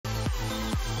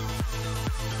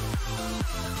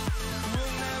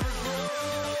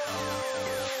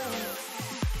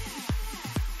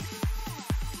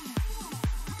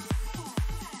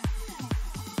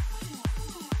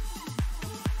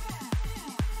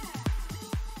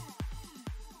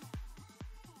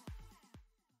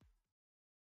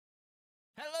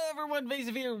everyone,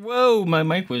 Vaesive here. Whoa, my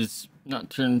mic was not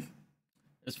turned.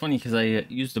 It's funny because I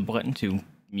used the button to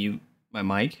mute my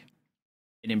mic,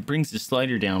 and it brings the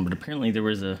slider down, but apparently there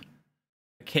was a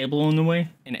cable in the way,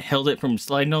 and it held it from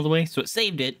sliding all the way, so it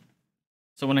saved it.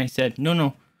 So when I said,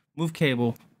 no, move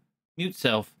cable, mute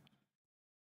self,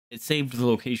 it saved the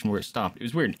location where it stopped. It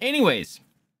was weird. Anyways,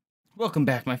 welcome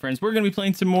back, my friends. We're going to be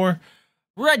playing some more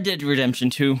Red Dead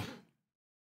Redemption 2.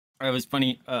 It was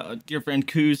funny, a dear friend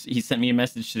Coos, he sent me a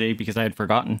message today because I had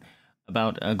forgotten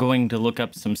about going to look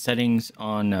up some settings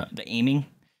on the aiming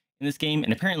in this game,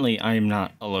 and apparently I am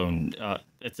not alone.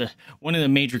 One of the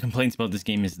major complaints about this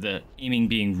game is the aiming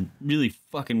being really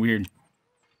fucking weird.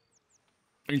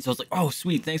 And so I was like, oh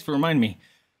sweet, thanks for reminding me.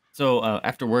 So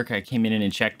after work I came in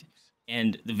and checked,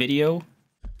 and the video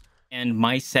and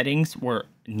my settings were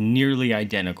nearly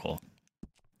identical.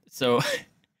 So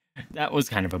that was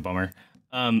kind of a bummer.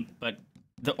 But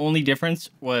the only difference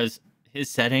was his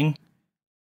setting.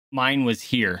 Mine was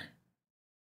here,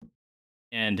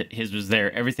 and his was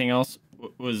there. Everything else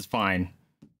was fine.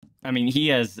 I mean, he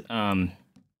has the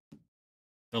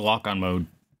lock-on mode,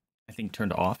 I think,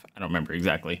 turned off. I don't remember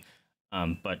exactly.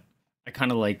 But I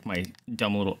kind of like my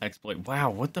dumb little exploit. Wow,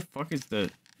 what the fuck is the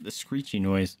screechy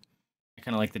noise? I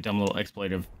kind of like the dumb little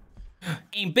exploit of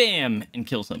aim, bam, and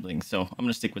kill something. So I'm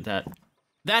gonna stick with that.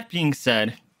 That being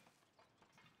said,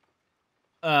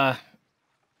 I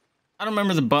don't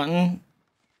remember the button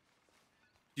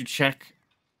to check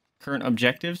current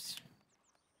objectives.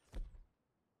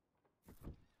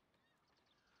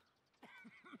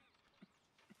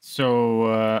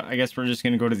 So, I guess we're just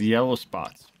gonna go to the yellow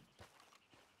spots.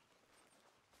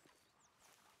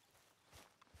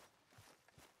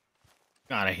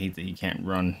 God, I hate that you can't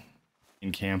run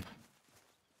in camp.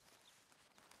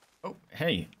 Oh,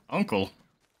 hey, Uncle.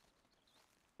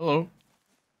 Hello.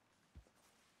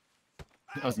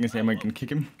 I was gonna say, am I gonna kick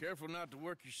him? Careful not to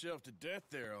work yourself to death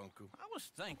there, Uncle. I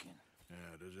was thinking.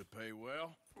 Yeah, does it pay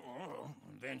well? Oh,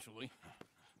 eventually.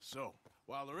 So,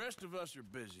 while the rest of us are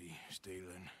busy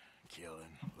stealing,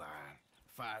 killing, lying,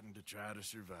 fighting to try to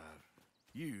survive,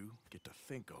 you get to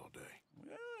think all day.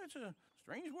 Well, it's a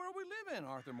strange world we live in,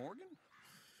 Arthur Morgan.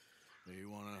 Do you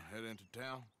want to head into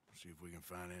town? See if we can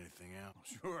find anything out?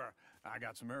 Sure, I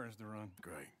got some errands to run.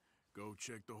 Great. Go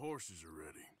check the horses are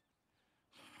ready.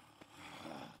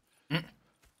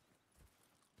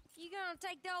 You gonna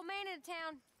take the old man into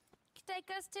town? You take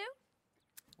us too?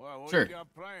 Well, what Sure. you got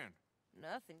planned?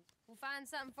 Nothing. We'll find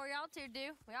something for y'all to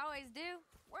do. We always do.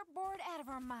 We're bored out of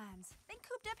our minds. Been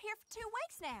cooped up here for 2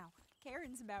 weeks now.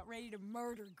 Karen's about ready to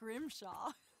murder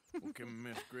Grimshaw. Well, can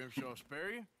Miss Grimshaw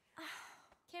spare you?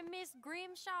 Can Miss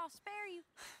Grimshaw spare you?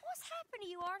 What's happened to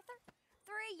you, Arthur?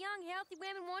 3 young, healthy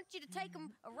women want you to take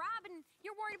them a robbing.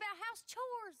 You're worried about house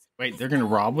chores. Wait, they're gonna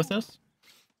rob with us?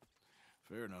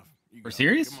 Fair enough. You We're got it.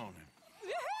 serious? Come on then.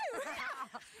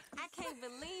 I can't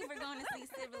believe we're going to see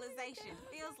civilization.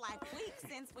 Feels like weeks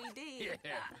since we did.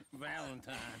 Yeah,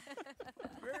 Valentine.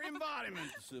 Very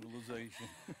embodiment of civilization.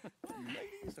 You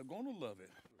ladies are gonna love it.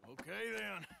 Okay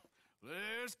then.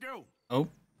 Let's go. Oh,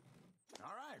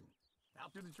 All right.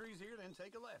 Out through the trees here, then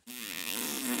take a left.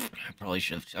 I probably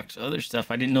should have checked other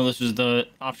stuff. I didn't know this was the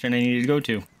option I needed to go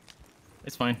to.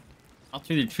 It's fine. Out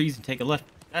through the trees and take a left.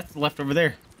 That's the left over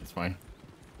there. It's fine.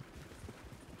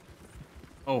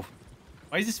 Oh,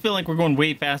 why does this feel like we're going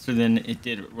way faster than it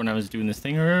did when I was doing this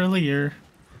thing earlier?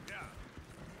 Yeah.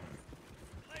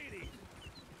 Ladies,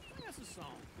 That's a song.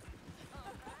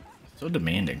 So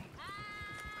demanding.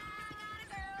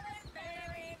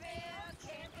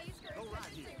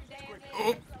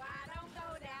 Oh.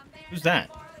 Who's that?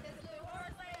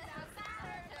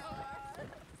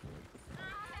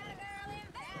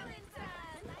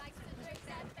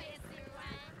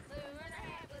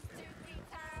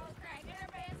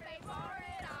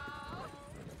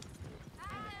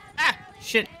 Ah,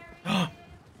 shit.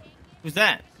 Who's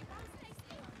that?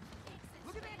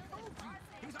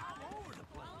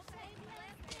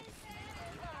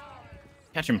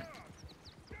 Catch him.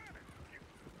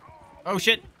 Oh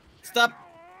shit. Stop.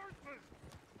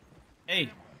 Hey.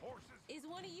 Is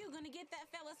one of you going to get that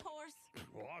fella's horse?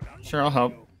 Sure, I'll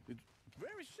help. it's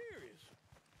very serious.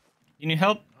 You need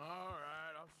help? All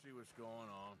right, I'll see what's going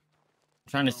on. I'm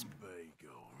trying to.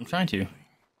 Lumbago, I'm trying to. really.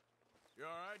 You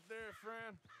all right there,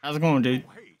 friend? How's it going, dude?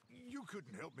 Hey, you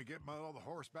couldn't help me get my other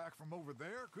horse back from over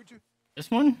there, could you?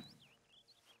 This one?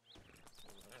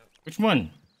 Which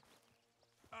one?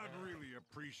 I'd really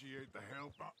appreciate the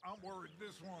help. I'm worried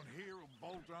this one here will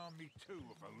bolt on me too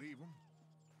if I leave him.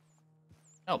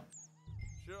 Help.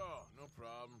 Sure, no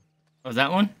problem. Oh, is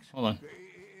that one? Hold on.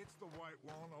 It's the white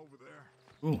one over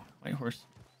there. Ooh, white horse.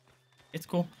 It's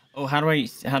cool. Oh, how do I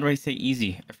say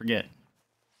easy? I forget.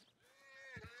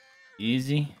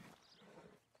 Easy.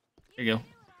 There you go.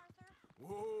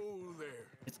 Whoa there.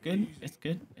 It's good. Easy. It's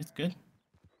good. It's good.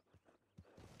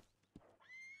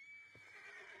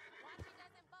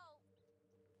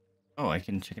 Oh, I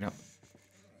can check it out.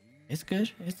 It's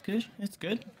good. It's good. It's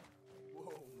good. Whoa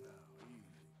now, easy.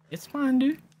 It's fine,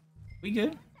 dude. We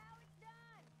good.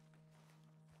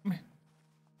 Come here.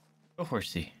 Go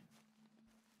horsey.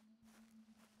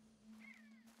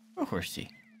 Go horsey.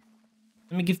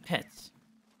 Let me give pets.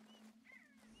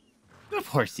 Go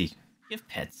horsey. Give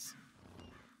pets.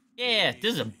 Yeah,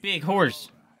 this is a big horse.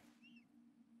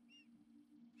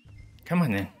 Come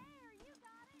on then.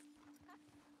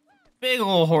 Big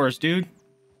old horse, dude.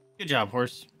 Good job,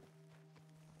 horse.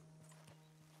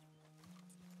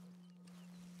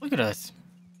 Look at us.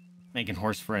 Making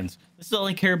horse friends. This is all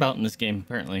I care about in this game,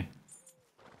 apparently.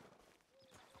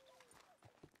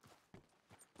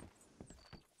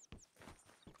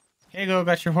 Here you go,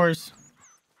 got your horse.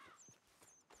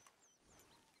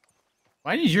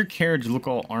 Why does your carriage look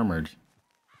all armored?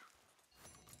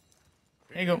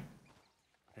 There you go.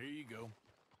 Here you go.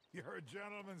 You're a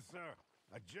gentleman, sir.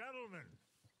 A gentleman.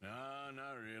 No,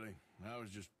 not really. I was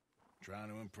just trying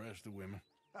to impress the women.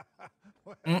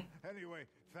 Well, anyway,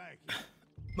 thank you.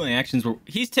 My actions were...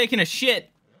 He's taking a shit!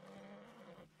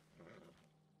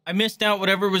 I missed out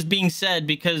whatever was being said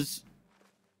because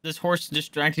this horse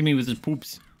distracted me with his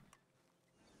poops.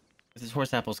 With his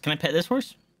horse apples. Can I pet this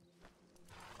horse?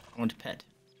 I want to pet.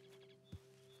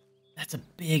 That's a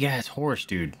big-ass horse,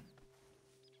 dude.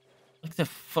 Look at the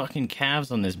fucking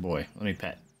calves on this boy. Let me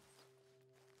pet.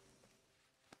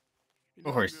 You Go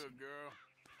done horse. good, girl.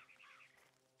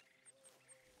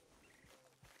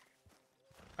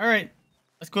 Alright.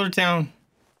 Let's go to town.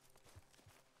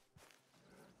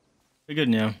 We're good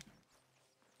now.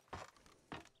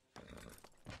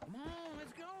 Come on,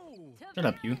 let's go. Shut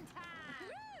up, you.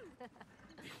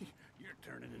 You're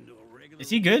turning into a regular. Is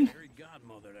he good? fairy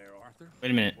godmother there, Arthur.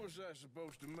 Wait a minute. What's that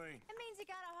supposed to mean? It means he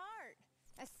got a heart.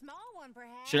 A small one,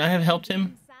 perhaps. Should I have helped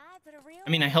him? Inside, but a real I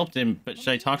mean, I helped him, but should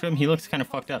I talk to him? He looks kind of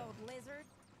fucked up. old lizard.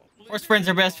 Horse friends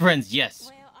are best friends, yes.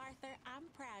 Well, Arthur, I'm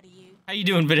proud of you. How you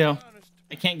doing, Video? Honest,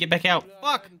 I can't get back out. if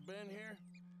I Fuck! hadn't been here,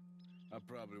 I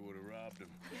probably would have robbed him.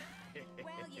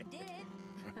 Well, you did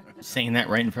it. Saying that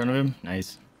right in front of him?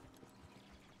 Nice.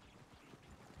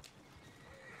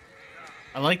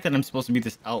 I like that I'm supposed to be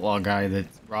this outlaw guy that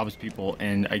robs people,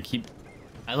 and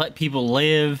I let people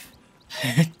live.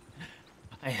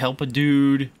 I help a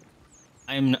dude.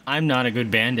 I'm not a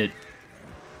good bandit.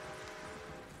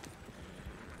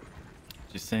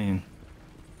 Just saying.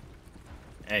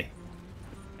 Hey,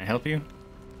 can I help you?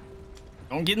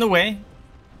 Don't get in the way.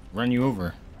 Run you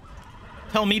over.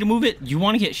 Tell me to move it. You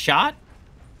want to get shot?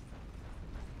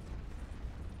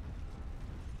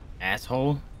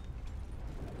 Asshole.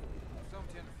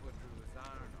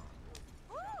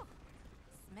 Woo!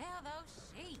 Smell those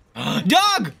sheep.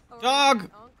 Dog! Dog!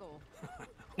 Uncle.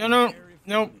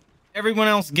 No. Everyone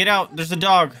else, get out. There's a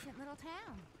dog. Innocent little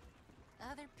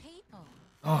town. Other people.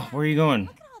 Oh, where are you going?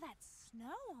 Look at all that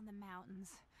snow on the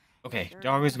mountains. Okay,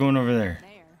 dog is going over there. There.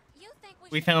 You think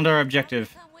We should found our let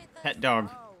objective. Arthur come with us? Pet dog.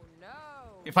 Oh, no.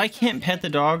 If I can't pet the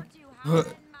dog, Aren't you howling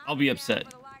I'll be mighty upset. now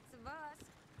for the likes of us,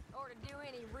 or to do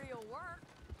any real work?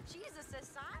 She's a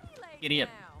society lady Giddy up.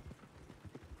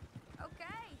 now. Okay.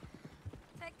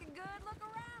 Take a good look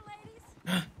around, ladies.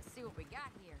 Let's see what we got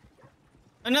here.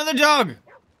 Another dog!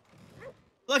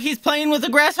 Look, he's playing with a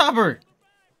grasshopper!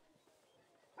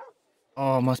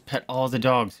 Oh, I must pet all the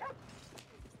dogs.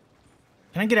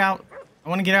 Can I get out? I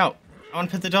want to get out. I want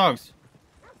to pet the dogs.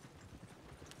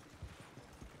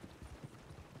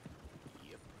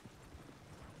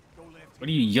 What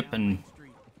are you yipping?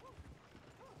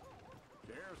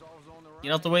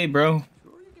 Get out the way, bro.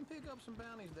 Sure, you can pick up some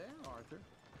bounties there, Arthur.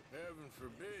 Heaven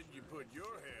forbid you put your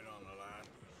head on the line.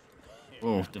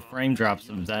 Whoa, the frame drops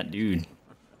of that dude.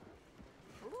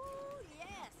 Ooh,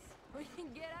 yes. We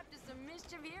can get up to some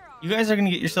mischief here. You guys are gonna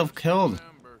get yourself killed.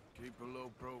 Remember, keep a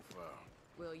low profile.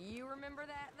 Will you remember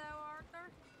that, though,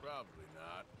 Arthur? Probably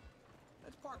not.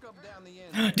 Let's park up down the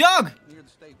end. Dog! Near the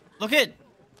stable. Look it!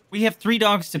 We have 3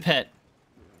 dogs to pet.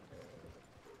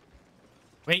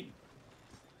 Wait.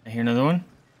 I hear another one.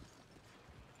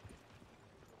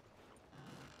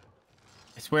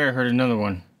 I swear I heard another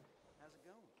one.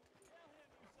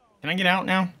 Can I get out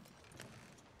now?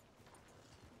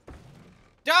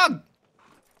 Dog!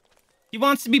 He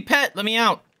wants to be pet. Let me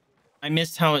out. I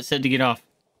missed how it said to get off.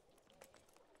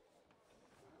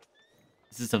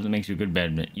 This is stuff that makes you a good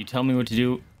badminton. You tell me what to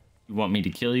do. You want me to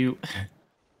kill you.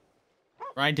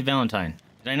 Ride to Valentine.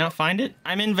 Did I not find it?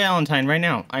 I'm in Valentine right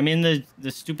now. I'm in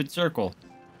the stupid circle.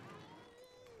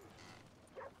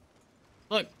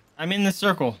 Look, I'm in the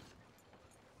circle.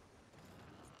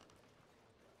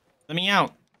 Let me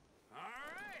out.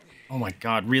 Oh my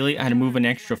god, really? I had to move an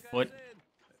extra foot?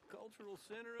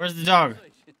 Where's the dog?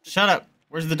 Shut up.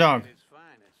 Where's the dog?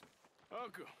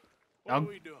 Uncle, what Dog? are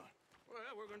we doing? Well,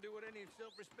 we're gonna do what any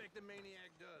self-respecting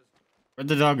maniac does. Where'd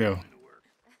the dog go?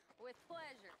 With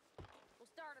pleasure. We'll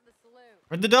start at the saloon.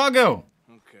 Where'd the dog go?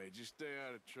 Okay, just stay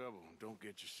out of trouble and don't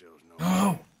get yourselves no.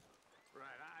 Oh.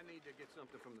 Right, I need to get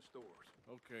something from the stores.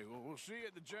 Okay, well, we'll see you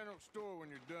at the general store when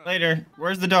you're done. Later.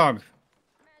 Where's the dog?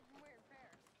 Imagine we're in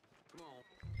Paris. Come on.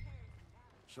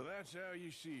 So that's how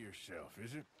you see yourself,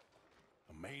 is it?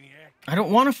 A maniac? I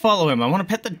don't want to follow him. I want to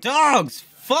pet the dogs.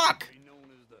 Fuck. Be known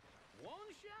as the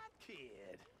one-shot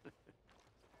kid.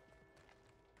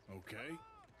 Okay.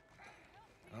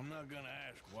 I'm not gonna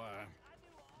ask why.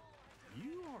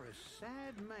 You are a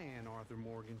sad man, Arthur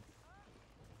Morgan.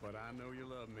 But I know you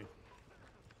love me.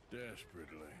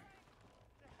 Desperately.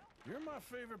 You're my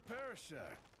favorite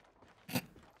parasite.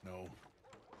 No.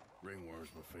 Ringworm's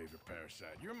my favorite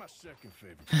parasite. You're my second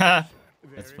favorite parasite.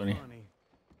 That's funny.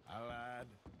 I lied.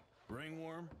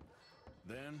 Ringworm,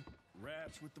 then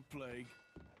rats with the plague,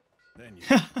 then you.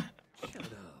 Shut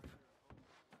up.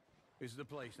 This is the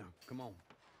place now. Come on.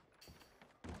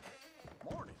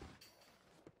 Morning.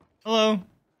 Hello.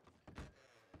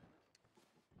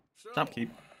 So, Stop, keep.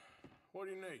 what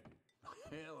do you need?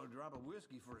 Hell, a drop of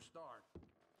whiskey for a start.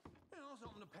 You know,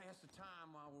 something to pass the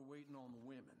time while we're waiting on the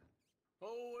women.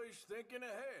 Always thinking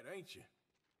ahead, ain't you?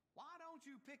 Why don't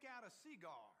you pick out a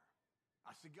cigar?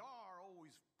 A cigar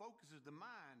always focuses the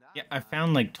mind. Yeah, I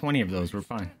found like 20 of those. We're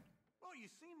fine. Well, you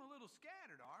seem a little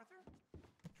scattered, Arthur.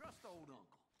 Trust old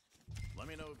uncle. Let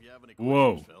me know if you have any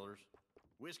Whoa. questions, fellers.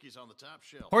 Whiskey's on the top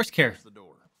shelf. Horse care. Across the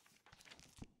door.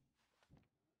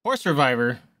 Horse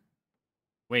reviver.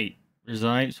 Wait.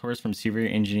 Revives horse from severe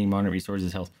injury. Monitor restores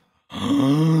his health. You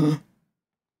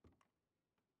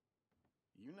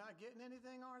not getting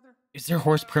anything, Arthur? Is there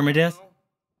horse permadeath?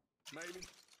 Maybe.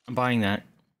 I'm buying that.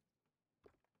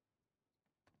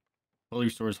 Fully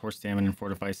restores horse stamina and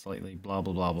fortifies slightly. Blah,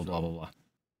 blah, blah, blah, blah, blah, blah.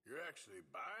 You're actually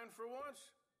buying for once?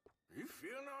 Are you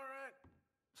feeling all right?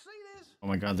 See this? Oh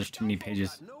my god, there's too many pages.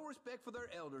 Got no respect for their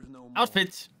elders no more.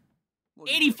 Outfits. What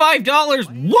do you want? $85.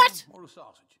 Lamb What? Or the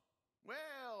sausage?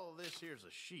 Well, this here's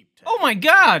a sheep tail. Oh my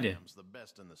god. It's the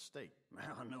best in the state.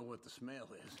 I know what the smell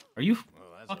is. Are you Well,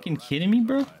 that's fucking all right. kidding me,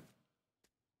 bro? All right.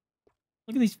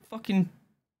 Look at these fucking...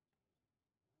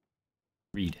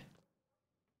 Read.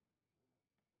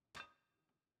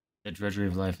 The drudgery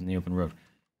of life in the open road.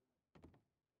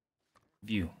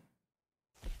 View.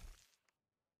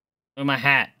 Oh, my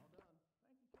hat.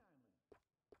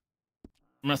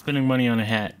 I'm not spending money on a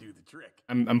hat. Do the trick.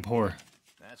 I'm poor.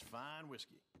 That's fine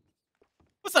whiskey.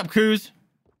 What's up, Coos?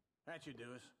 That should do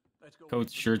us. Let's go.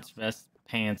 Coats, shirts, vests,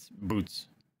 pants, boots,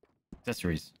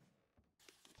 accessories,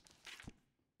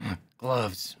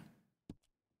 gloves.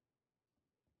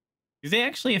 Do they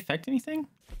actually affect anything?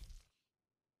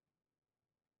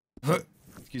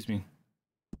 Excuse me.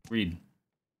 Read.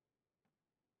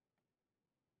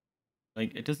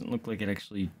 Like, it doesn't look like it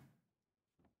actually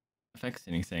affects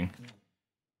anything.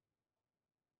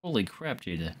 Holy crap,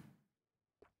 Jada.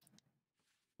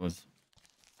 Was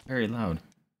very loud.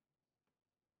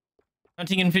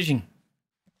 Hunting and fishing.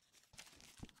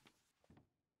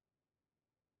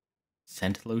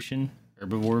 Scent lotion.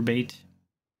 Herbivore bait.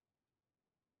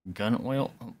 Gun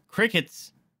oil. Oh,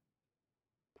 crickets.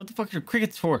 What the fuck are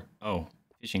crickets for? Oh,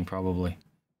 fishing probably.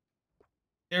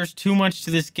 There's too much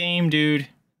to this game, dude.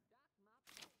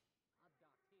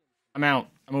 I'm out.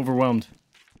 I'm overwhelmed.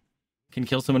 Can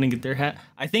kill someone and get their hat.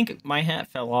 I think my hat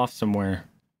fell off somewhere.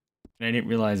 And I didn't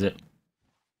realize it.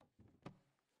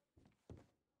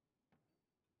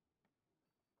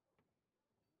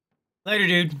 Later,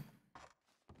 dude.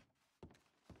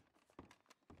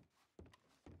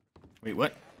 Wait,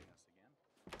 what?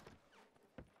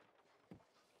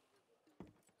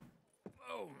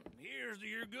 Oh, here's to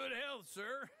your good health,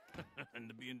 sir. And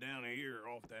to being down here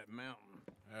off that mountain.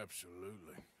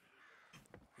 Absolutely.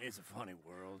 It's a funny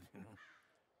world, you know.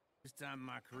 This time in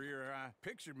my career, I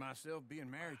pictured myself being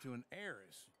married to an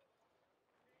heiress.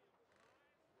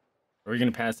 Are we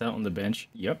gonna pass out on the bench?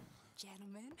 Yep.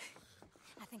 Gentlemen,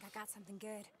 I think I got something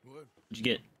good. What? What'd you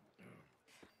get?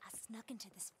 I snuck into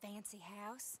this fancy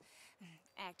house.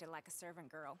 Acted like a servant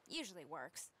girl. Usually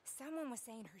works. Someone was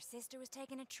saying her sister was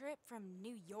taking a trip from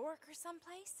New York or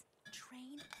someplace.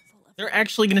 Train full of... They're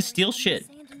actually gonna steal shit.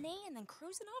 Saint Denis and then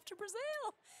cruising off to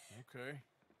Brazil. Okay.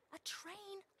 A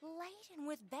train laden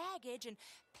with baggage and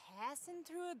passing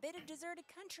through a bit of deserted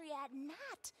country at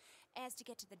night as to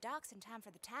get to the docks in time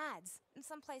for the tides in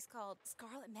some place called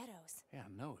Scarlet Meadows. Yeah,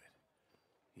 I know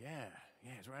it. Yeah,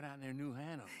 it's right out near New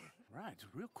Hanover. Right, it's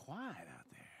real quiet out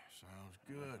there. Sounds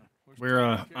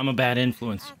good. I'm a bad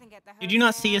influence. I think at the Did you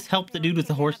not see hotel, us help the they were dude with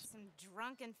the picking horse? up some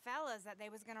drunken fellas that they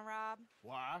was gonna rob.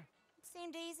 Why?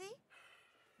 Seemed easy.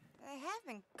 They have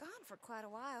been gone for quite a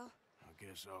while. I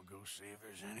guess I'll go see if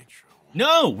there's any trouble.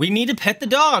 No, we need to pet the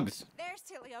dogs. There's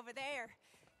Tilly over there.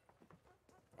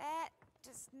 That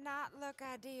does not look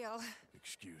ideal.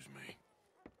 Excuse me.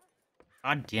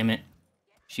 God damn it.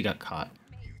 She got caught.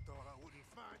 You thought I wouldn't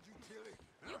find you, Tilly?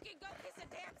 You can go kiss a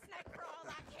damn snake for all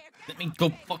I care. Let me go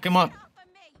fuck him up.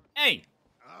 Hey!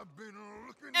 I've been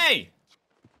looking. Hey!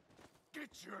 Get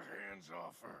your hands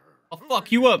off her. I'll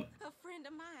fuck you up. A friend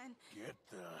of mine. Get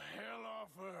the hell off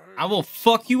of her. I will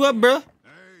fuck you up, bruh.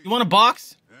 Hey, You want a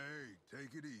box? hey,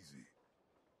 take it easy.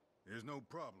 There's no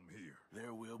problem here.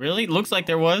 There will Really? be Looks like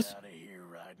there was. out of here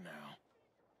right now.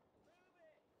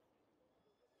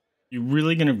 You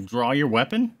really gonna draw your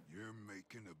weapon? You're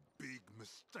making a big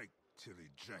mistake, Tilly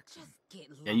Jackson. Get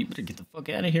lost. Yeah, you better get the fuck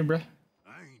out of here, bruh.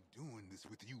 I ain't doing this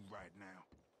with you right now.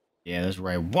 Yeah, that's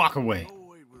right. Walk away. Go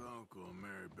wait with Uncle and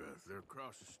Mary Beth. They're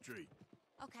across the street.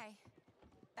 Okay.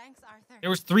 Thanks, Arthur. There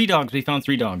was 3 dogs. We found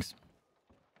 3 dogs.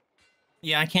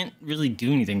 Yeah, I can't really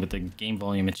do anything with the game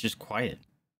volume. It's just quiet.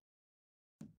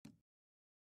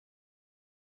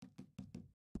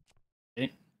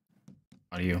 Okay.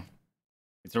 Audio.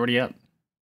 It's already up.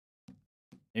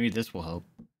 Maybe this will help.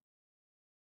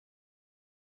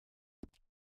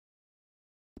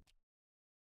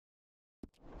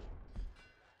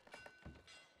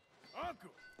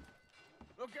 Uncle,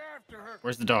 look after her.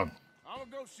 Where's the dog? I'm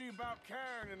gonna go see about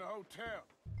Karen in the hotel.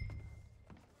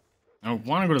 I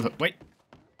want to go to the... Wait.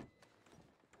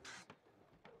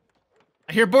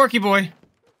 I hear Borky Boy.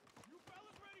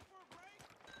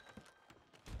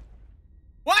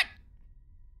 What?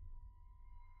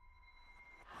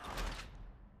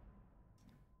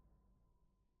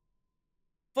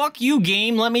 Fuck you,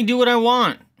 game. Let me do what I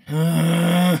want.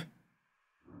 Oh,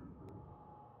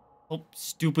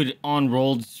 stupid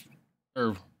on-rolled...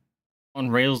 or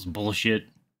on-rails bullshit.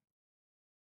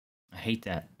 I hate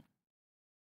that.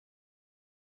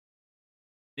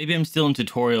 Maybe I'm still in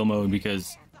tutorial mode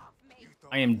because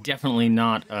I am definitely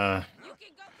not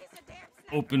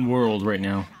open world right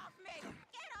now.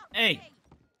 Hey!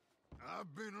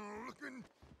 I've been looking.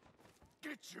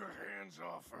 Get your hands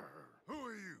off of her. Who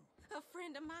are you? A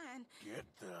friend of mine. Get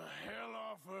the hell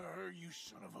off of her, you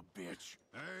son of a bitch.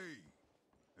 Hey,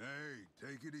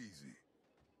 take it easy.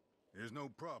 There's no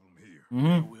problem here.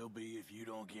 There will be if you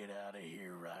don't get out of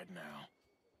here right now.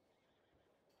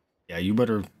 Yeah, you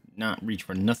better not reach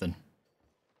for nothing.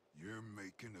 You're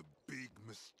making a big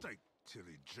mistake,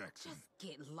 Tilly Jackson.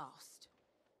 Just get lost.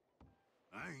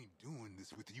 I ain't doing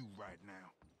this with you right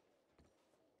now.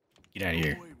 Get out of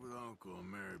here. Go wait with Uncle and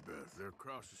Mary Beth. They're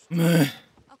across the street.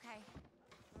 Okay.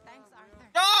 Thanks, Arthur.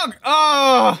 Dog!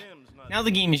 Oh! Now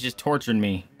the game is just torturing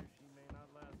me.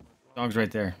 Dog's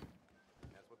right there.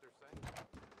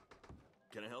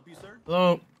 Can I help you, sir?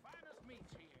 Hello?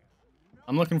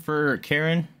 I'm looking for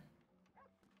Karen.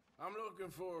 I'm looking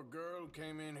for a girl who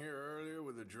came in here earlier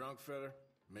with a drunk fella.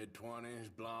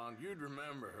 Mid-20s, blonde. You'd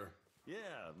remember her.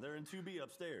 Yeah, they're in 2B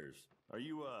upstairs. Are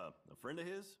you, a friend of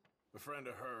his? A friend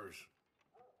of hers.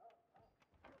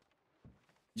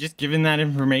 Just giving that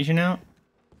information out?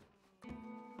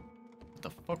 What the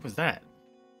fuck was that?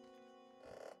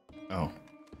 Oh.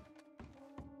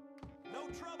 No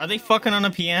trouble. Are they fucking on a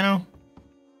piano?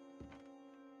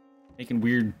 Making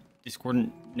weird,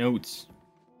 discordant notes.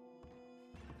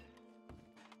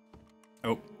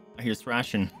 Oh, I hear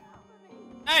thrashing.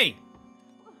 Hey!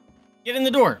 Get in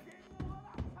the door.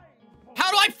 How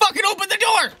do I fucking open the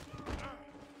door?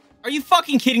 Are you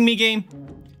fucking kidding me, game?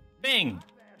 Bang.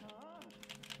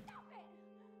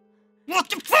 What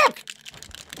the fuck?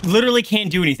 Literally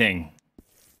can't do anything.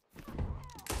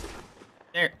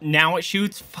 There, now it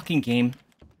shoots. Fucking game.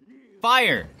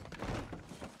 Fire.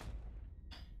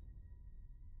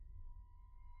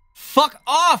 Fuck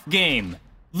off, game.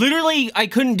 Literally, I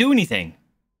couldn't do anything.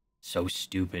 So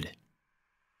stupid.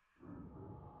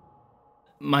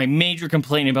 My major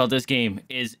complaint about this game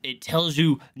is it tells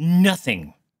you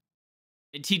nothing.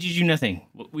 It teaches you nothing.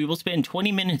 We will spend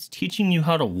 20 minutes teaching you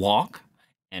how to walk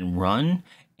and run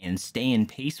and stay in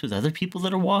pace with other people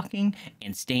that are walking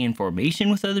and stay in formation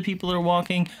with other people that are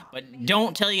walking, but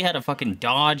don't tell you how to fucking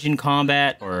dodge in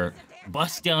combat or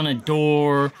bust down a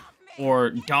door or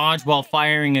dodge while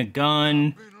firing a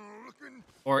gun.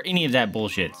 or any of that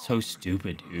bullshit. So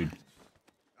stupid, dude.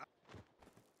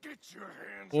 Get your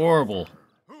hands Horrible. off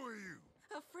her. Who are you?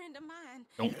 A friend of mine.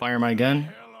 Don't fire my gun.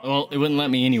 Well, it wouldn't let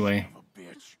me anyway. Son of a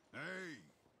bitch.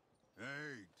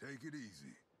 Hey, take it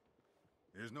easy.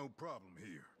 There's no problem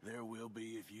here. There will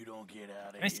be if you don't get out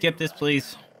of Can I skip this,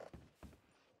 please?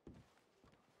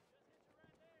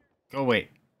 Go away.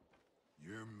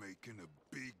 You're making a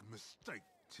big mistake,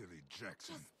 Tilly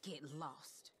Jackson. Just get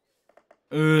lost.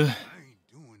 I ain't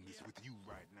doing this with you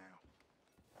right now.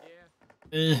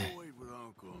 Ugh. Wait with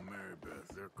Uncle and Mary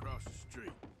Beth. They're across the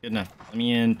street. Good enough. Let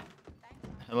me in.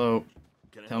 Hello.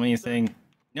 Can I Tell help me you, a thing.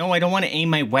 No, I don't want to aim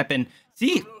my weapon.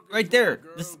 See, right there.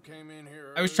 This.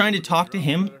 I was trying to talk to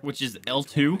him, which is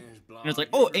L2. And it's like,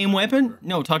 oh, aim weapon?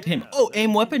 No, talk to him. Oh,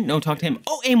 aim weapon? No, talk to him.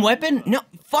 Oh, aim weapon? No,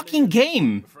 fucking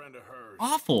game. A friend of hers.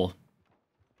 Awful.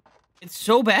 It's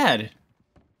so bad.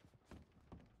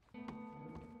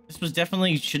 This was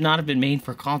definitely should not have been made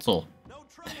for console. No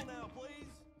trouble now, please.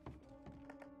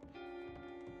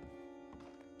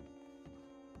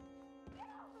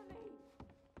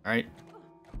 All right.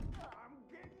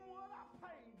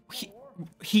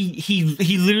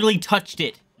 He literally touched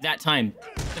it that time.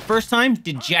 The first time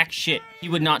did jack shit. He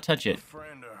would not touch it.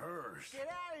 Friend of hers. Get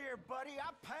out of here, buddy.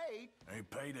 I paid. Ain't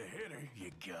paid to hit her,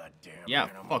 you goddamn Yeah,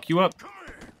 animal. fuck you up. Come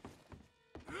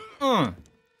here.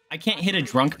 I can't hit a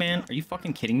drunk man. Are you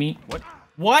fucking kidding me? What?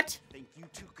 What? Think you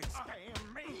two could stand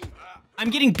me? I'm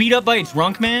getting beat up by a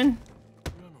drunk man?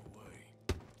 Run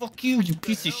away. Fuck you, you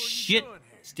piece of hell are you shit. doing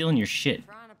here? Stealing your shit.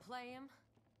 Trying to play him?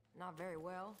 Not very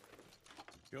well.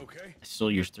 You okay? I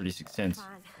stole your 36 cents.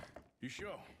 Fine. You sure?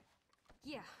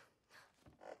 Yeah.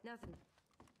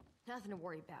 Nothing to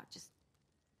worry about. Just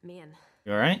men.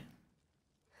 You alright?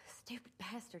 Stupid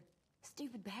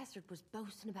bastard was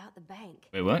boasting about the bank.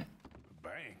 Wait, what? The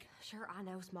bank. Sure, I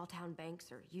know small town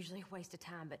banks are usually a waste of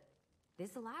time, but this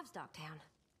is a livestock town.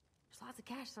 There's lots of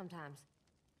cash sometimes.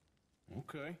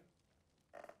 Okay.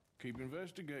 Keep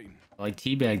investigating. I like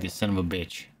teabag this son of a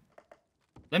bitch.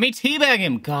 Let me teabag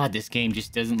him! God, this game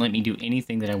just doesn't let me do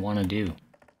anything that I want to do.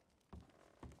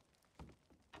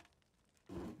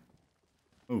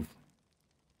 Move.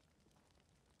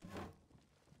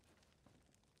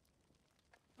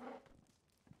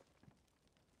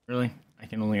 Really? I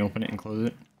can only open it and close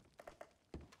it?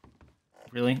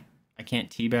 Really? I can't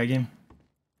teabag him?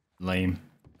 Lame.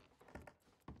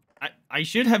 I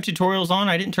should have tutorials on.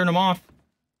 I didn't turn them off.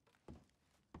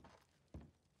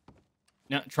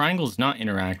 No, triangle's not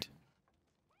interact.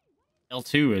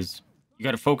 L2 is. You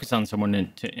gotta focus on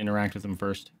someone to interact with them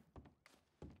first.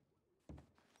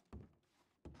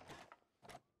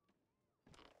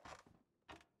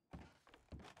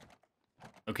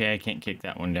 Okay, I can't kick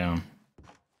that one down.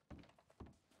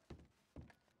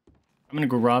 I'm gonna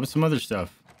go rob some other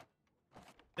stuff.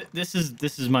 This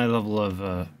is my level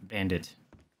of bandit.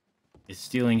 Is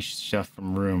stealing stuff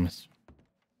from rooms.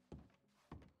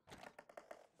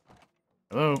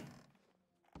 Hello?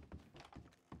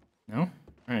 No?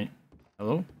 Alright.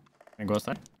 Hello? Can I go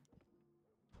outside?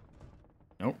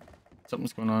 Nope.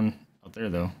 Something's going on out there,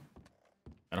 though.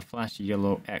 Got a flashy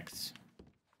yellow X.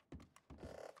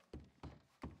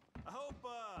 I hope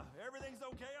everything's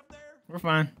okay up there. We're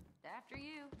fine. After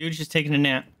you. Dude's just taking a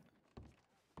nap.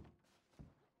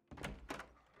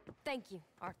 Thank you,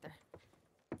 Arthur.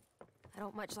 I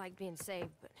don't much like being saved,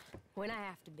 but when I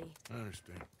have to be. I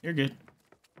understand. You're good.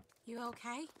 You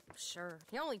okay? Sure.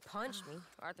 He only punched me.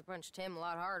 Arthur punched him a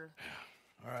lot harder.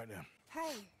 All right, then.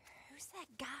 Hey, who's that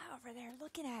guy over there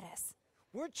looking at us?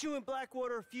 Weren't you in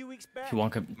Blackwater a few weeks back? If you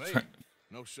walk up... Me?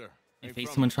 No, sir. If Ain't face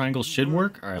from someone here. triangle should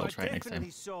work? Alright, Well, I'll try it next I time.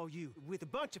 definitely saw you with a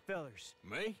bunch of fellers.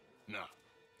 Me? No.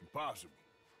 Impossible.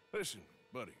 Listen,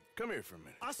 buddy. Come here for a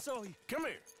minute. I saw you. Come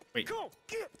here. Wait. Come on,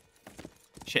 get.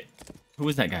 Shit. Who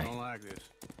is that I guy? don't like this.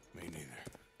 Me neither.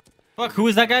 Fuck, who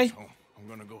is that guy? So, I'm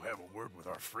gonna go have a word with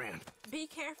our friend. Be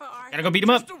careful, Arthur. Gotta go beat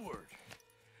him up. Just a word.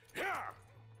 Yeah.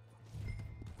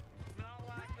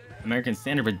 American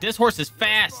standard, but this horse is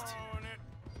fast. On it.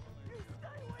 Stay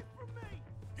away from me.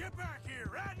 Get back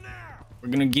here right now. We're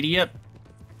gonna giddy up.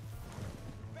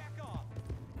 Back off.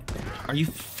 Are you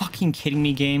fucking kidding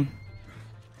me, game?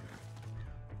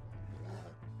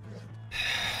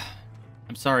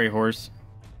 I'm sorry, horse.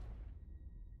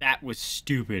 That was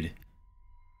stupid.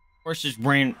 Horse just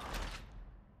ran.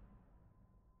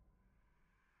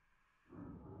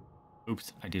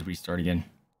 Oops, I did restart again.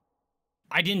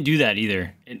 I didn't do that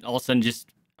either. It all of a sudden just...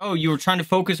 Oh, you were trying to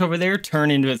focus over there?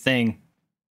 Turn into a thing.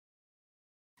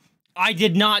 I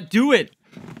did not do it!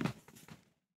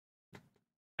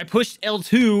 I pushed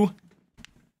L2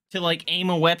 to, like, aim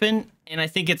a weapon, and I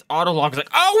think it's auto lock. It's like,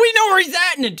 oh, we know where he's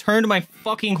at, and it turned my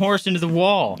fucking horse into the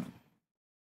wall.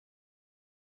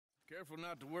 Careful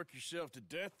not to work yourself to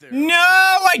death there. No,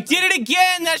 I did it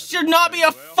again. That should not be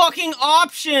a fucking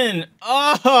option.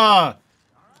 Ugh.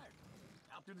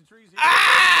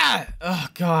 Ah! Oh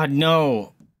God,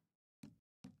 no.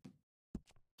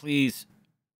 Please.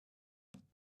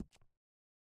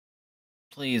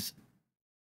 Please.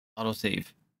 Autosave.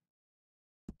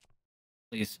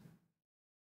 Please.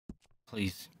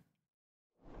 Please.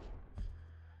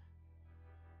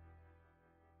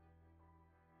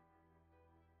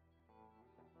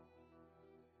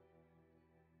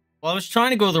 Well, I was trying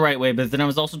to go the right way, but then I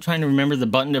was also trying to remember the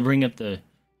button to bring up the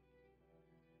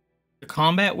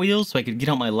combat wheels so I could get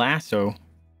out my lasso.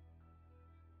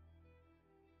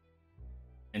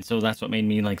 And so that's what made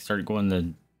me like start going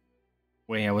the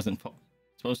way I wasn't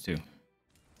supposed to.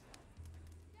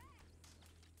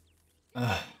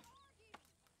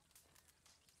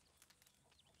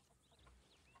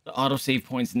 The autosave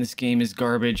points in this game is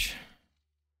garbage.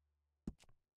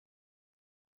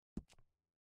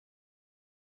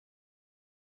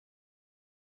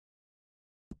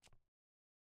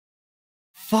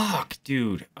 Fuck,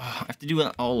 dude. I have to do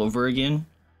it all over again.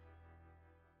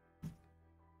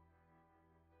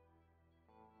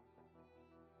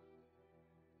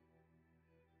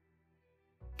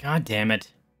 God damn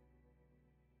it.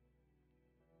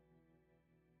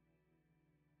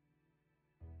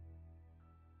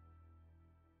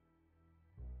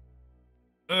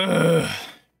 Ugh.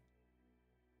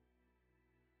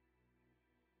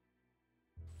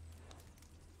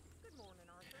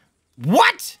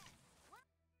 What?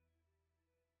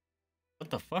 What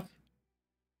the fuck?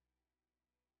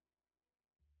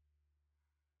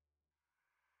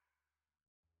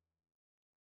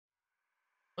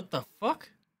 What the fuck?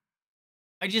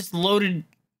 I just loaded.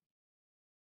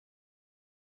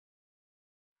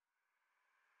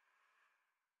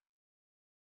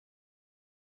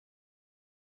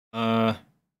 Are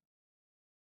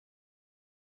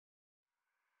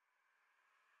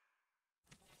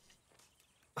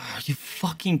you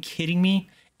fucking kidding me?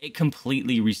 It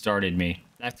completely restarted me.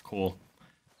 That's cool.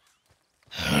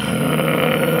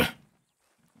 This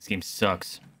game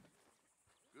sucks.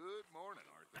 Good morning,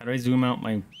 Arthur. How do I zoom out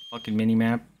my fucking mini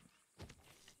map?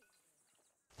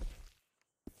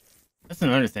 That's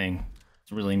another thing.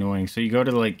 It's really annoying. So you go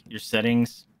to like your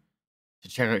settings to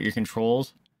check out your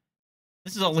controls.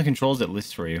 This is all the controls it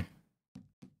lists for you.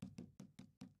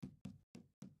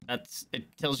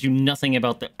 It tells you nothing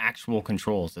about the actual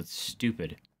controls. That's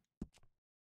stupid.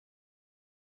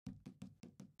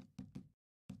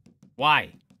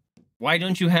 Why? Why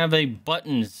don't you have a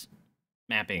buttons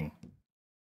mapping?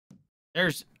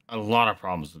 There's a lot of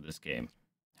problems with this game.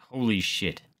 Holy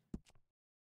shit.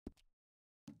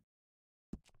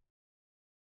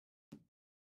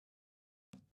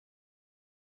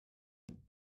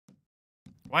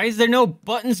 Why is there no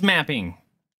buttons mapping?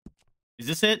 Is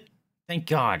this it? Thank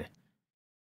God.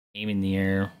 Aim in the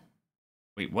air.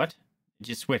 Wait, what? It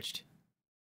just switched.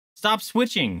 Stop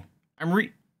switching. Oh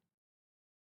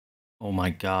my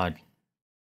God.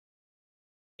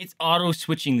 It's auto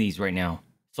switching these right now,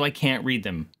 so I can't read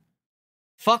them.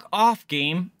 Fuck off,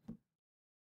 game.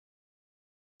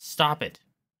 Stop it.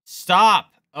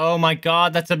 Stop. Oh my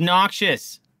God, that's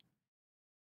obnoxious.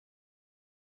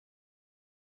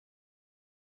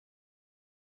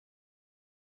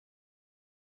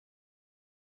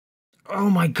 Oh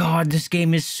my God, this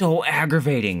game is so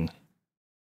aggravating.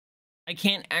 I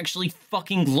can't actually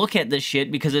fucking look at this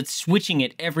shit because it's switching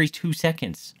it every 2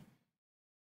 seconds.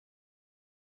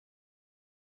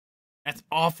 That's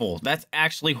awful. That's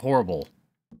actually horrible.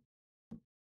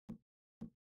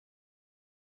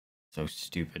 So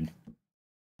stupid.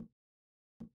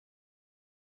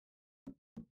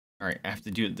 Alright, I have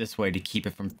to do it this way to keep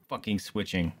it from fucking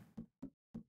switching.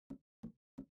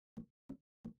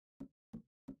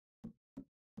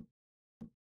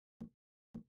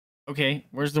 Okay,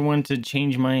 where's the one to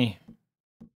change my...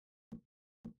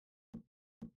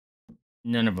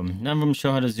 None of them. None of them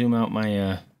show how to zoom out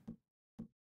my,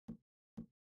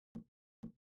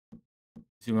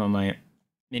 Zoom out my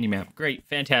minimap. Great,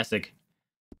 fantastic.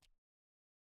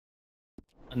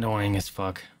 Annoying as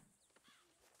fuck.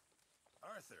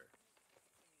 Arthur.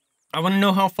 I want to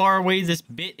know how far away this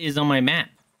bit is on my map.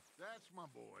 That's my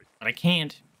boy. But I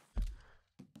can't.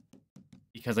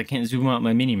 Because I can't zoom out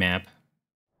my minimap.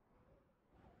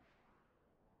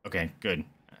 Okay, good.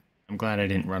 I'm glad I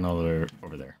didn't run all the way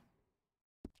over there.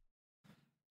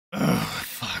 Ugh,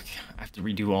 fuck. I have to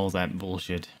redo all that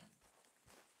bullshit.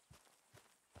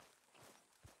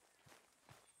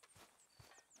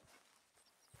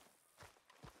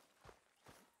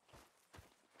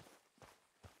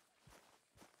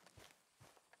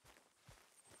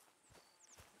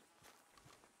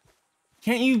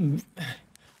 Can't you...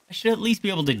 I should at least be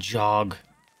able to jog.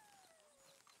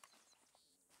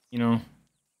 You know?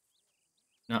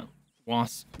 Not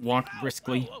walk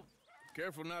briskly. Whoa.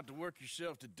 Careful not to work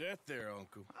yourself to death there,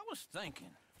 Uncle. I was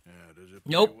thinking. Yeah, does it pay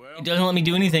Nope, well? it doesn't let me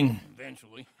do anything.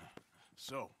 Eventually.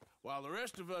 So, while the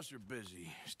rest of us are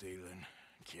busy stealing,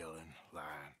 killing,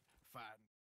 lying, fighting...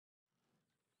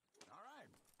 All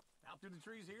right. Out through the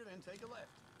trees here, then take a left.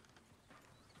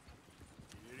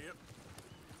 Yep.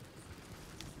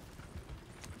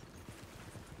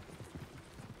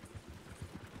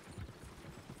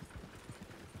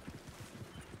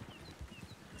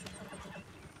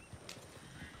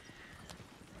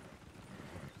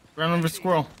 Run over the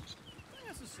squirrel.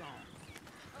 That's a song.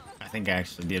 I think I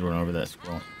actually did run over that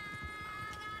squirrel.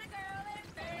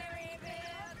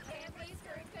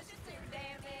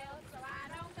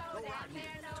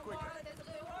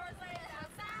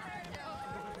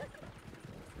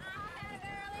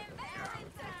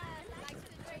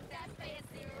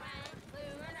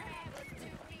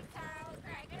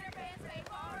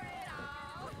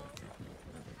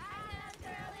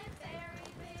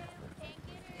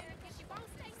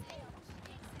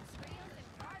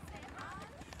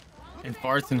 And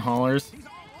farts and hollers.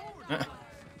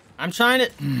 I'm trying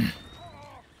to... And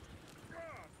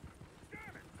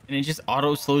it just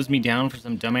auto slows me down for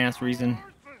some dumbass reason.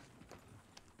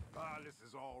 This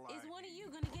is all right. Is one of you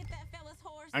gonna get that fella's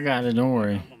horse? I got it, don't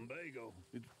worry. Lumbago.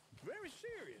 It's very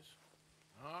serious.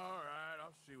 All right,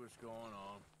 I'll see what's going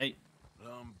on. Hey,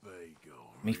 Lumbago.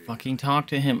 let me fucking talk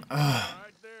to him. Ugh.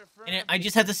 Right there, friend. And I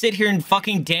just have to sit here and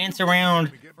fucking dance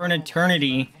around for an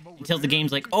eternity until the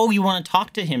game's like, oh, you want to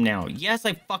talk to him now? Yes,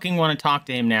 I fucking want to talk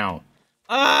to him now.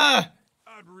 Ah!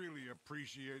 I'd really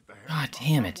appreciate the help. God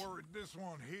damn it. I'm worried this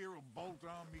one here will bolt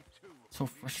on me too. So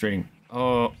frustrating.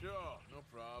 Oh, Sure, no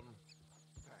problem.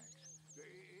 Thanks.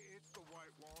 It's the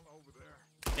white one over there.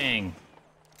 dang.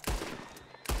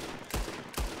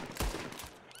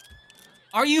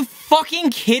 Are you fucking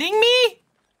kidding me?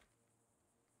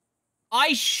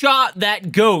 I shot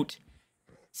that goat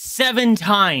 7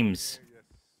 times.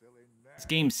 This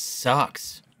game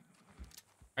sucks.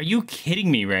 Are you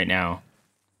kidding me right now?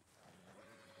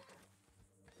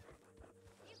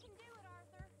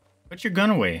 Put your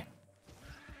gun away.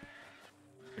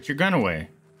 Put your gun away.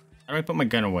 How do I put my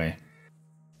gun away?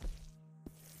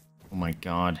 Oh my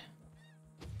god.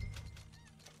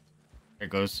 There it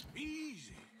goes.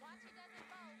 Easy.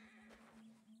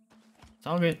 It's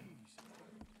all good.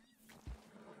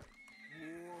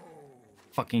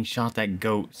 Fucking shot that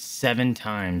goat 7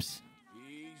 times.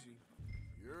 Easy.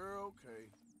 You're okay.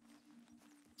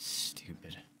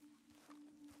 Stupid.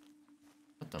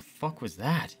 What the fuck was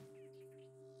that?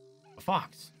 A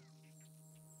fox.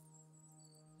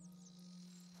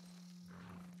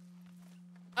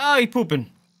 Oh, he pooping.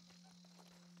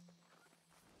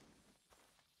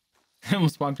 I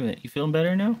almost walked with it. You feeling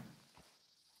better now?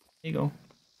 There you go.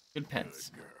 Good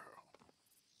pets.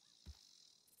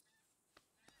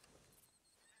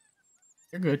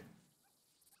 You're good.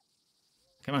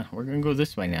 Come on, we're gonna go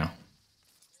this way now.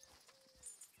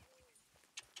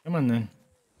 Come on then.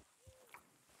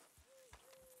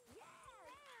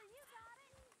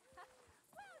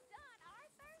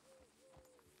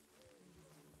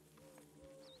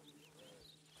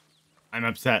 I'm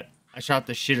upset. I shot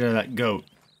the shit out of that goat.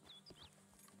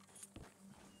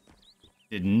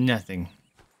 Did nothing.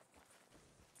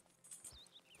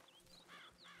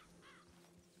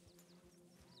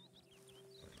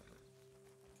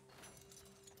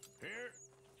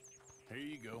 Here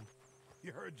you go.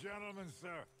 You're a gentleman,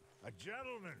 sir. A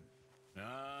gentleman.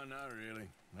 No, not really.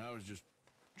 I was just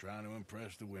trying to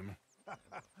impress the women.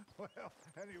 Well,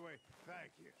 anyway,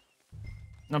 thank you.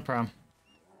 No problem.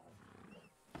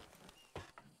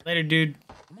 Later, dude.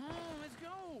 Come on, let's go.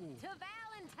 To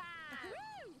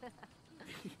Valentine!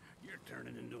 You're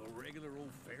turning into a regular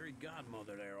old fairy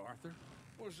godmother there, Arthur.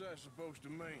 What's that supposed to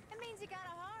mean? It means you got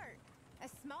a heart. A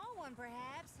small one,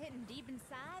 perhaps, hidden deep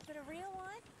inside, but a real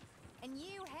one. And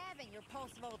you haven't, your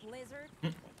repulsive old lizard.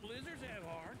 Blizzards have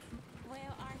hearts.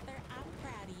 Well, Arthur, I'm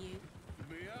proud of you. To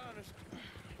be honest,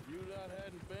 if you lot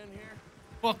hadn't been here,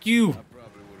 Fuck you. I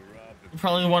probably would have robbed You're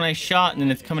probably the one I shot, and then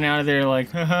it's coming out of there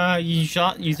like, haha, you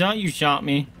thought you shot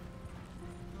me.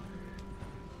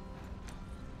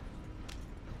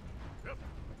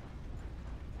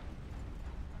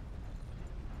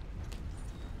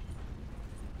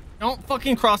 Don't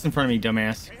fucking cross in front of me,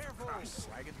 dumbass. Careful,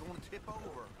 like it's going to tip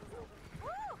over. Woo!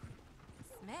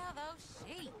 Smell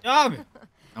those sheep. Dog!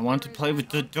 I want to play with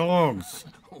the dogs.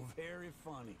 Oh, very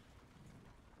funny.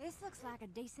 This looks like a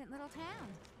decent little town.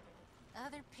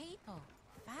 Other people.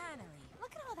 Finally.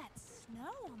 Look at all that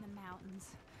snow on the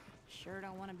mountains. Sure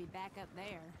don't want to be back up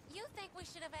there. You think we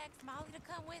should have asked Molly to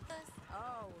come with us?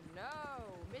 Oh,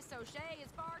 no. Miss O'Shea is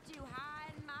far too high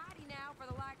and mighty now for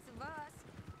the likes of us.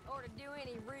 Or to do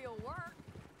any real work.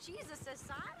 She's a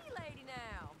society lady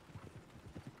now.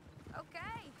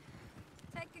 Okay.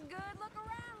 Take a good look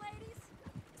around, ladies.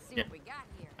 See what we got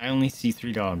here. I only see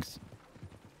 3 dogs.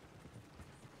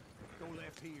 Go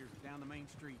left here, down the main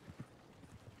street.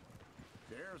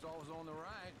 There's always on the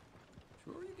right.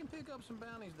 Sure you can pick up some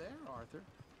bounties there, Arthur.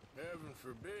 Heaven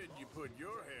forbid you put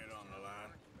your head on the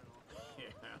line.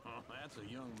 Yeah, that's a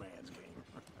young man's game.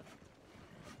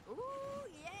 Ooh,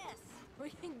 yes.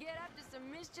 We can get up to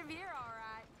some mischief here, all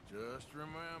right. Just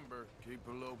remember, keep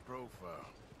a low profile.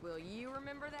 Will you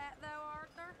remember that, though,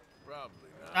 Arthur? Probably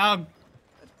not. Oh,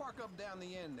 Let's park up down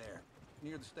the end there,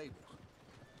 near the stables.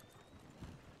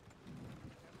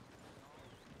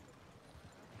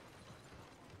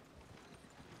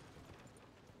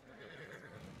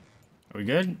 are we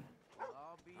good?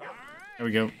 There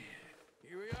we go.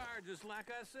 Here we are, just like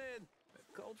I said. The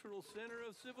cultural center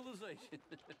of civilization.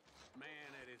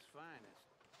 Man at its finest.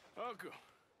 Uncle,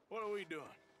 what are we doing?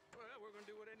 Well, we're gonna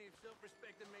do what any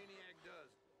self-respecting maniac does.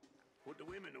 Put the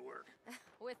women to work.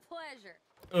 With pleasure.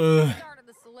 Ugh. Start of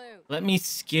the salute. Let me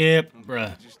skip,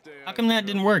 bruh. Just stay How out come of that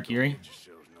didn't trouble. work, Yuri? Get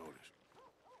yourselves noticed.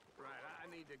 Right, I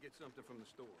need to get something from the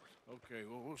stores. Okay,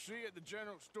 well, we'll see you at the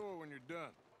general store when you're done.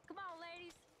 Come on,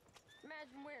 ladies.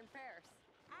 Imagine we're in Paris.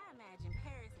 I imagine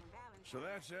Paris and Valentine. So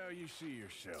that's how you see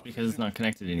yourself. Because it's not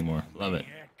connected anymore. Love it.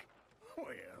 Maniac. Well,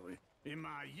 in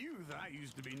my youth, I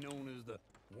used to be known as the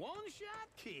one-shot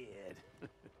kid.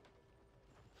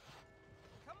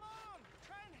 Come on,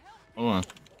 try and help. Hold on.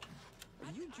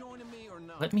 Are you joining me or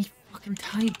not? Let me fucking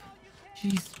type.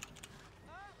 Jeez.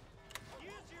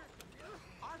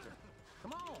 Arthur,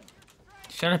 come on.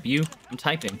 Shut up, you. I'm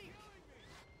typing.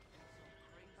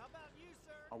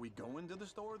 Are we going to the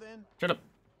store then? Shut up.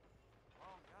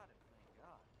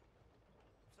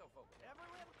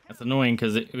 That's annoying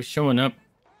because it was showing up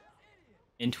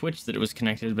in Twitch that it was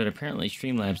connected, but apparently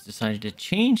Streamlabs decided to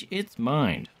change its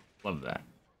mind. Love that.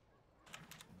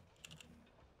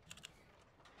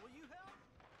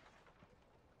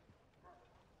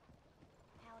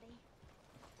 Howdy.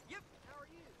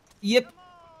 Yep.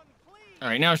 All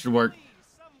right, now it should work.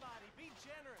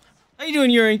 How you doing,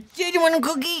 Yuri? Did you want a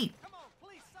cookie?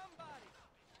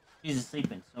 She's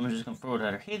sleeping, so I'm just gonna throw it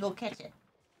at her. Here, go catch it.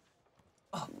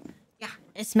 Oh, yeah,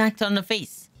 it smacked on the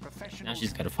face. Now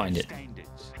she's gotta find it.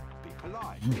 Standards. Be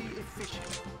polite, be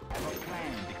efficient. Have a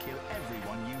plan to kill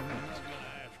everyone you meet.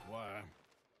 That's why.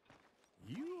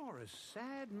 You are a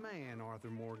sad man, Arthur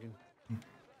Morgan.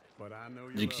 But I know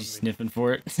you Like love she's me. sniffing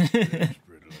for it.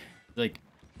 Desperately. Like,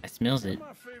 I smells You're it.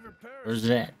 my favorite parasite. Where's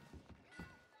that?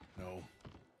 No.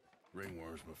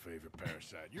 Ringworm's my favorite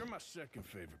parasite. You're my second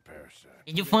favorite parasite.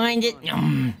 Did you find it?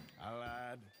 Yum. I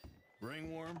lied.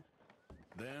 Ringworm,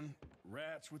 then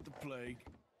rats with the plague,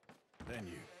 then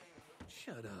you.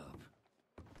 Shut up.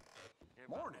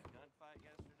 Morning.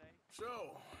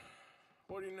 So,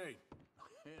 what do you need?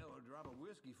 Hell, a drop of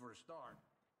whiskey for a start.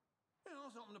 You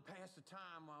know, something to pass the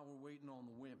time while we're waiting on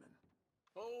the women.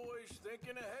 Always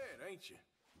thinking ahead, ain't you?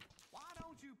 Why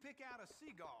don't you pick out a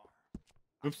cigar?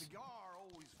 Oops. A cigar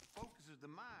always focuses the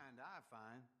mind, I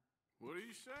find. What are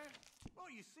you saying? Well,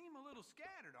 you seem a little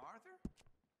scattered, Arthur.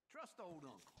 Trust old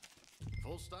uncle.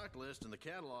 Full stock list in the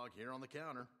catalog here on the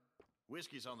counter.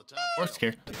 Whiskey's on the top. Horse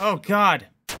care. Oh, God.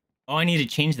 Oh, I need to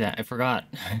change that. I forgot.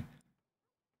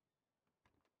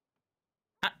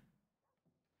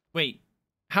 Wait.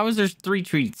 How is there 3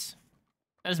 treats?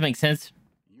 That doesn't make sense.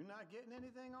 You not getting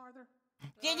anything, Arthur?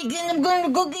 I'm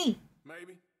going to cookie.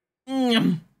 Maybe.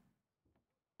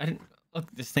 I didn't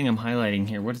look this thing I'm highlighting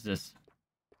here. What is this?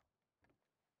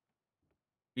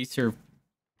 We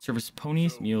service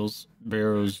ponies, mules,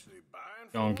 barrows, Actually buying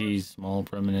for donkeys, small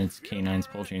ruminants, canines,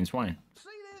 poultry, and swine. See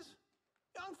this?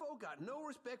 Young folk got no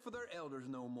respect for their elders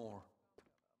no more.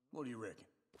 What do you reckon?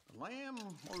 The lamb or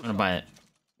I'm the gonna buy it.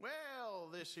 Well,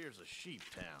 this here's a sheep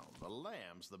town. The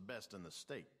lamb's the best in the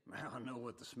state. Now I know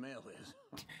what the smell is.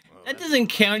 That doesn't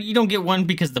count. You don't get one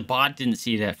because the bot didn't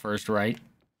see it at first, right?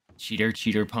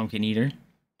 Cheater, pumpkin eater.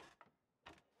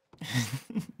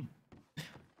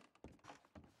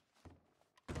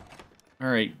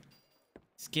 Alright.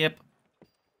 Skip.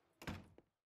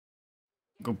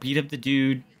 Go beat up the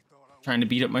dude. Trying to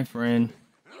beat up my friend.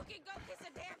 You can go kiss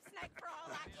a damn snake for all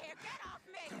I care. Get off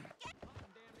me!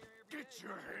 Get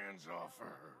your hands off of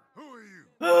her. Who are you?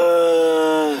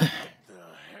 The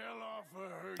hell off of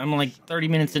her. I'm like 30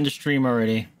 minutes into stream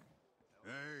already.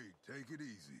 Hey, take it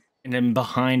easy. And I'm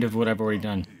behind of what I've already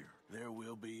done. There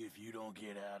will be if you don't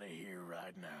get out of here. here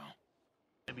right now.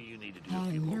 Maybe you need to do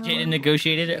Jaden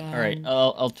negotiated it. All right,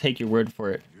 I'll take your word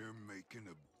for it. You're making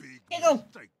a big Here you go.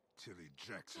 mistake, Tilly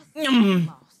Jackson.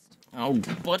 Mm. Oh,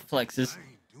 butt flexes. I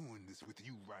ain't doing this with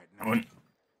you right now. 1,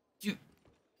 2,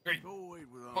 3, Go wait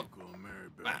with Uncle and Mary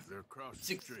Beth. They're across the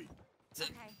 6, street.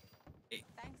 7, Okay.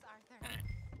 Thanks, Arthur.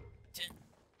 10,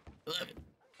 11,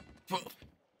 12,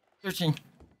 13,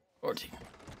 14,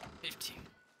 15.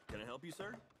 Can I help you,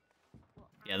 sir?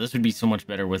 Yeah, this would be so much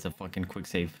better with a fucking quick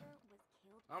save.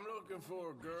 I'm looking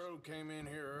for a girl who came in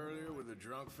here earlier with a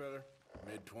drunk fella.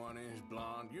 Mid-20s,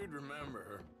 blonde. You'd remember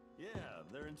her. Yeah,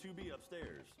 they're in 2B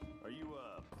upstairs. Are you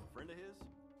a friend of his?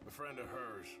 A friend of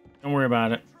hers. Don't worry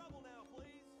about it. Trouble now,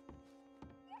 please.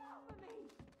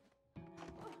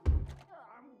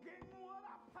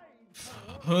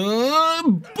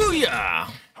 Booyah!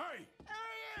 Hey!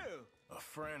 Hey, you! A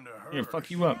friend of hers. Here, fuck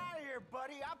you up. Get out of here,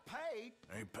 buddy. I paid.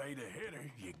 Ain't paid to hit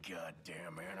her, you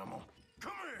goddamn animal.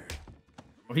 Come here.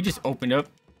 Oh, he just opened up.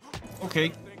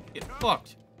 Okay, get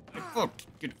fucked. Get fucked.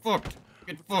 Get fucked.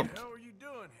 Get What fucked. the hell are you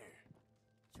doing here?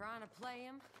 Trying to play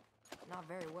him? Not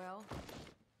very well.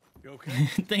 You okay?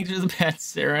 Thanks for the pats,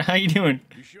 Sarah. How you doing?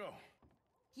 You sure?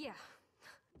 Yeah.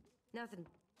 Nothing.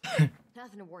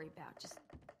 Nothing to worry about. Just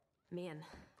men.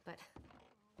 But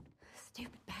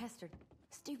stupid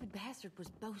bastard was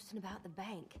boasting about the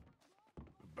bank.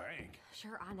 The bank?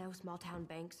 Sure, I know small town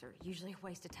banks are usually a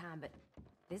waste of time, but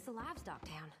this is a livestock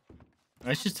town.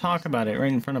 Let's just talk about it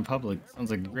right in front of public. Sounds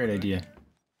like a great idea.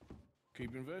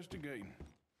 Keep investigating.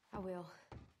 I will.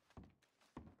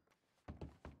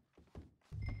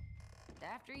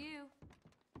 After you.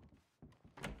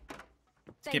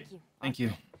 Skip. Thank you. Thank you.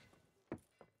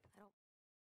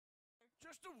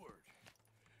 Just a word.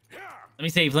 Yeah. Let me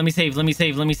save. Let me save. Let me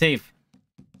save. Let me save.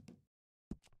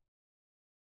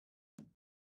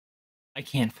 I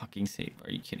can't fucking save.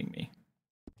 Are you kidding me?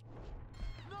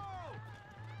 No.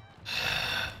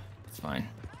 It's fine.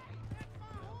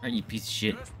 Alright, you piece of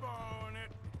shit. Just borrowing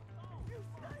it. You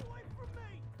stay away from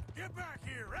me. Get back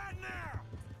here right now.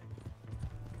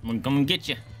 I'm gonna come and get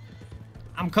you.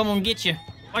 I'm coming and get you.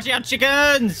 Watch out,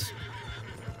 chickens!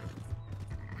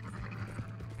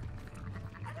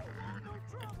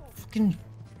 Fucking.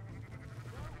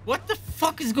 What the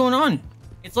fuck is going on?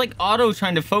 It's like Otto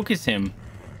trying to focus him.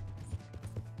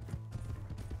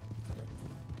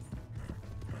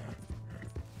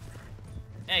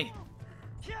 Hey.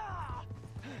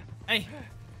 Hey.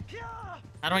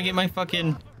 How do I get my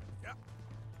fucking...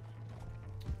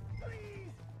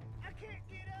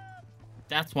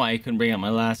 That's why I couldn't bring out my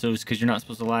lassos, because you're not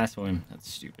supposed to lasso him. That's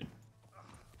stupid.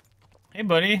 Hey,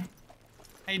 buddy.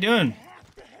 How you doing?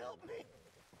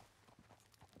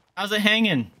 How's it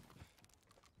hanging?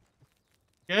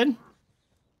 Good?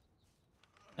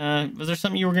 Was there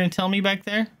something you were gonna tell me back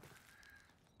there?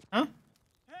 Huh?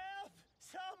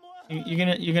 You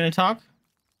gonna talk?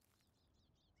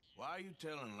 Why are you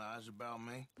telling lies about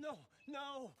me? No.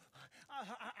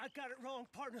 I got it wrong,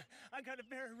 partner. I got it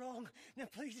very wrong. Now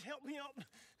please help me out.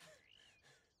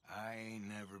 I ain't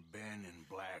never been in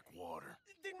Blackwater.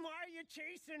 Then why are you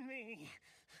chasing me?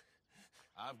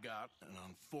 I've got an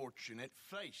unfortunate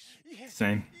face. Yes,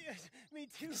 Same. Yes, me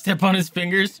too. Step on his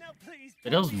fingers. Now please.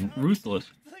 That was help me, huh? ruthless.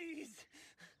 Please.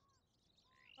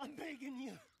 I'm begging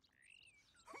you.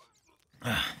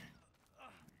 All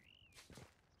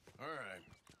right,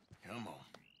 come on.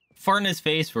 Fart in his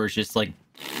face where it's just like...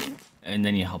 And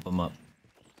then you help him up.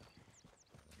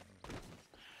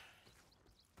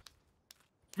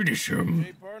 Finish him.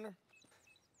 Hey, partner.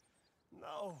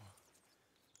 No.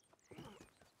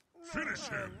 Finish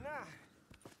him.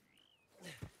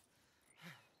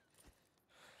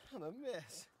 I'm a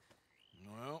mess.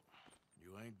 Well,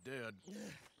 you ain't dead.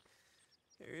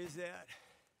 There is that.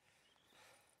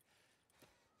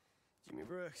 Jimmy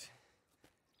Brooks.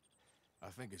 I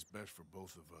think it's best for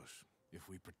both of us if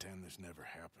we pretend this never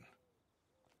happened.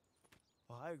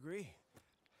 Well, I agree.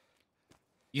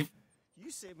 You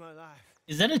saved my life.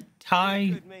 Is that a You're tie? a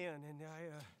good man, and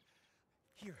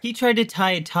here. He tried to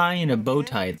tie a tie and a bow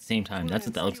tie at the same time. That's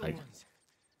what that looks like.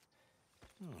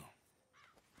 Oh.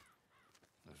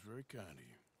 That's very kind of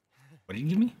you. What did you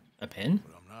give me? A pen?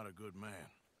 But I'm not a good man,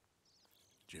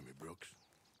 Jimmy Brooks.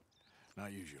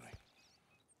 Not usually.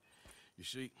 You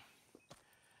see,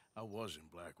 I was in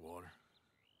Blackwater.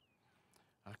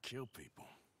 I kill people.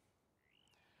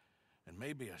 And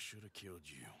maybe I should have killed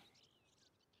you.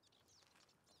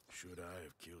 Should I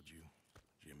have killed you,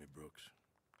 Jimmy Brooks?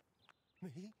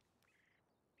 Me?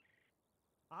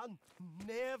 I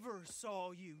never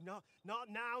saw you. Not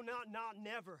now, not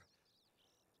never.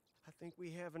 I think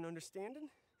we have an understanding.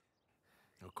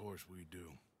 Of course we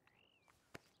do.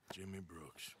 Jimmy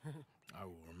Brooks. I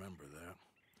will remember that.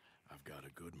 I've got a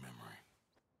good memory.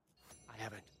 I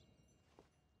haven't.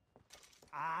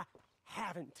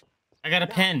 I got a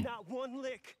pen. Not one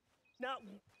lick. Not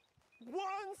 1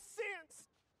 cent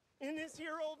in this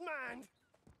here old mind.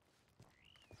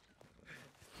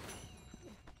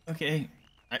 Okay.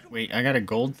 Wait, I got a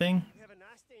gold thing? You have a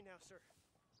nice day now, sir.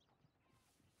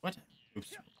 What?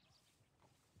 Oops.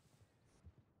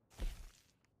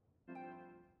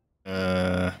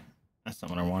 That's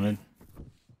not what I wanted.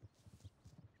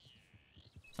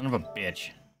 Son of a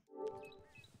bitch.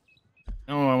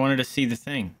 No, I wanted to see the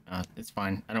thing. It's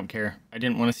fine. I don't care. I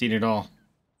didn't want to see it at all.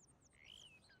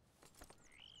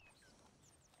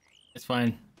 It's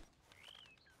fine.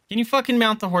 Can you fucking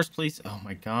mount the horse, please? Oh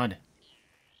my god.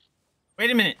 Wait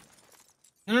a minute.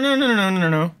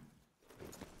 No.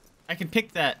 I can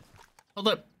pick that. Hold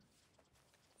up.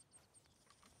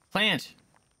 Plant.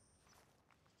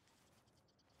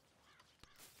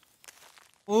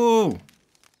 Ooh.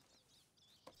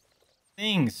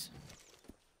 Things.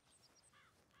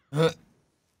 I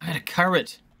got a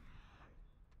carrot.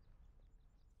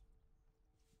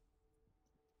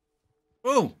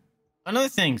 Ooh. Another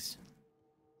things.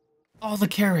 All the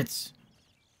carrots.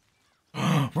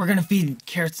 We're gonna feed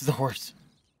carrots to the horse.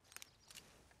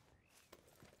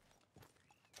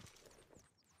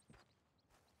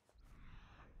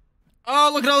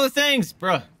 Oh, look at all the things,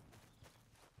 bruh.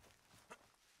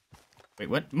 Wait,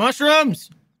 what? Mushrooms!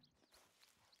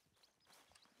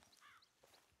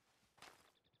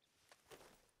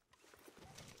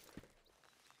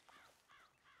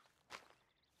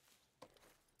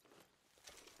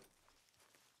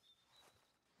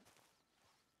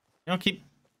 No, keep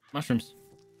mushrooms.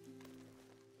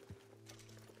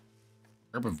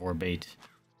 Herbivore bait.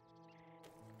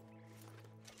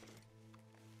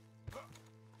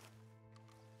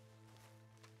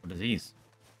 What are these?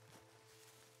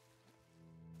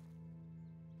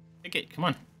 Pick it, come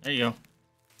on. There you go.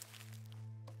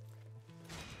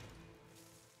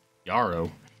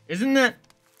 Yarrow. Isn't that...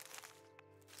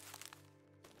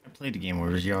 I played a game where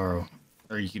it was yarrow.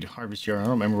 Or you could harvest yarrow. I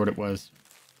don't remember what it was.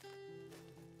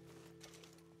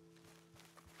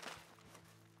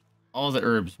 All the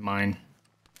herbs, mine.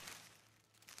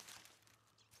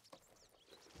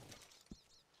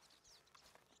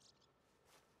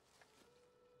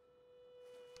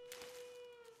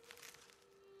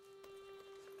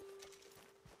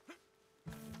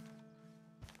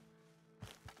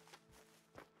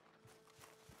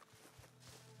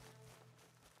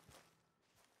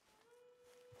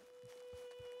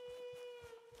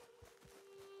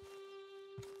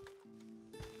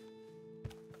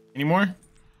 Any more?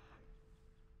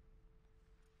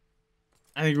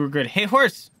 I think we're good. Hey,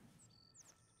 horse!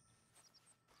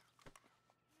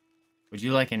 Would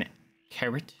you like an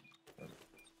carrot?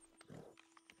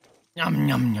 Yum,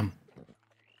 yum, yum.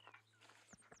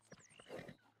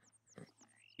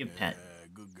 Give pet.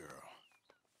 Good girl.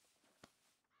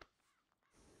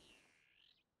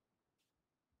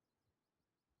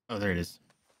 Oh, there it is.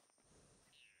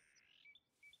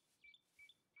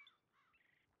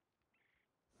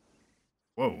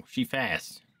 Whoa, she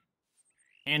fast.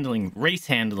 Handling, race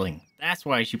handling. That's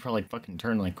why she probably fucking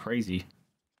turned like crazy.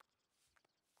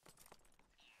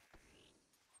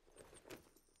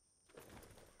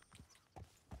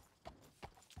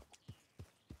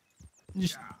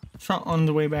 Just trot on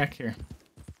the way back here.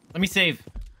 Let me save.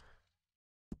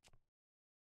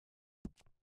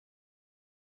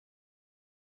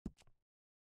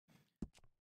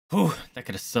 Whew, that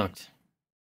could have sucked.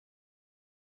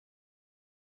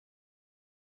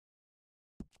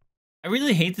 I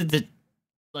really hate that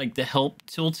the help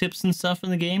tooltips and stuff in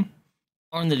the game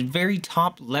are on the very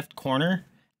top left corner,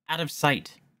 out of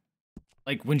sight.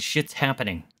 Like when shit's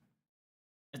happening.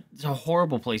 It's a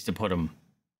horrible place to put them.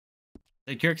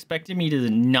 Like you're expecting me to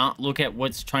not look at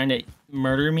what's trying to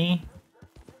murder me,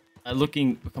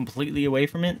 looking completely away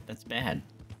from it? That's bad.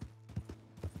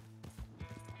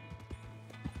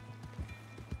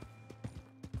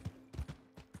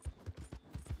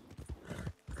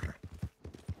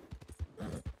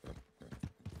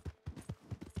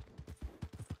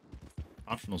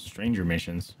 Optional stranger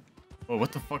missions. Oh,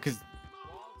 what the fuck is...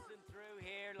 Waltzing through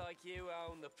here like you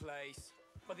own the place.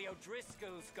 But the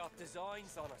O'Driscolls got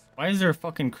designs on it. Why is there a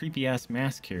fucking creepy ass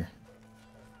mask here?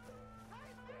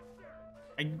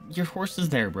 Your horse is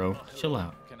there, bro. Chill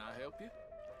out. Can I help you?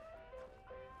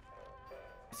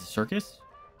 Is it a circus?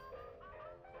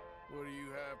 What do you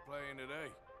have playing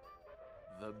today?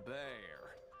 The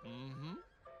bear.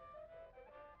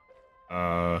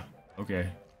 Mm-hmm. Okay.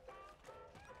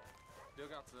 Still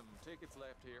got some tickets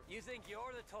left here. You think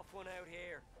you're the tough one out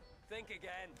here? think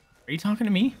again. Are you talking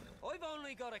to me? I've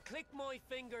only got to click my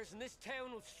fingers and this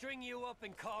town will string you up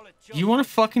and call it Do you want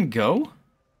to fucking go?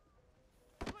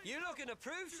 You looking to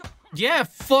prove something? Yeah,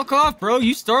 fuck off, bro.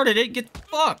 You started it. Get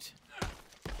fucked.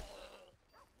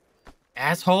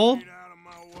 Asshole.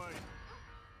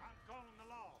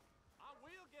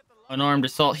 Unarmed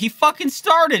assault. He fucking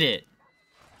started it.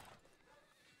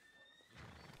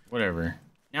 Whatever.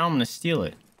 Now I'm gonna steal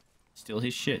it. Steal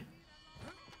his shit.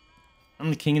 I'm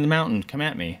the king of the mountain. Come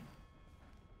at me.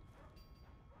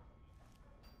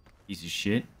 Piece of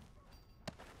shit.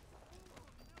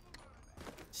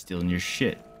 Stealing your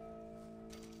shit.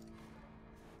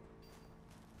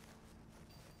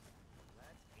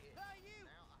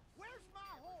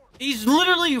 He's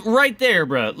literally right there,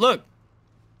 bro. Look.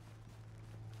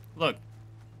 Look.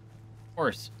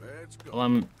 Horse.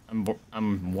 Well,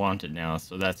 I'm wanted now,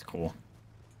 so that's cool.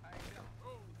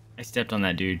 I stepped on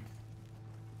that dude.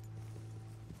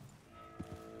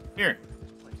 Here.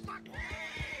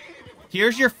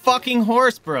 Here's your fucking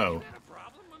horse, bro.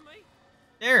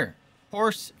 There.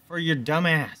 Horse for your dumb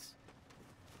ass.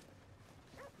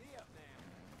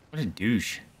 What a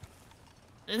douche.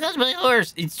 That's my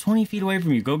horse. It's 20 feet away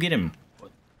from you. Go get him.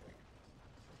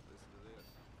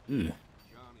 Ooh.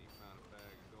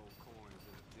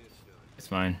 It's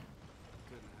fine.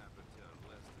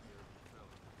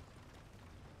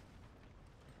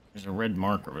 There's a red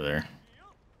mark over there.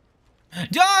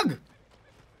 Dog!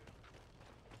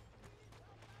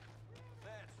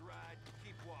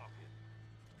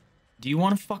 Do you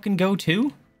want to fucking go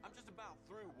too? I'm just about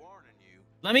through warning you.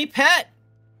 Let me pet!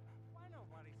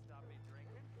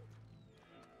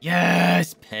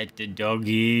 Yes! Pet the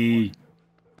doggy.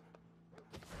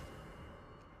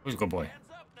 Who's a good boy?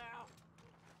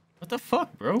 What the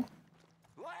fuck, bro?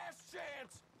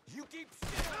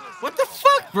 What the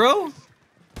fuck, bro?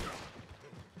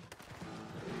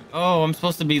 Oh, I'm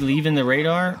supposed to be leaving the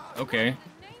radar? Okay.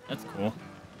 That's cool.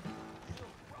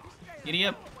 Giddy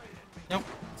up. Nope.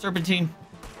 Serpentine.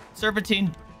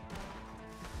 Serpentine.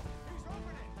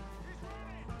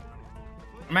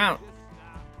 I'm out.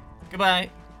 Goodbye.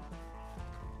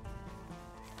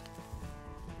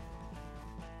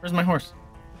 Where's my horse?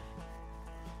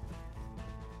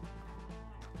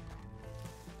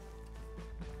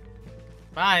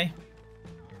 Bye.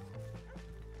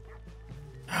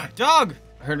 Dog!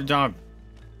 I heard a dog.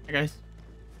 Hi, guys.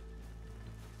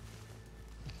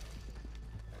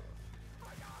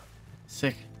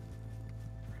 Sick.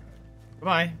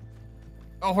 Goodbye.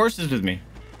 Oh, horse is with me.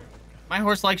 My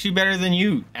horse likes you better than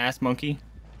you, ass monkey.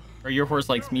 Or your horse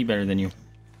likes me better than you.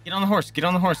 Get on the horse. Get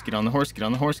on the horse. Get on the horse. Get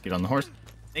on the horse. Get on the horse.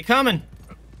 They coming.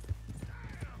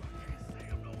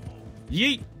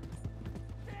 Yeet.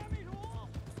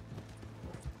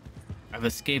 I've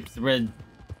escaped the red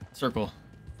circle.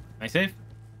 Am I safe?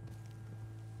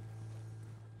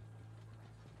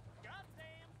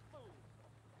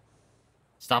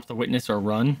 Stop the witness or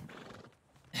run.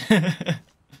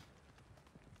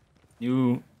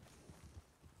 New.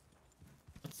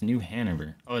 What's New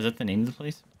Hanover? Oh, is that the name of the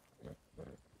place?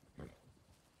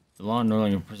 The law no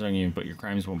longer protecting you, but your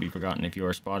crimes won't be forgotten. If you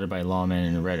are spotted by lawmen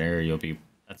in a red area, you'll be...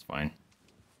 That's fine.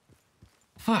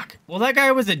 Fuck. Well, that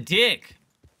guy was a dick.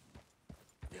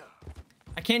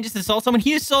 I can't just assault someone.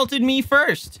 He assaulted me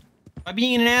first by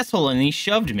being an asshole, and he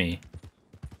shoved me.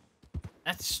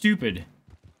 That's stupid.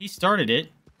 He started it.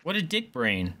 What a dick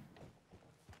brain.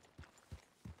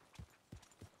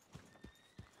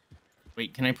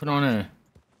 Wait, can I put on a...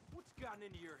 What's gotten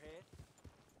into your head?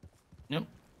 Nope.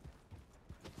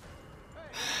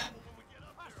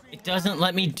 It doesn't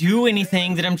let me do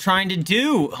anything that I'm trying to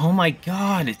do. Oh my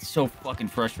god, it's so fucking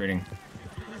frustrating.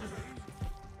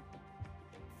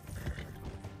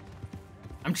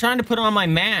 I'm trying to put on my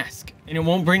mask, and it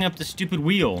won't bring up the stupid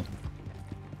wheel.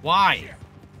 Why?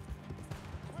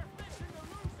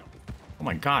 Oh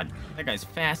my god, that guy's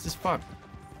fast as fuck.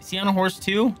 Is he on a horse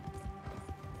too?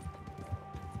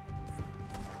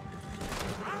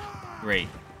 Great.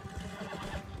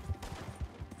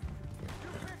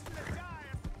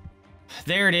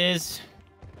 There it is.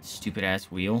 Stupid ass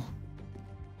wheel.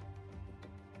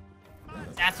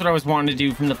 That's what I was wanting to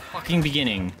do from the fucking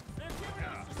beginning.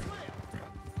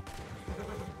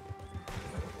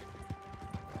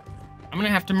 I'm gonna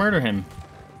have to murder him.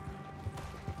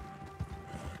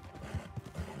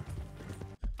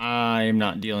 I am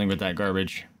not dealing with that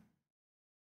garbage.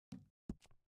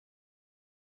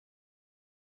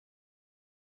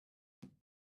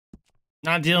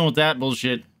 Not dealing with that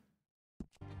bullshit.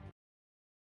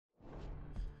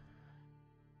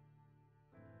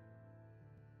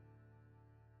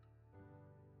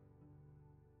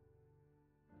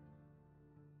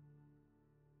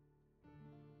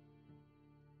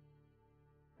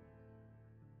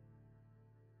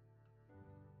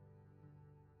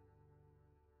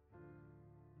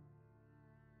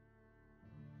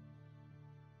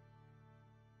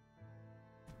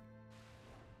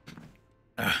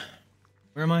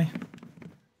 Where am I?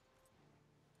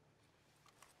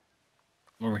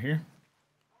 I'm over here.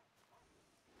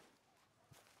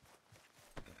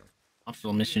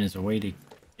 Optional mission is a way to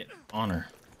get honor.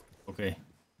 Okay.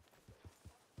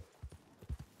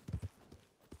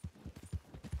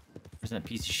 Where's that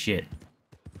piece of shit?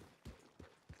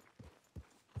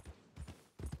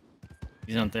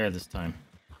 He's not there this time.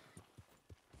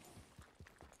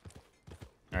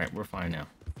 Alright, we're fine now.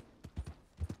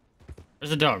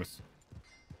 Where's the dogs?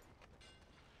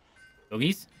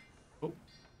 Doggies? Oh.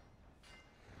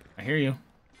 I hear you.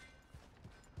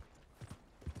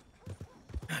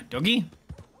 Doggy?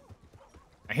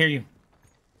 I hear you.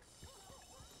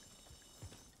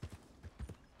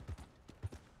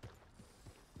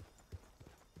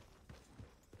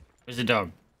 Where's the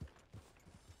dog?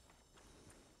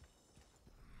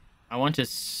 I want to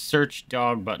search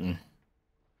dog button.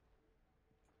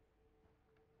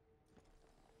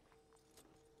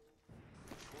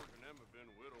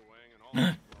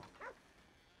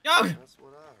 Dog! That's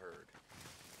what I heard.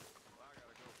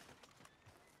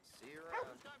 See you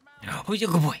around. Who's your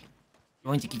good boy? You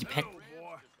want to get your pet?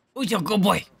 Who's your good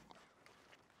boy?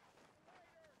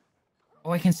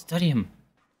 Oh, I can study him.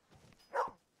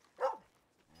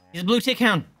 He's a blue tick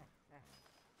hound.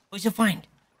 What's you find?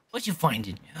 What you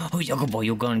finding? Who's your good boy?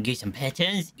 You gonna get some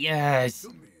patterns? Yes.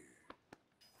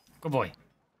 Good boy.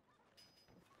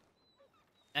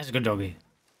 That's a good doggy.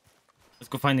 Let's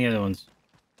go find the other ones.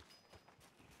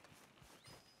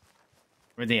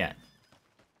 Where they at?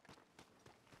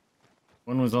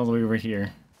 One was all the way over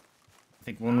here. I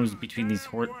think one was between these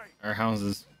our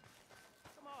houses.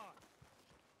 Come on.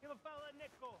 Give a fella a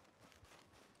nickel.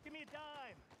 Give me a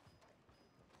dime.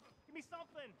 Give me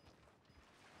something.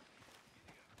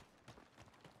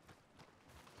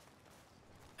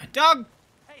 Dog!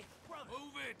 Hey, brother.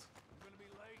 Move it. I'm gonna be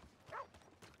late.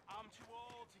 I'm too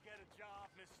old to get a job,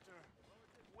 mister.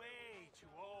 Way too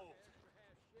old.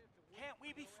 Can't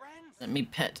we be friends? Let me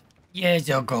pet. Yes,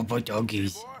 I'll go for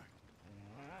doggies.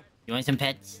 You want some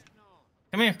pets?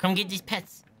 Come here, come get these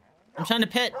pets. I'm trying to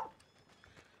pet.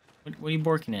 What are you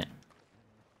barking at?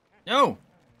 No!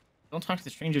 Don't talk to the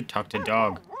stranger, talk to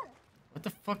dog. What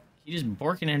the fuck? You just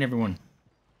barking at everyone.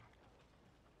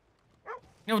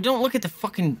 No, don't look at the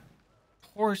fucking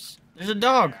horse. There's a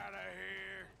dog.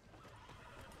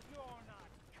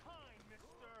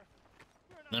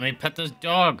 Let me pet this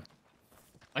dog.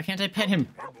 Why can't I pet him?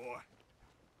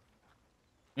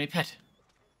 Let me pet.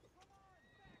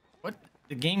 What?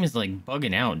 The game is like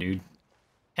bugging out, dude.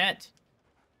 Pet.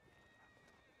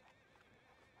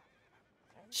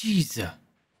 Jeez.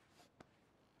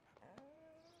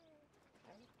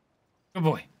 Good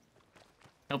boy.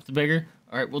 Help the beggar.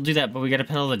 All right, we'll do that, but we gotta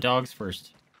pet all the dogs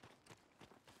first.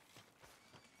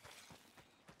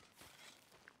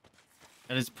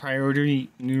 That is priority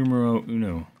numero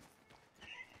uno.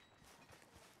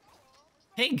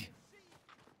 Pig.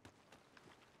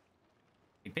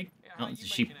 Hey, pig. No, it's a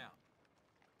sheep.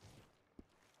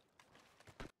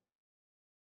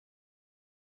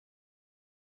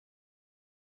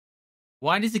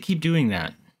 Why does it keep doing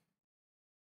that?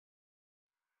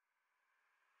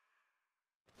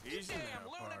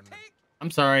 I'm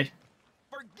sorry.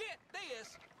 Forget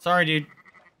this. Sorry, dude.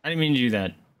 I didn't mean to do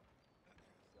that.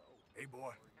 Hey,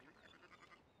 boy.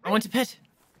 I want to pet.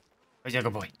 Where's your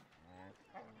good boy?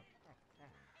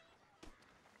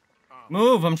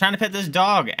 Move! I'm trying to pet this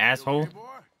dog, asshole.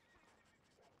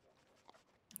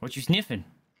 What you sniffing?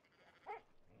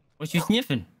 What you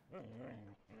sniffing?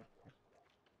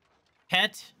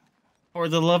 Pet, for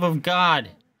the love of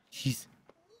God. Jeez.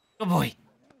 Good boy.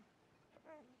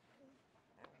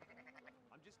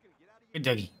 Good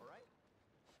doggy.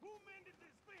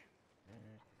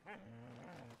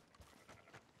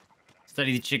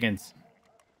 Study the chickens.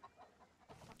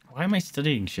 Why am I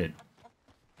studying shit?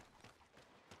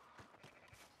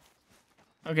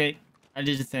 Okay, I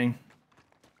did the thing.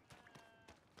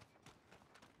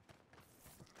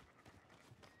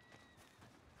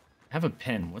 I have a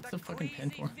pen. What's the fucking pen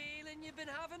for? Feeling you've been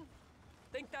having?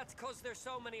 Think that's cause there's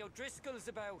so many O'Driscolls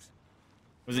about.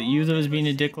 Was it you that was being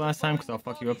a dick last time? Because I'll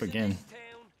fuck you up again.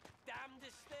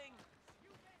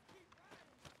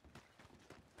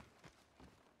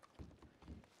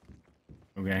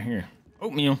 Okay, here.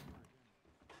 Oatmeal.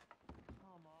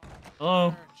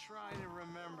 Hello. Try to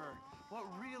remember what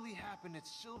really happened at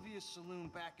Sylvia's Saloon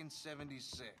back in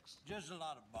 '76. Just a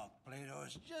lot of bunk, Plato.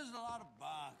 It's just a lot of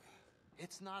bunk.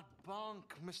 It's not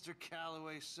bunk, Mr.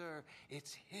 Calloway, sir.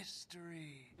 It's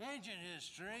history. Ancient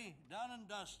history, done and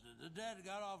dusted. The dead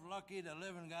got off lucky, the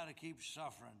living gotta keep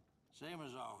suffering. Same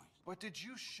as always. But did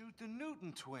you shoot the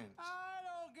Newton twins? I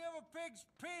don't give a pig's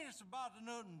penis about the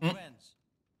Newton twins.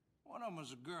 One of them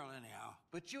was a girl, anyhow.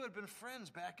 But you had been friends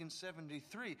back in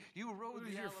 73. You rode Who's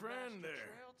the your Alabaster friend there?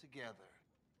 Trail together.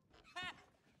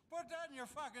 Put that in your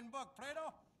fucking book,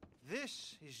 Plato.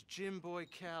 This is Jim Boy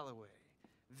Calloway.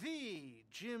 The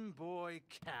Jim Boy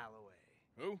Calloway.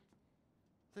 Who?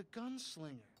 The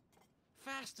gunslinger.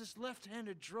 Fastest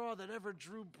left-handed draw that ever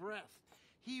drew breath.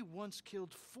 He once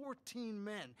killed 14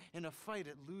 men in a fight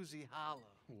at Lucy Hollow.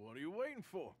 What are you waiting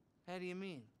for? How do you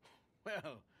mean?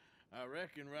 Well, I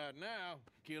reckon right now,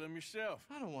 kill him yourself.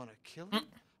 I don't want to kill him.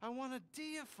 I want to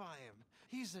deify him.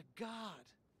 He's a god.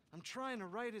 I'm trying to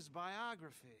write his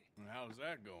biography. And how's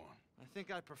that going? I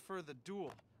think I prefer the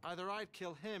duel. Either I'd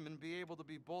kill him and be able to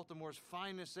be Baltimore's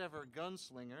finest ever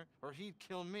gunslinger, or he'd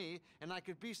kill me and I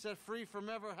could be set free from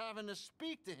ever having to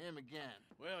speak to him again.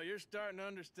 Well, you're starting to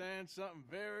understand something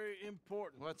very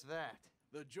important. What's that?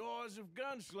 The joys of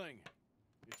gunslinging.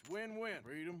 It's win-win,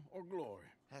 freedom or glory.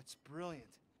 That's brilliant.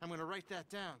 I'm gonna write that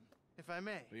down, if I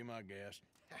may. Be my guest.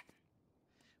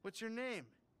 What's your name?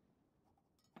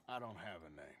 I don't have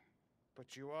a name.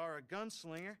 But you are a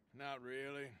gunslinger. Not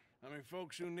really. I mean,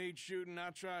 folks who need shooting, I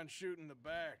try and shoot in the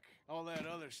back. All that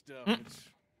other stuff, it's,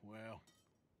 well,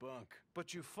 bunk.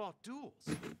 But you fought duels.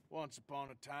 Once upon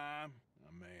a time,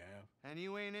 I may have. And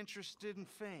you ain't interested in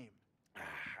fame.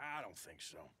 I don't think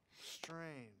so.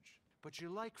 Strange. But you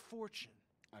like fortune.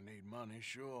 I need money,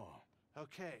 sure.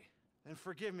 Okay, then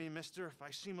forgive me, mister, if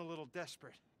I seem a little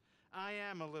desperate. I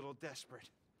am a little desperate.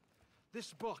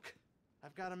 This book,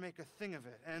 I've got to make a thing of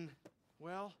it, and,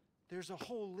 well, there's a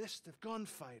whole list of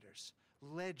gunfighters.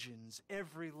 Legends,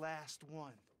 every last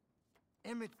one.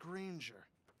 Emmett Granger,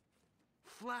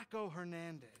 Flaco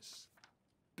Hernandez,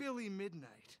 Billy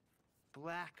Midnight,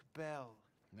 Black Bell.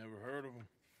 Never heard of them.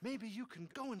 Maybe you can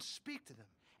go and speak to them.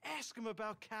 Ask them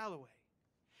about Calloway.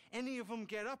 Any of them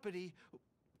get uppity,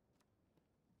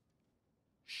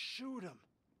 shoot them.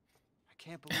 I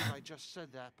can't believe I just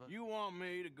said that, but... You want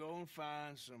me to go and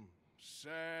find some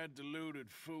sad, deluded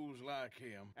fools like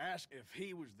him, ask if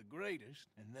he was the greatest,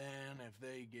 and then if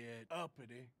they get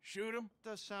uppity, shoot him?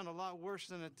 Does sound a lot worse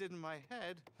than it did in my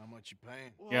head. How much you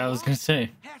paying? Well, Yeah, I was gonna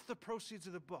say. half the proceeds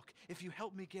of the book, if you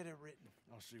help me get it written.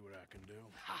 I'll see what I can do.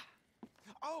 Ha!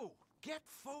 Oh, get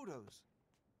photos.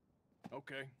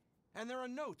 Okay. And there are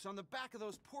notes on the back of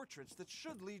those portraits that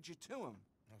should lead you to him.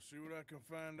 I'll see what I can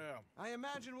find out. I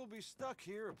imagine we'll be stuck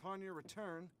here upon your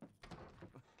return.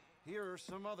 Here or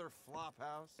some other flop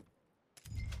house.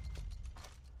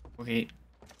 Okay.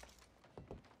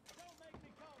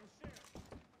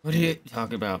 What are you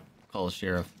talking about? Call the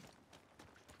sheriff.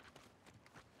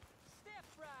 Step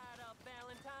right up,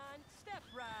 Valentine. Step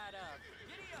right up.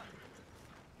 Giddy up.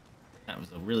 That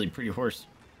was a really pretty horse.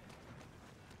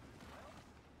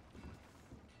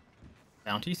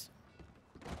 Bounties?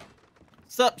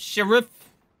 Sup, sheriff?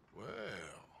 Well,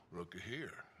 looky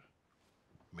here.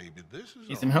 Maybe this is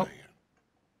Need some help?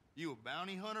 You a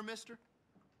bounty hunter, mister?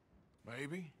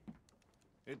 Maybe.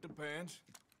 It depends.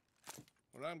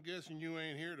 Well, I'm guessing you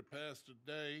ain't here to pass the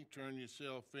day, turn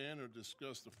yourself in, or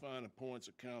discuss the finer points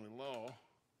of county law.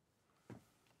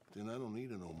 Then I don't need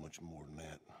to know much more than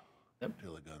that. Yep.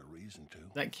 Till I got a reason to.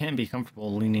 That can be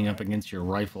comfortable leaning up against your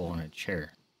rifle in a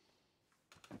chair.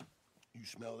 You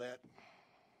smell that?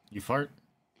 You fart?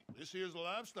 This here's a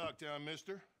livestock town,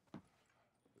 mister.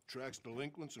 Attracts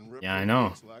delinquents and Yeah, I know.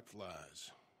 reprobates like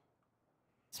flies.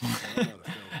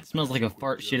 It smells like a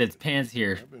fart shit its pants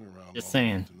here. I've been around Just long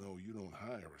saying. enough to know you don't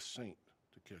hire a saint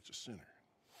to catch a sinner.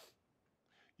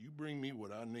 You bring me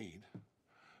what I need,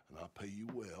 and I'll pay you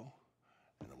well,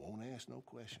 and I won't ask no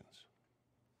questions.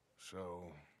 So,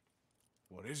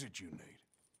 what is it you need?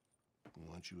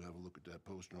 Why don't you have a look at that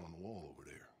poster on the wall over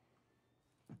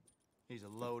there? He's a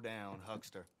low-down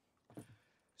huckster.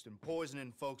 He's been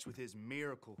poisoning folks with his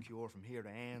miracle cure from here to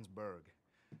Annesburg.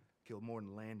 Killed more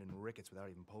than Landon Ricketts without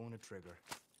even pulling a trigger.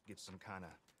 Gets some kind of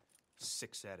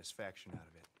sick satisfaction out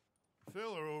of it. The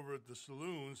fella over at the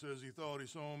saloon says he thought he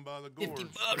saw him by the gorge.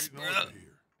 $50, straight bro. north of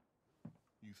here.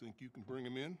 You think you can bring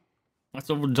him in? That's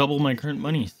over double my current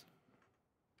monies.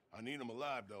 I need him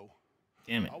alive, though.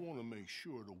 Damn it. I want to make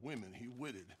sure the women he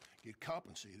witted get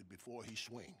compensated before he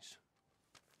swings.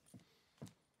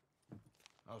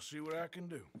 I'll see what I can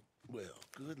do. Well,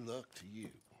 good luck to you.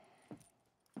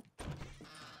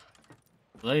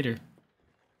 Later.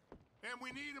 And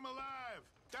we need him alive.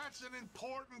 That's an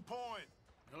important point.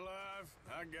 Alive,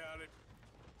 I got it.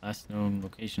 Last known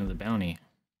location of the bounty.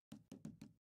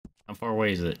 How far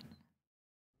away is it?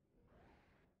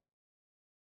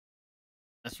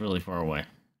 That's really far away.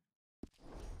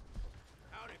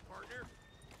 Howdy, partner.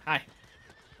 Hi.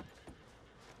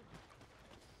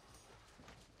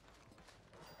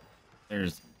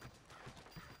 There's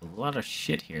A lot of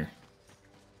shit here.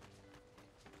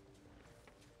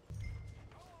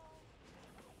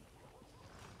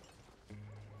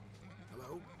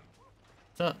 Hello?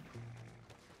 What's up?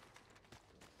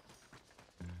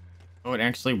 Oh, it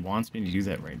actually wants me to do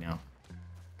that right now.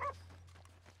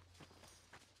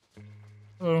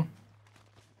 Hello.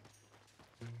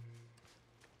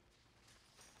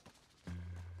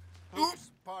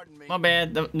 Oops, pardon me. My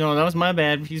bad. No, that was my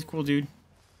bad. He's a cool dude.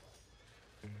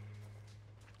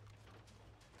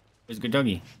 He's a good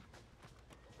doggy.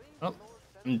 Oh,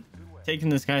 I'm taking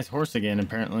this guy's horse again,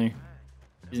 apparently.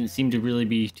 Doesn't seem to really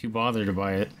be too bothered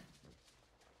by it.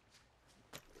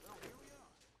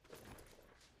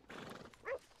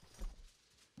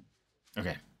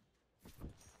 Okay.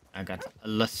 I got a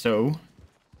lasso.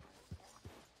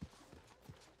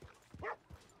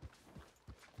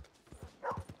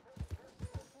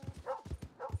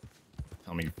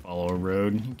 Tell me to follow a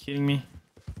road. Are you kidding me?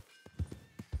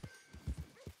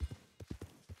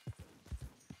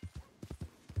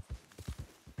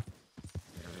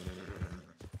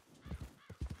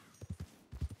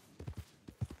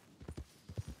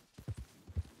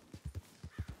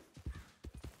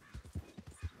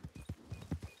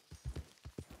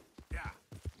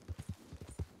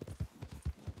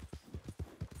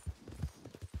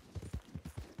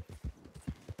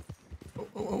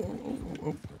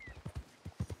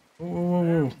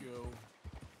 Whoa.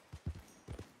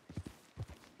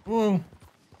 Whoa.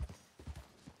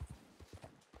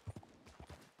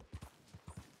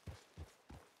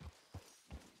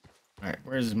 Alright,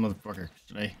 where's this motherfucker?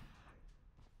 Should I?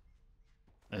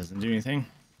 That doesn't do anything.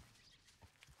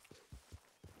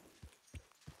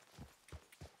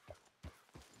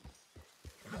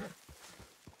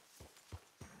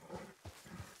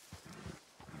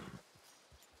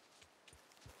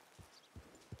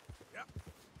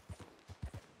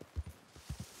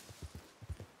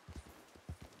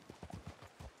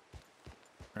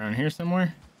 Around here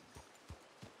somewhere?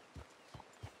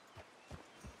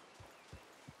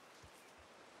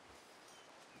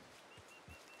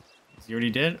 Is he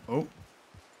already dead? Oh.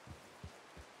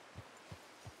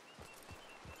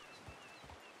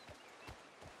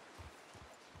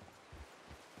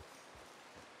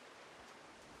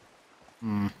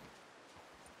 Hmm.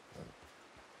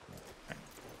 Okay.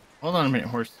 Hold on a minute,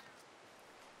 horse.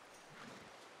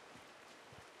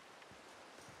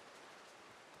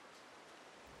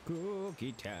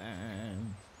 Cookie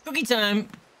time. Cookie time!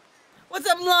 What's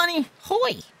up, Lonnie?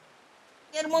 Hoy!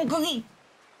 Get one cookie!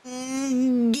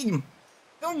 Get him!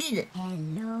 Go get it!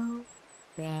 Hello,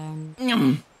 friend.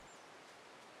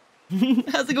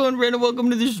 How's it going, Brandon? Welcome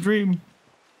to the stream.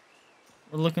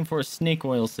 We're looking for a snake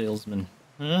oil salesman.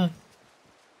 Huh?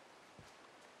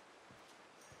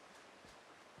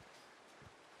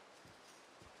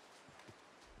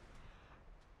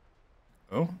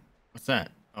 Oh? What's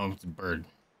that? Oh, it's a bird.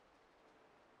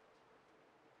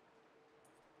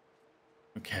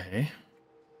 Okay.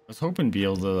 I was hoping to be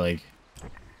able to, like,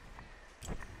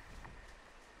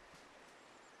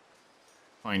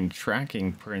 find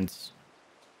tracking prints.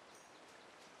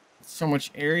 So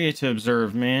much area to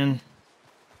observe, man.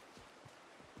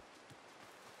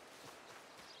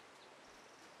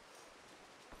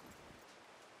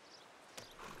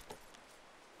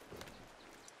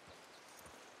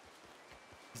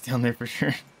 He's down there for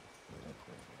sure.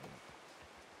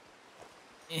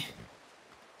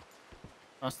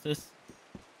 Cross this.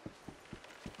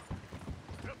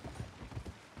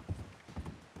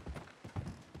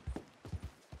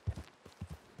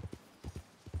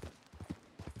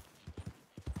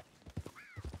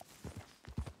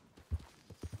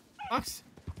 Fox.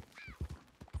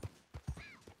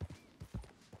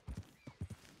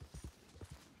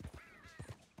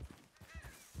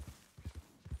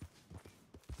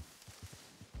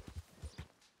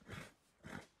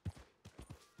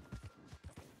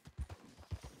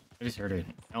 I just heard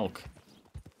an elk.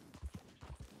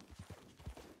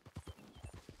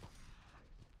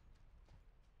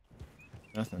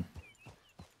 Nothing.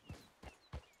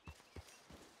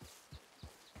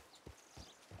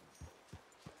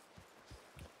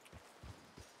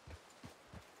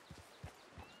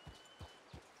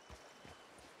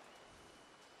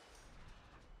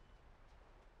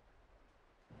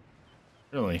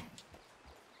 Really?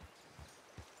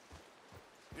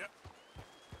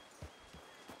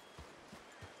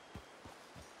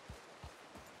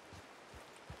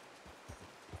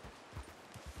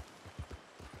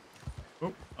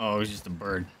 Oh, it was just a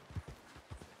bird.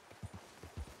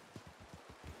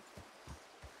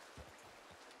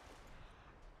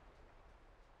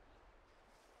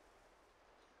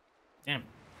 Damn.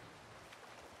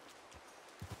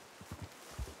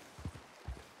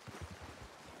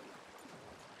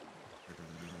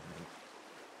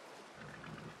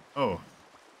 Oh.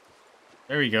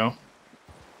 There we go.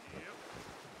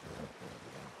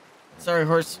 Sorry,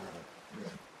 horse.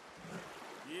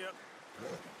 Yep.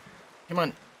 Come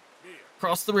on.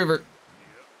 Cross the river.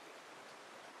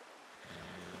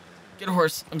 Get a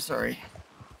horse. I'm sorry.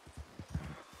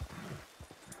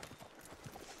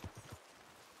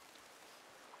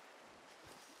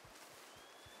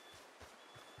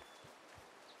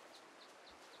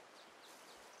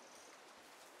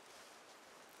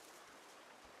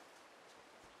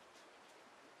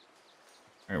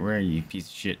 Alright, where are you, piece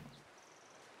of shit?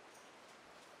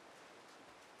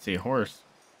 See a horse.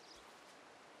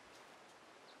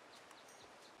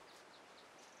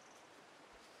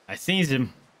 I sees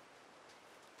him.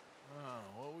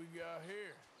 What we got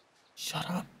here? Shut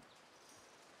up.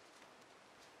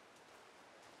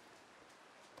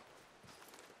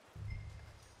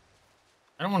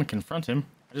 I don't want to confront him.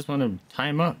 I just want to tie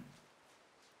him up.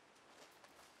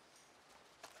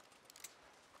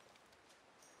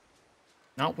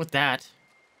 Not with that.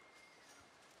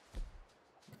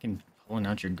 Fucking pulling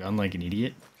out your gun like an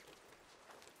idiot.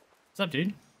 What's up,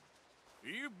 dude? Are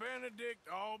you Benedict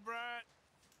Albright?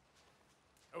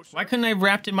 Oh, Why couldn't I have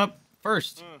wrapped him up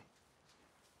first?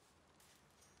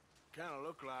 Kind of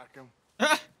look like him.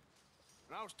 Ah!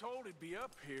 And I was told he'd be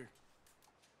up here.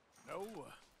 No,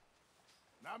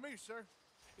 not me, sir.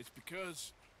 It's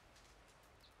because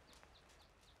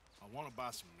I want to buy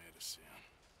some medicine,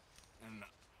 and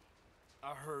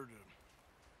I heard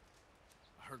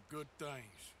good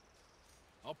things.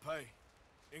 I'll pay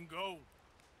in gold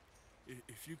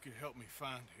if you could help me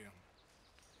find him.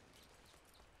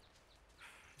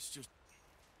 It's just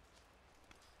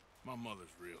my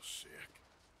mother's real sick.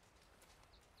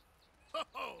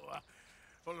 Oh,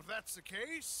 well, if that's the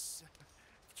case,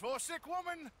 if it's for a sick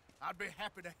woman, I'd be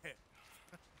happy to help.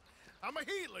 I'm a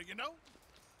healer, you know,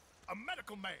 a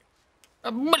medical man.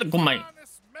 A medical man.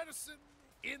 Finest medicine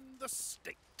in the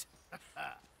state.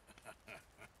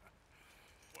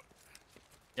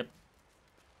 Yep.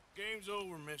 Game's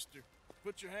over, mister.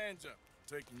 Put your hands up.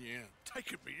 I'm taking you in.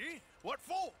 Taking me in? What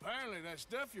for? Apparently that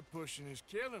stuff you're pushing is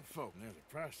killing folk. And there's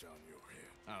a price on your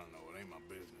head. I don't know. It ain't my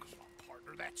business. Come on,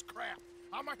 partner. That's crap.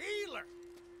 I'm a healer.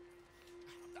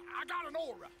 I got an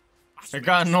aura. I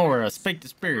got an aura. Speak the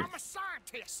spirit. I'm a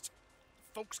scientist.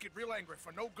 Folks get real angry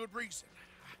for no good reason.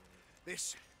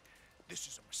 This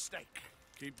is a mistake.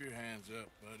 Keep your hands up,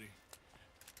 buddy.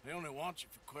 They only want you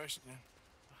for questioning.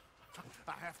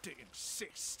 I have to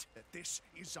insist that this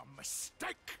is a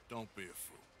mistake. Don't be a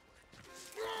fool.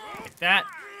 Like that.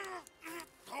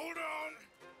 Hold on.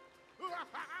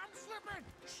 I'm slipping.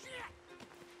 Shit.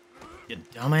 You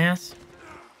dumbass.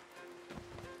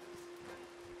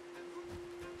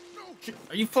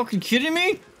 Are you fucking kidding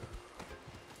me?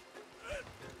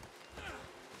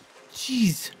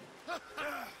 Jeez.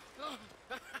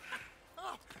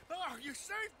 Oh, you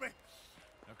saved me.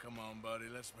 Now come on, buddy.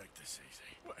 Let's make this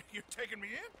easy. What, you're taking me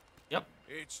in? Yep.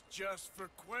 It's just for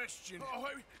questioning. Oh,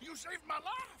 you saved my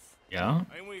life. Yeah.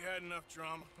 Ain't we had enough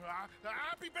drama?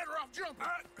 I'd be better off jumping.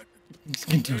 He's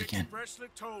gonna do it again. Expressly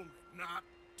told me not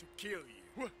to kill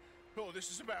you. Oh,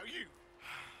 this is about you.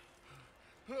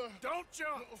 Don't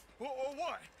jump. Or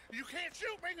what? You can't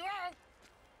shoot me.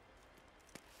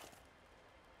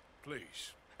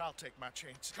 Please. I'll take my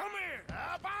chance. Come here.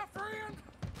 Bye, friend.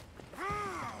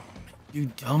 You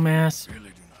dumbass. Really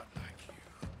do not like you.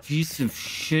 Piece of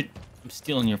shit. I'm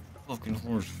stealing your fucking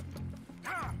horse.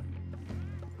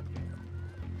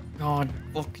 God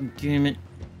fucking damn it.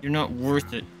 You're not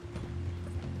worth it.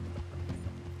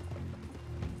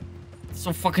 It's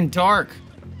so fucking dark.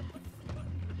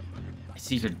 I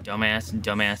see your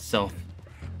dumbass self.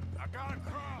 I got it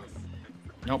crossed.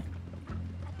 Nope.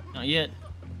 Not yet.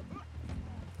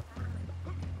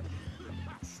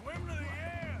 Swim to the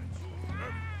edge.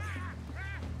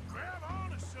 Grab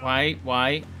on to something.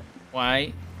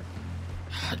 Why?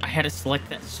 I had to select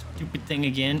that stupid thing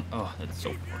again. Oh, that's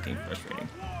so fucking frustrating.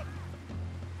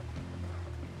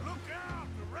 Look out,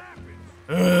 the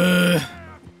rapids.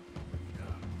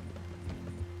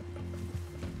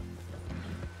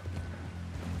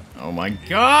 Oh my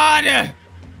god!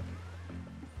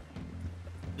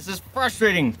 This is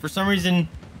frustrating. For some reason,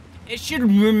 it should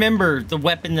remember the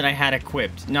weapon that I had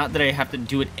equipped, not that I have to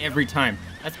do it every time.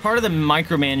 That's part of the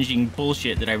micromanaging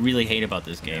bullshit that I really hate about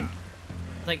this game.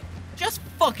 Like, just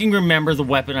fucking remember the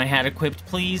weapon I had equipped,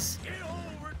 please.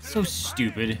 So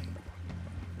stupid.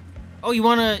 Oh, you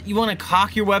wanna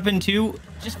cock your weapon too?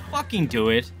 Just fucking do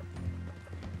it.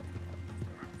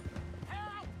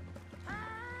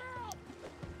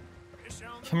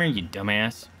 Come here, you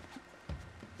dumbass.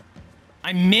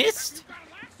 I missed?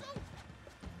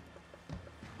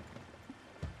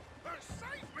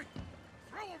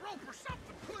 rope or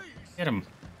something, please. Get him.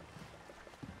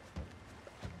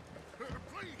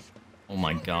 Please. Oh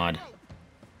my god.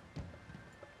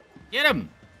 Get him!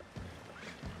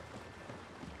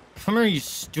 Come here, you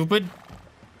stupid.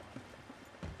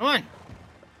 Come on.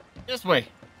 This way.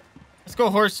 Let's go,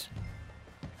 horse.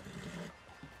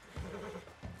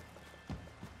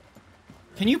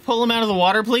 Can you pull him out of the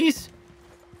water, please?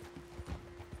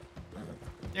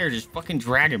 There, just fucking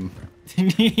drag him.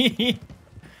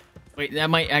 Wait, that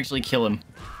might actually kill him.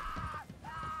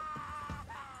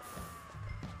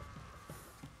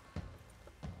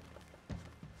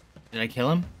 Did I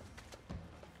kill him?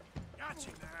 Got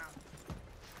you now.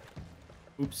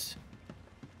 Oops.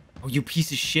 Oh, you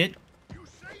piece of shit. You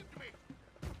saved me.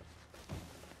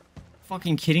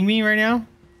 Fucking kidding me right now?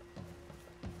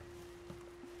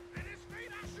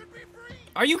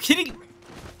 Are you kidding?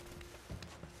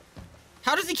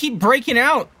 How does he keep breaking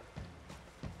out?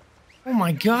 Oh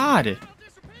my god.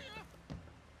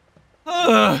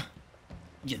 Ugh.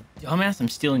 You dumbass, I'm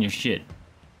stealing your shit.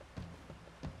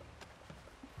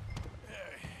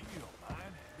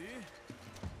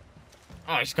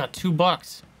 Oh, I just got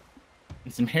 $2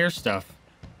 and some hair stuff.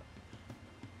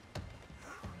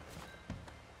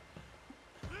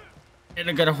 And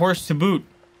I got a horse to boot.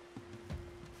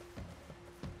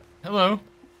 Hello.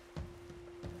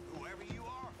 Whoever you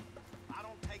are, I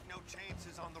don't take no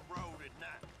chances on the road at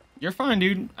night. You're fine,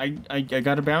 dude. I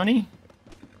got a bounty.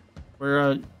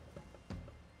 We're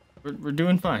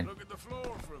doing fine. Look at the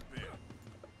floor for a bit.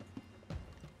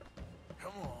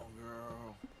 Come on,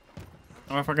 girl.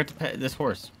 Oh, I forgot to pet this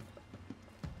horse.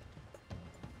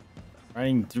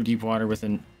 Riding through deep water with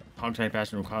an hog-tied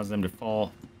passenger will cause them to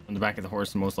fall on the back of the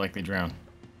horse and most likely drown.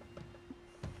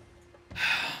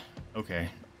 Okay.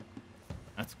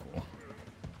 That's cool.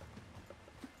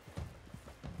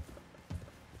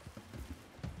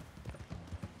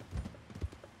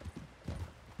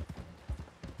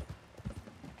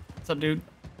 What's up, dude?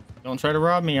 Don't try to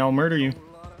rob me. I'll murder you.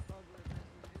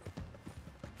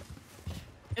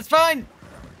 It's fine.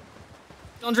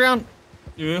 Don't drown.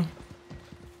 Ew.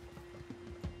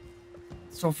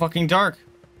 It's so fucking dark.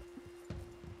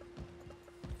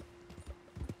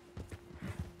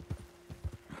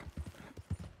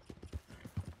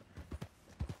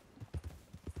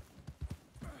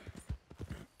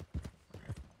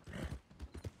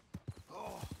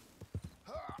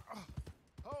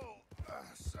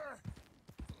 Sir,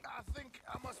 I think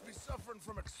I must be suffering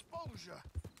from exposure.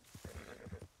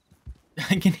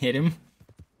 I can hit him.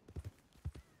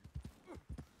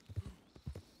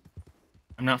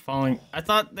 I'm not following. I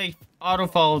thought they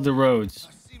auto-followed the roads.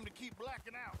 I seem to keep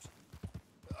blacking out.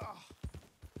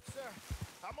 Sir,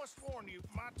 I must warn you,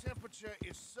 my temperature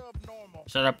is subnormal.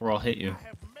 Shut up or I'll hit you. I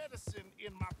have medicine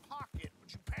in my pocket.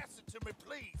 Would you pass it to me,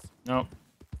 please? Nope.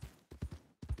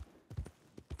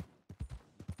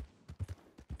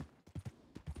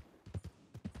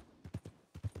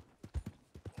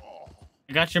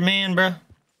 I got your man, bruh.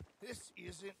 This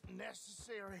isn't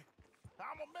necessary.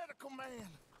 I'm a medical man,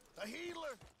 a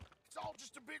healer. It's all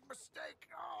just a big mistake.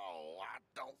 Oh, I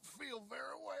don't feel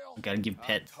very well. Gotta give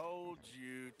pets. I told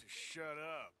you to shut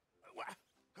up.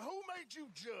 Who made you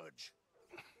judge?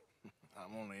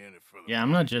 I'm only in it for the... Yeah,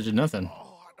 I'm not judging nothing.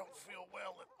 Oh, I don't feel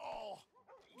well at all.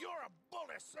 You're a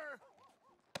bully, sir.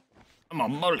 I'm a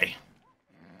bully.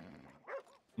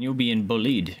 You're being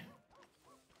bullied.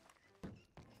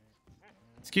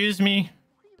 Excuse me.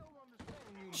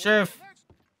 Sheriff,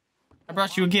 I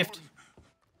brought you a gift.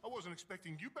 I wasn't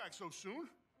expecting you back so soon.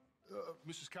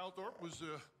 Mrs. Calthorpe was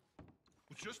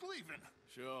just leaving.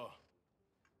 Sure.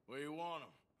 Where you want him?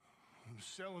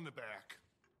 Cell in the back.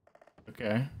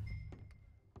 Okay.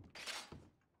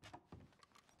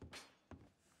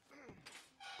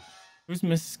 Who's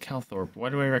Mrs. Calthorpe? Why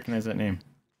do I recognize that name?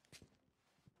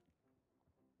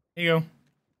 Here you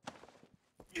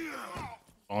go.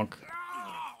 Bonk.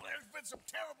 There's been some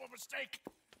terrible mistake.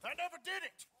 I never did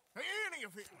it. Any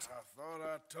of it. I thought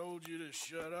I told you to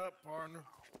shut up, partner.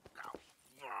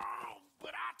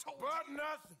 But I told you. But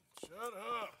nothing. Shut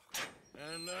up.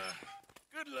 And,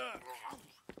 good luck.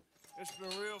 It's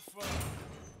been real fun.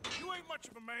 You ain't much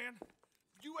of a man.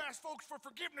 You ask folks for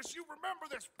forgiveness, you remember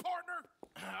this, partner?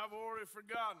 I've already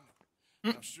forgotten.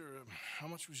 Now, sure, how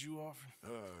much was you offering?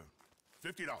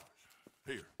 $50.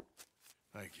 Here.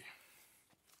 Thank you.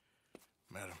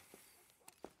 Madam.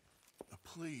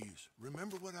 Please,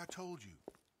 remember what I told you.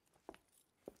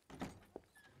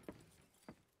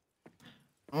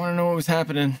 I want to know what was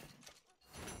happening.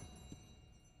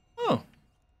 Oh.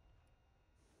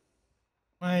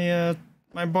 My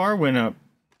bar went up.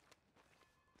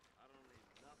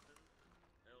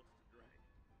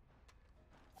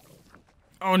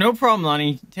 Oh, no problem,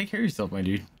 Lonnie. Take care of yourself, my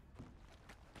dude.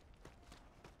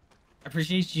 I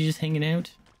appreciate you just hanging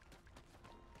out.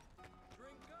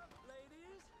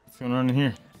 What's going on in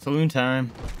here? Saloon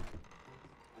time.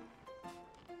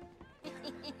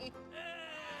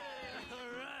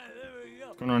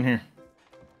 What's going on here?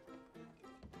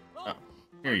 Oh,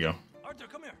 here you go. Arthur,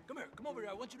 come here. Come here. Come over here.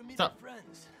 I want you to meet What's my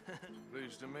friends.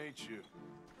 Pleased to meet you.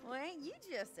 Well, ain't you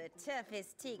just a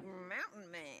toughest-teak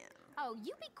mountain man? Oh,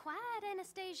 you be quiet,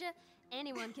 Anastasia.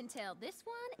 Anyone can tell this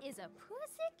one is a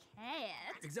pussy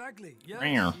cat. Exactly. Yes,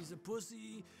 Meow. he's a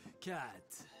pussy cat.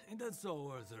 Ain't that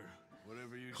so, Arthur?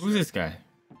 Whatever you Who's say. this guy?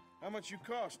 How much you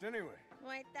cost anyway?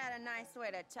 Well, ain't that a nice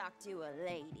way to talk to a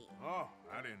lady? Oh,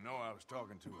 I didn't know I was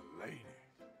talking to a lady.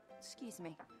 Excuse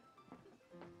me.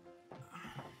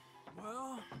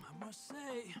 Well, I must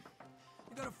say,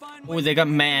 you gotta find. Oh, they got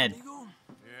mad.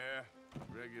 Yeah,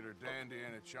 regular dandy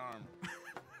and a charmer.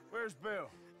 Where's Bill?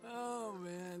 Oh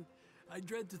man, I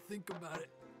dread to think about it.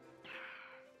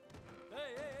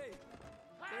 Hey!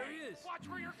 There he is. Watch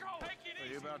where you're going. Take it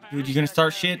easy. Dude, you gonna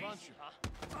start shit?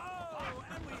 Oh,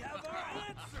 and we have our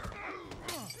answer.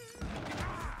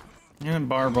 Yeah,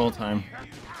 bar all time.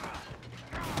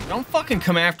 Don't fucking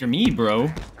come after me, bro.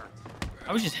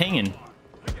 I was just hanging.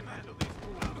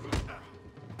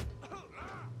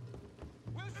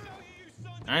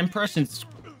 I'm pressing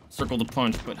circle to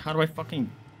punch, but how do I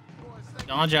fucking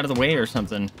dodge out of the way or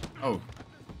something? Oh,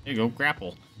 there you go.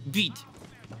 Grapple. Beat.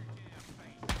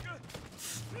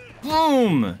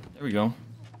 Boom! There we go.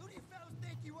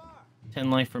 10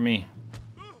 life for me.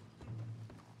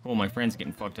 Cool, my friend's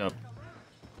getting fucked up.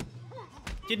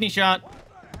 Kidney shot.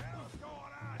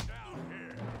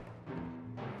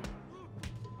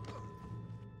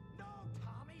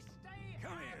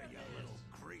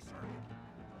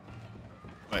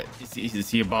 What? Is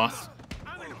he a boss?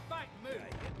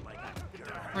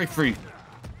 Break free.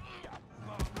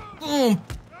 Boom!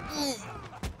 Boom!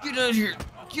 Get out of here!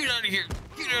 Get out of here!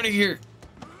 Get out of here!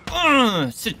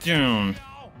 Sit down.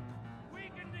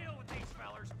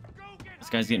 This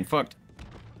guy's getting fucked.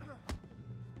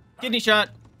 Kidney shot.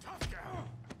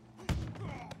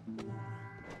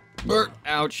 Bert.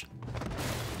 Ouch.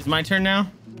 Is it my turn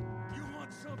now?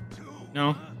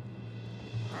 No.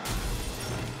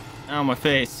 Ow, my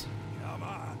face. Come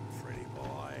on, pretty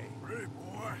boy. Pretty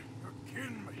boy? You're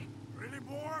kidding me. Pretty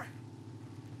boy?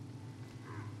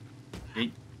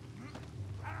 Yeet.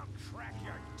 I'll crack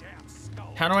your damn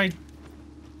skull. How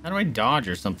do I dodge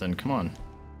or something? Come on.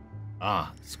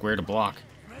 Ah, square to block.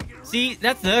 See,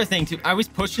 that's the other thing too. I was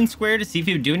pushing square to see if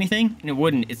it would do anything, and it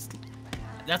wouldn't.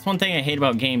 That's one thing I hate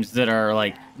about games that are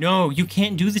like, no, you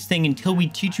can't do this thing until we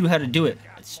teach you how to do it.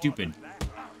 That's stupid.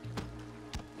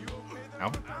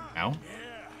 Ow. Ow.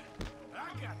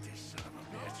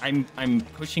 I'm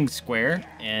pushing square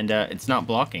and it's not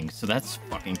blocking, so that's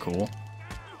fucking cool.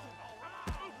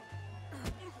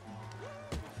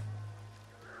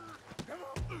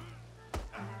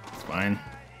 It's fine.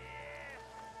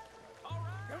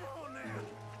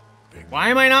 Why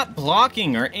am I not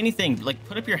blocking or anything? Like,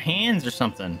 put up your hands or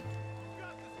something.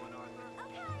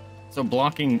 So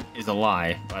blocking is a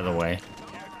lie, by the way.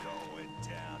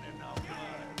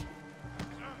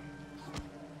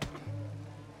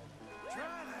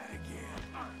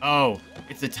 Oh,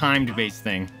 it's a timed-based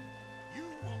thing.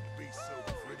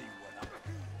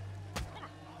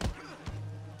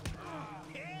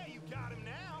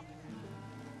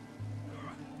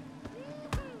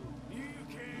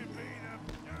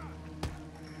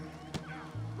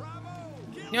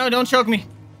 No, don't choke me.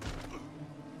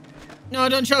 No,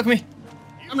 don't choke me.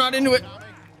 I'm not into it.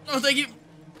 No, thank you.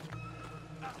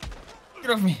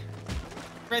 Get off me.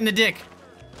 Right in the dick.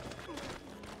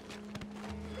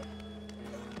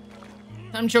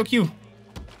 Time to choke you.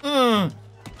 Oh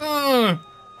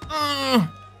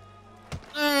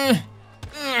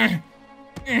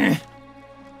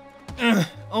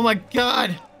my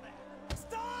god.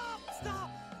 Stop!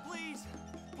 Please!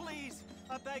 Please!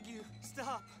 I beg you,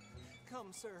 stop.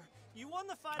 Come, sir. You won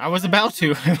the fight. I was about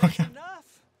to.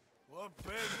 What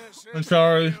business I'm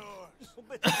sorry.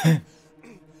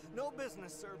 No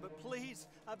business, sir, but please,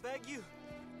 I beg you.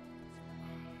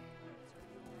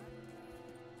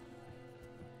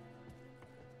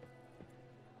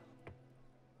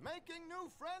 Making new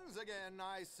friends again,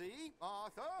 I see,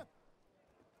 Arthur.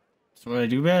 That's what I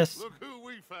do best. Look who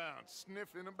we found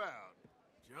sniffing about.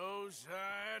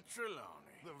 Josiah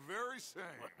Trelawney. The very same.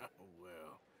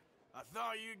 Well, I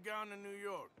thought you'd gone to New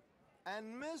York.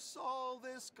 And miss all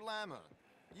this glamour.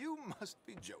 You must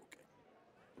be joking.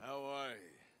 How are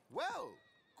you? Well,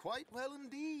 quite well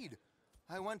indeed.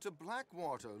 I went to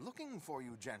Blackwater looking for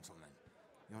you gentlemen.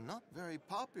 You're not very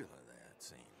popular there it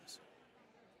seems.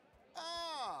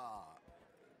 Ah,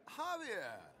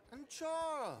 Javier and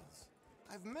Charles.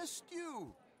 I've missed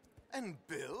you. And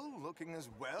Bill looking as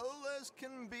well as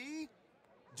can be.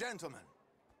 Gentlemen,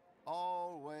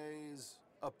 always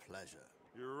a pleasure.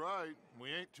 You're right. We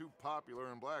ain't too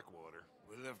popular in Blackwater.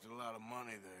 We left a lot of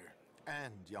money there.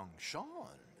 And young Sean,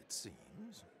 it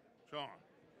seems. Sean,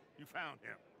 you found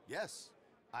him? Yes,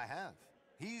 I have.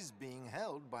 He's being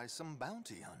held by some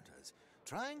bounty hunters,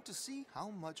 trying to see how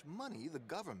much money the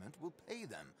government will pay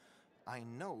them. I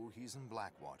know he's in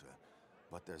Blackwater,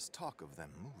 but there's talk of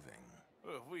them moving.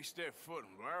 Well, if we step foot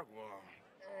in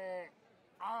Blackwater...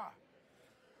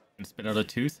 And spit out a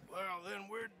tooth? Well, then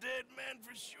we're dead men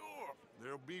for sure.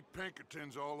 There'll be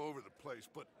Pinkertons all over the place,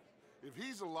 but if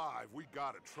he's alive, we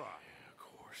gotta try. Yeah, of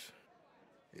course.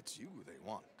 It's you they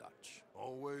want, Dutch.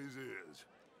 Always is.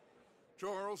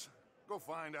 Charles, go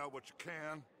find out what you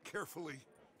can, carefully.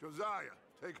 Josiah,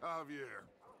 take Javier.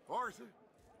 Arthur,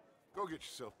 go get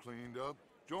yourself cleaned up.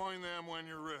 Join them when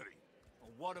you're ready.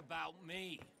 Well, what about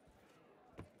me?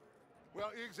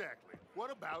 Well, exactly.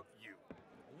 What about you?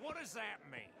 What does that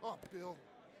mean? Oh, Bill,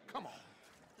 come on.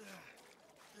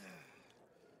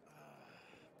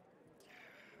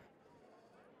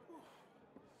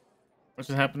 What's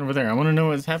just happened over there? I want to know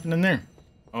what's happening there.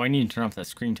 Oh, I need to turn off that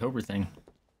Screentober thing.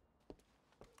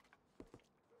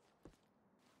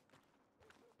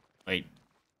 Wait.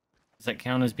 Does that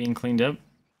count as being cleaned up?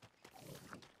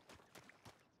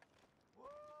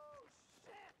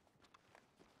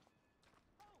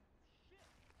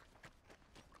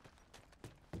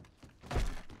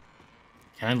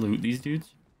 Can I loot these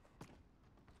dudes?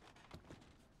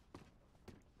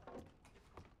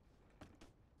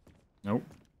 Nope.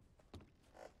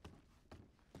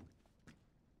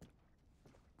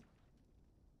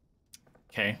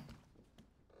 Okay.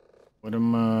 What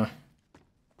am I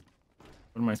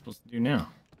supposed to do now?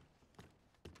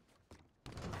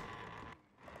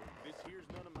 This here's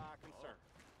none of my concern.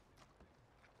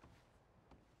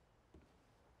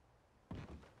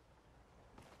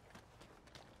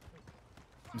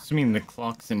 I'm assuming the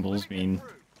clock symbols mean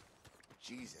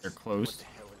Jesus, they're close.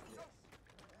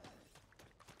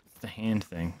 It's the hand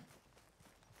thing.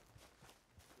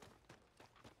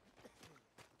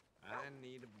 I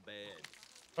need a bed.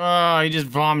 Oh, he just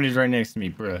vomited right next to me,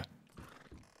 bruh.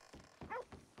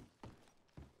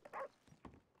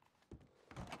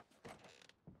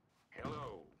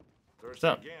 Hello. What's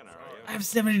up? Again, are you? I have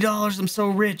 $70. I'm so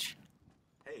rich.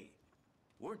 Hey,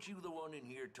 weren't you the one in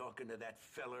here talking to that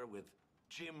feller with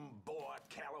Jim Boy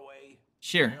Calloway?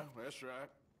 Sure. Yeah, that's right.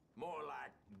 More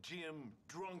like Jim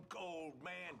Drunk Old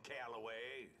Man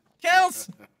Calloway. Kels!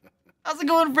 How's it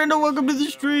going, friendo? Welcome to the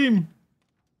stream.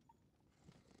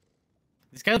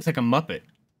 This guy looks like a Muppet.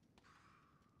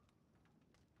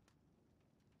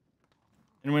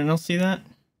 Anyone else see that?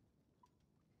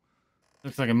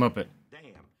 Looks like a Muppet. Damn,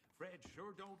 Fred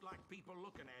sure don't like people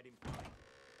looking at him funny.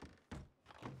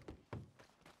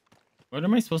 What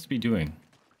am I supposed to be doing?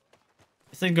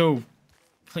 I said go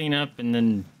clean up and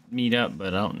then meet up, but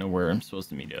I don't know where I'm supposed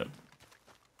to meet up.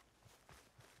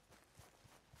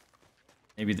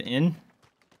 Maybe the inn?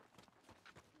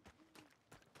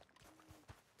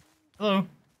 Hello.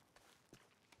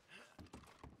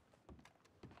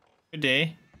 Good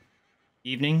day.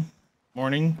 Evening.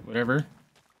 Morning. Whatever.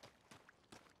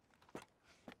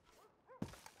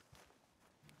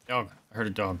 Dog. I heard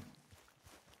a dog.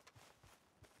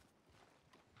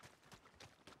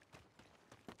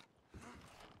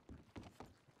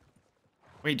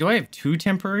 Wait, do I have 2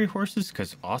 temporary horses?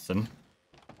 Because awesome.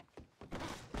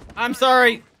 I'm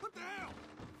sorry.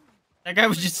 That guy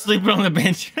was just sleeping on the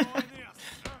bench.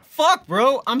 Fuck,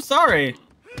 bro. I'm sorry.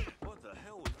 What the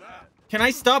hell was that? Can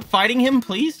I stop fighting him,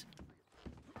 please?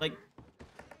 Like,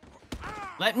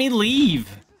 let me leave.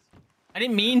 I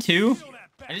didn't mean to.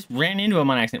 I just ran into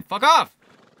him on accident. Fuck off.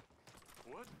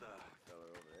 What the? Feller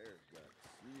over there's got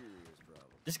serious problems.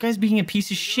 This guy's being a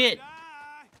piece of shit.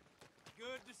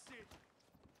 Good to see.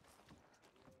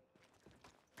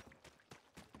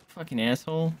 Fucking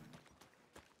asshole.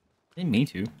 Didn't mean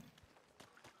to.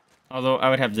 Although I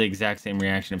would have the exact same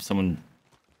reaction if someone,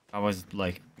 I was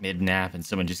like mid-nap and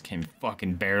someone just came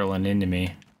fucking barreling into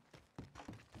me.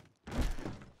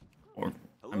 Or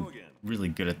I'm really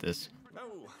good at this. No,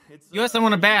 it's US, I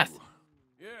want a bath.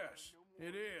 Yes,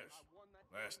 it is.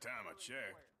 Last time I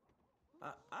checked.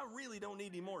 I really don't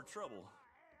need any more trouble.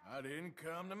 I didn't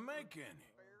come to make any.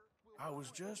 I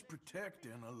was just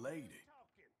protecting a lady.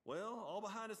 Well, all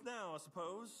behind us now, I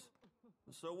suppose.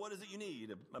 So what is it you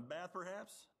need? A bath,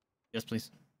 perhaps? Yes,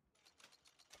 please.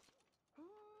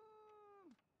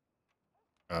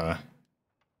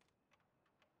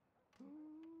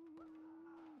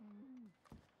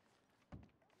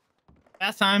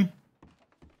 Last time.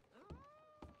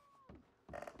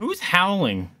 Who's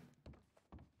howling?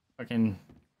 Fucking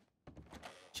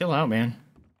chill out, man.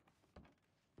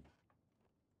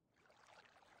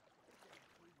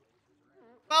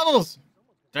 Bubbles!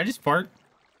 Did I just fart?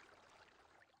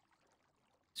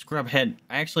 Scrub head.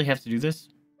 I actually have to do this?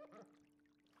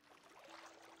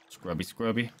 Scrubby,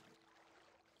 scrubby.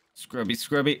 Scrubby,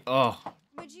 scrubby. Oh.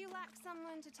 Would you like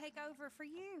someone to take over for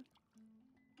you?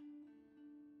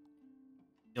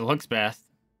 Deluxe bath.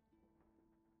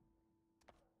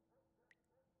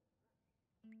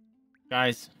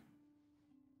 Guys.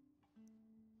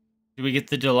 Do we get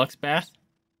the deluxe bath?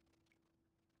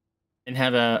 And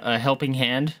have a helping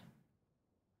hand?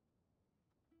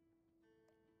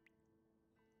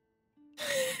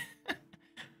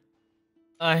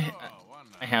 I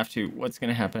have to. What's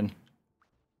gonna happen?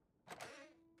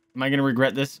 Am I gonna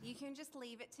regret this? You can just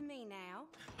leave it to me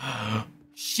now.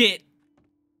 Shit!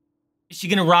 Is she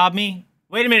gonna rob me?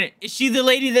 Wait a minute. Is she the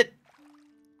lady that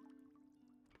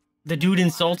the dude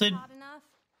insulted?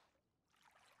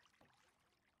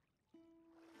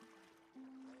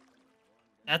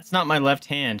 That's not my left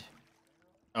hand.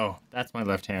 Oh, that's my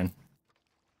left hand.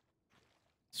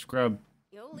 Scrub.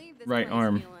 You'll leave this right place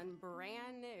arm. feeling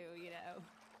brand new, you know.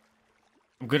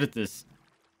 I'm good at this.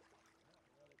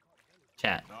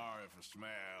 Chat. Sorry for smell.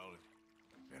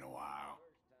 It's been a while.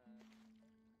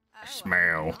 Oh,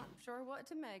 Smell. I'm not sure what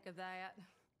to make of that.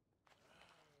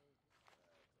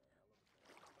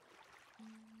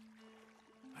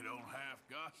 I don't have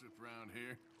gossip around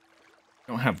here.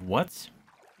 Don't have what?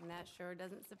 And that sure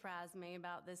doesn't surprise me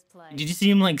about this place. Did you see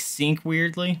him like sink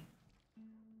weirdly?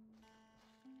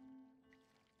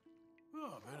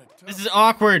 Oh, been a tough This is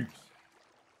awkward.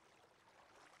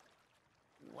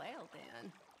 Well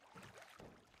then.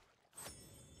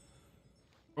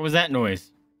 What was that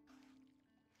noise?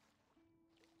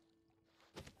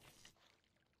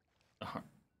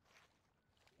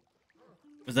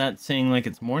 Was that saying like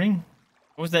it's morning?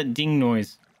 What was that ding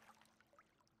noise?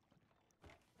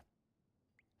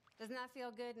 Doesn't that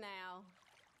feel good now?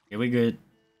 Yeah, we good.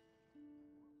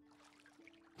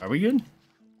 Are we good?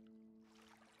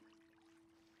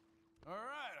 All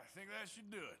right, I think that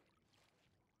should do it.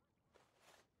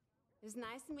 It was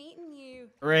nice meeting you.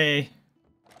 Hooray.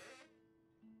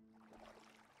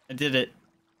 I did it.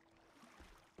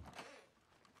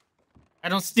 I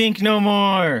don't stink no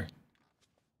more.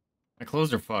 My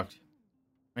clothes are fucked.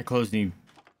 My clothes need...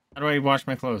 How do I wash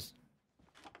my clothes?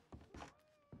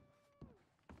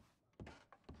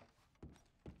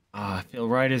 Ah, I feel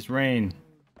right as rain.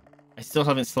 I still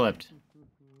haven't slept.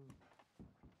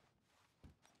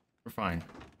 We're fine.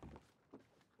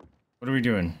 What are we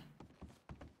doing?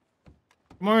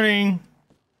 Good morning.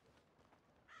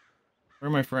 Where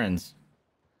are my friends?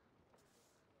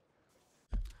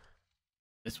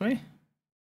 This way?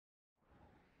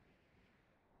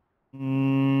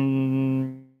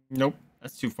 Nope.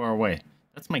 That's too far away.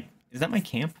 That's my... Is that my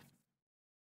camp?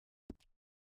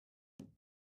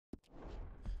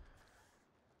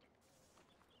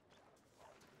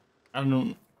 I don't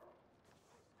know.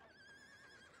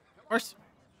 Of course.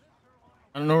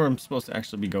 I don't know where I'm supposed to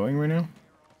actually be going right now.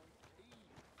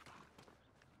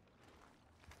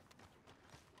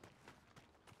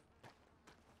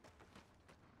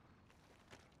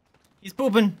 He's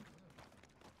pooping.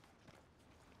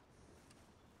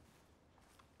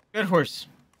 Good horse.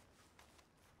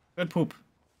 Good poop.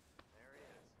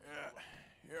 Yeah,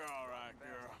 you're all right,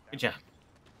 girl. Good job.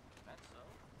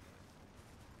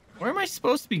 Where am I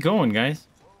supposed to be going, guys?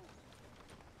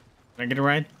 Can I get a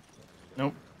ride?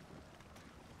 Nope.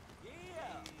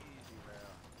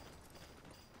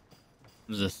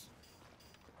 What is this?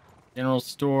 General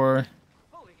store.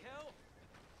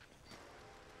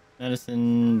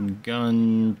 Medicine,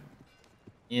 gun,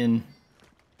 inn.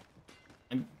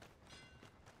 Can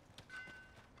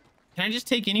I just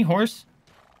take any horse?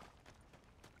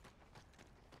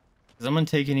 Because I'm going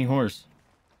to take any horse.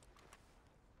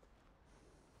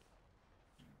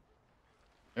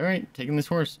 Alright, taking this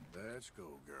horse. Let's go,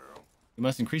 girl. You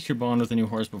must increase your bond with a new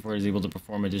horse before it is able to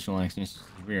perform additional actions.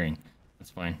 Rearing.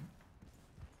 That's fine.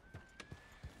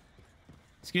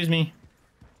 Excuse me.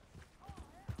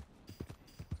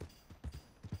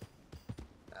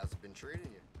 How's it been treating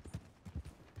you?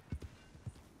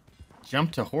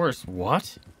 Jump to horse.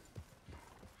 What?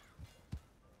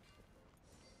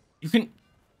 You can...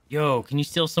 Yo, can you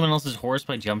steal someone else's horse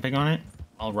by jumping on it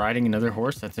while riding another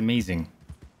horse? That's amazing.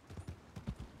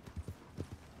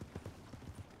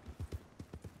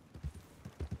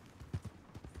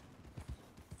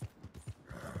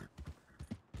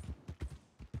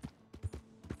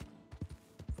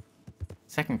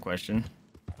 Second question.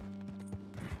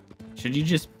 Should you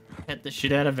just pet the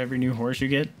shit out of every new horse you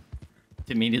get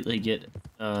to immediately get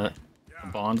a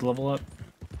bond level up?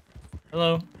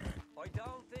 Hello. I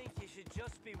don't think you should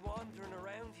just be wandering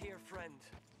around here, friend.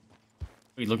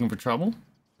 Are you looking for trouble?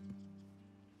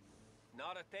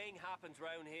 Not a thing happens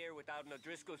round here without an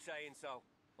O'Driscoll saying so.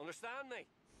 Understand me?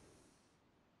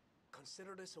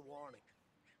 Consider this a warning.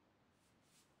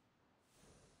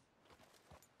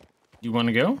 You want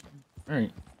to go? All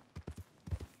right.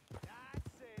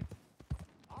 That's it.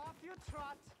 Off you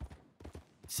trot.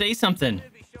 Say something. I'll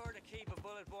be sure to keep a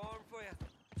bullet warm for you.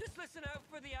 Just listen out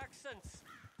for the accents.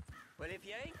 Well, if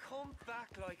you ain't come back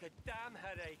like a damn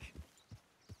headache.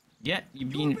 Yeah, you You'll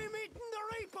being. be meeting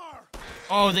the Reaper.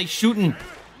 Oh, they shooting.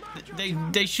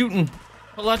 They shooting.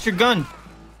 Pull out your gun.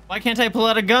 Why can't I pull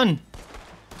out a gun?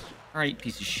 All right,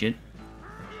 piece of shit.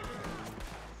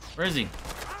 Where is he?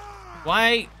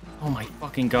 Why? Oh my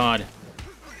fucking god.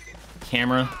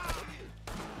 Camera.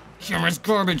 Camera's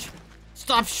garbage.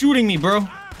 Stop shooting me, bro.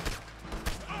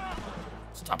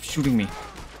 Stop shooting me.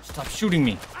 Stop shooting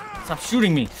me. Stop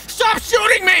shooting me. Stop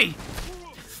shooting me!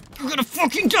 You're gonna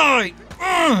fucking die!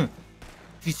 Ugh!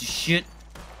 Piece of shit.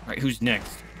 Alright, who's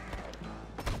next?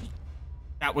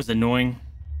 That was annoying.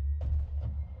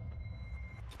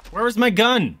 Where was my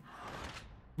gun?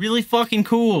 Really fucking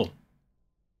cool.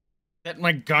 That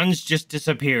my guns just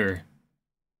disappear.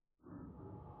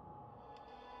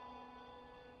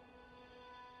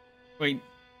 Wait.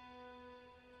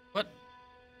 What?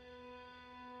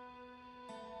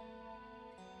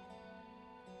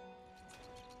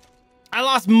 I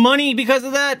lost money because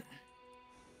of that?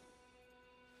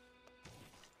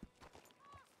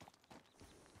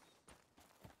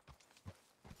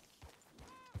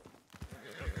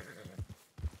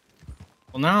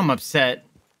 Well, now I'm upset.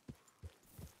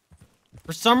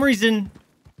 For some reason...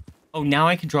 Oh, now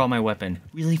I can draw my weapon.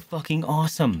 Really fucking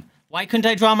awesome. Why couldn't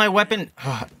I draw my weapon?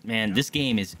 Oh, man, this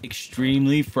game is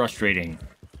extremely frustrating.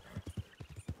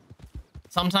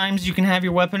 Sometimes you can have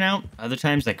your weapon out. Other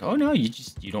times, like, oh no,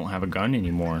 you don't have a gun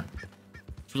anymore.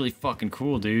 It's really fucking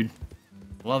cool, dude.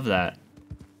 Love that.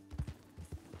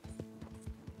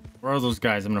 Where are those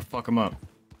guys? I'm gonna fuck them up.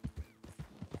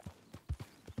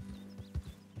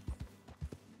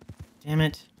 Damn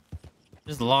it.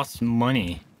 Just lost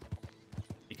money.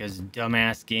 Because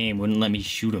dumbass game wouldn't let me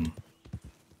shoot him.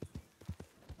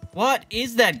 What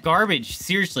is that garbage?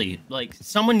 Seriously, like,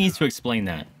 someone needs to explain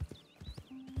that.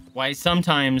 Why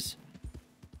sometimes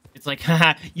it's like,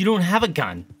 haha, you don't have a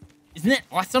gun. Isn't that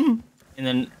awesome? And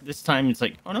then this time it's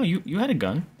like, oh no, you had a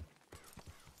gun.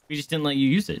 We just didn't let you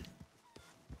use it.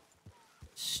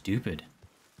 Stupid.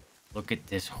 Look at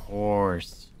this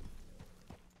horse.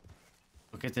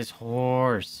 Look at this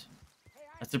horse.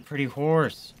 That's a pretty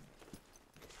horse.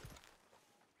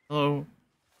 Hello.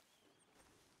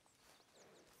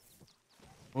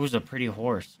 Who's a pretty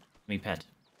horse? Let me pet.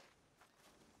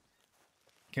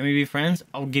 Can we be friends?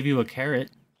 I'll give you a carrot.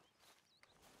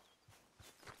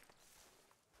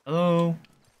 Hello.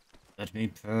 Let me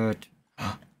pet.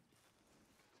 I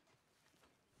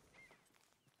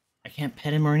can't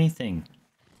pet him or anything.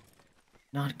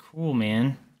 Not cool,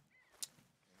 man.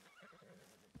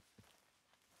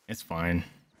 It's fine.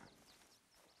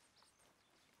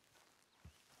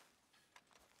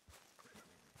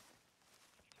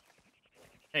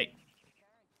 Hey.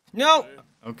 No!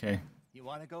 Okay. You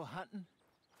want to go hunting?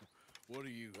 What are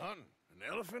you hunting?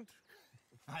 An elephant?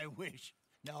 I wish.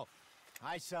 No.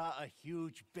 I saw a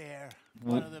huge bear.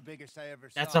 Well, One of the biggest I ever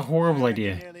saw. that's a horrible I reckon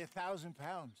idea. Nearly 1,000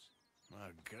 pounds. My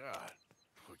God.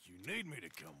 Look, you need me to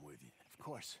come with you. Of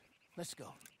course. Let's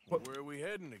go. Where are we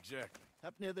heading exactly?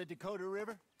 Up near the Dakota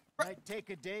River. Might take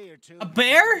a day or two. A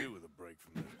bear? Do with a break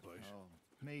from this place.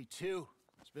 Oh, me too.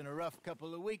 It's been a rough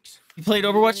couple of weeks. You played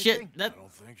Overwatch yet? I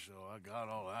don't think so. I got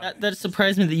all out. That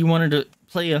surprised me that you wanted to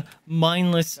play a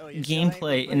mindless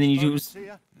gameplay and then you just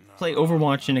play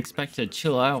Overwatch and expect to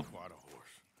chill out.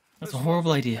 That's a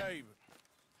horrible idea.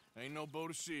 Ain't no boat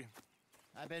to see.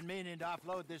 I've been meaning to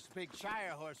offload this big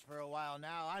Shire horse for a while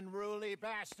now. Unruly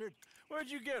bastard. Where'd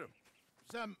you get him?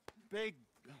 Some big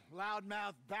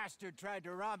loudmouth bastard tried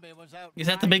to rob me. Was out. Is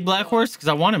that the big black horse? Because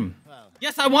I want him.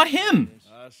 Yes, I want him.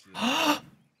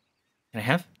 Can I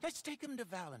have? Let's take him to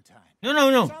Valentine. No, no,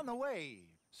 no. It's on the way.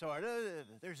 Sorta.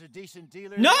 There's a decent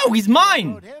dealer. No, there. he's mine. If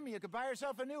you rode him, you could buy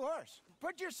yourself a new horse.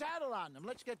 Put your saddle on him.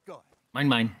 Let's get going.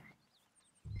 Mine.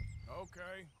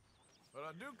 Okay. But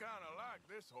I do kind of like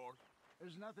this horse.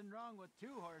 There's nothing wrong with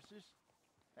two horses.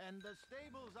 And the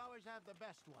stables always have the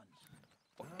best ones.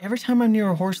 Every time I'm near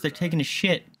a horse, they're taking a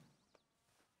shit.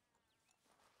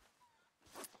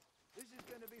 This is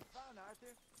gonna be fun,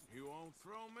 Arthur. You won't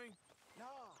throw me? No,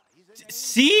 he's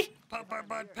See?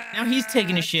 Now he's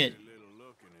taking a shit.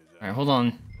 Alright, hold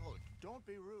on. Oh, don't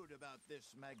be rude about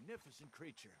this magnificent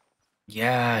creature.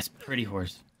 Yeah, it's pretty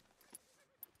horse.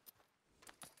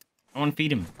 I want to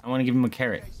feed him. I want to give him a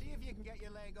carrot. Okay, see if you can get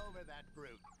your leg over that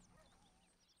brute.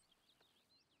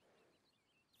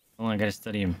 Hold on, I gotta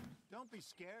study him. Don't be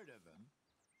scared of him.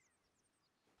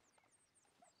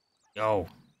 Yo.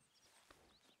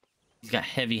 He's got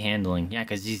heavy handling. Yeah,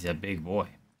 because he's a big boy.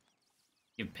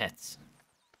 Give pets.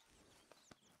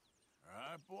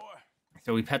 Alright, boy.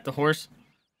 So we pet the horse.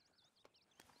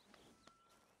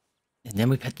 And then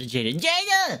we pet the Jada.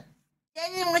 Jada!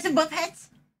 Jada, want some butt pets?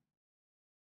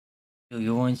 Do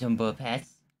you want some butt pets?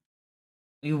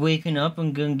 Are you waking up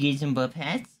and gonna get some butt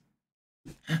pets?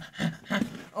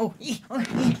 Oh, it's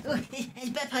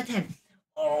butt pet time.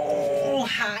 Oh,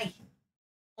 hi.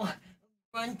 Oh,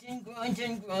 grunting,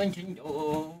 grunting, grunting.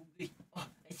 Oh,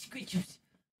 it's scritchums.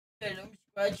 Get them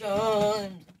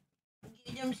scratchums.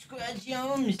 Get them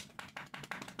scratchums.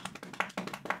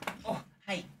 Oh,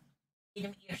 hi. Get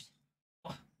them ears.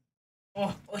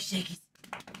 Oh, shake it.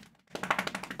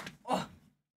 Oh,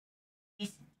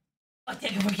 kiss. Oh,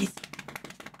 take it for kiss.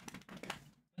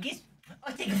 Kiss.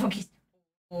 Oh, take it for kiss.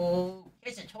 Oh,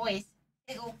 here's the toys.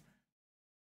 There you go.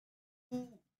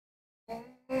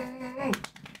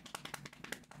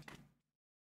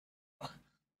 Oh,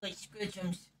 good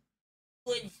scritchums.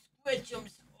 Good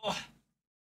scritchums. Oh,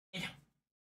 get him.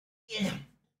 Get him.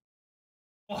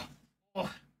 Oh.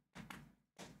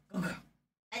 Good girl.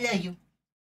 I love you.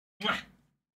 Mwah.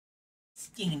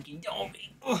 Stinking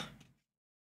doggy. Oh.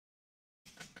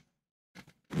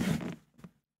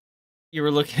 You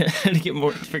were looking at how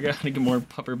to figure out how to get more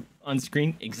pupper on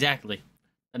screen? Exactly.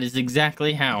 That is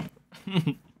exactly how.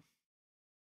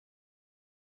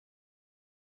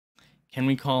 Can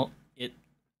we call it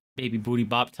baby booty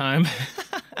bop time?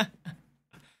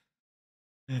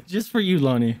 Just for you,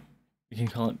 Lonnie. We can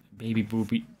call it baby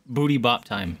booty bop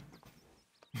time.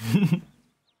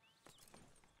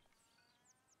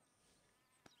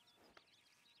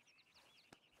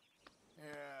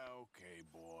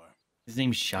 His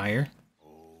name's Shire.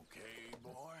 Okay,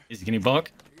 boy. Is he gonna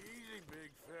buck? Easy,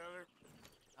 big feller.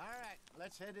 All right,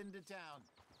 let's head into town.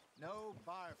 No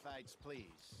bar fights,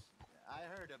 please. I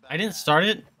heard about I didn't start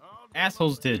it.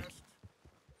 Assholes did.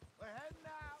 We're heading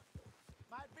out.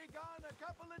 Might be gone a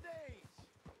couple of days.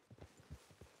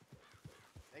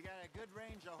 They got a good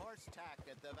range of horse tack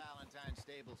at the Valentine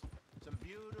stables. Some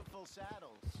beautiful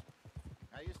saddles.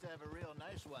 I used to have a real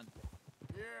nice one.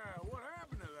 Yeah, what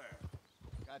happened to that?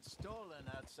 Got stolen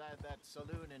outside that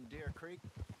saloon in Deer Creek.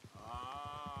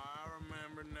 Ah, I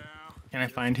remember now. Can I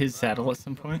find his saddle at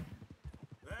some point?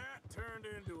 That turned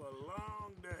into a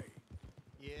long day.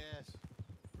 Yes.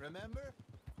 Remember?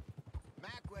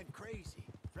 Mac went crazy,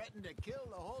 threatened to kill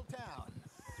the whole town.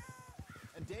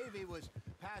 And Davy was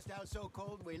passed out so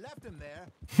cold we left him there.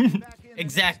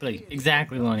 Exactly,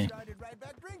 Lonnie. Started right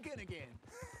back drinking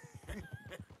again.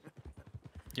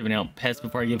 Giving out pets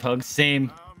before I give hugs.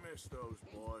 Same. I miss those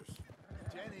boys.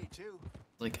 Jenny too.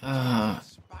 Like,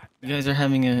 you guys are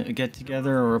having a get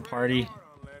together or a party?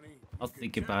 I'll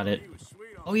think about it.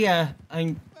 Oh yeah,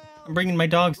 I'm bringing my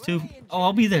dogs too. Oh,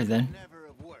 I'll be there then.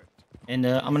 And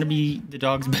I'm gonna be the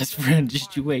dog's best friend.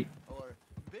 Just you wait. Or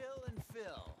Bill and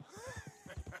Phil.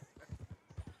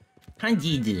 Hi,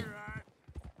 Yee'd.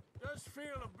 Just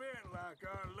feel a bit like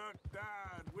our luck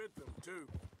died with them too.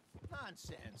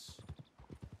 Nonsense.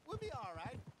 We'll be all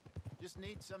right. Just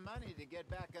need some money to get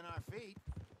back on our feet.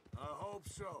 I hope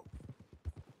so.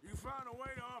 You found a way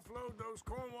to offload those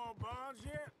Cornwall bonds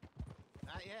yet?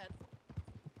 Not yet.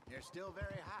 They're still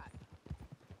very hot.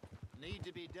 Need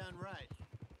to be done right.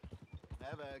 I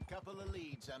have a couple of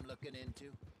leads I'm looking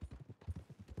into.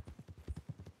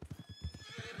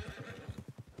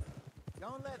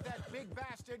 Don't let that big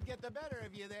bastard get the better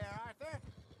of you there, Arthur.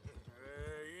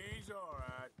 He's all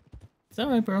right. It's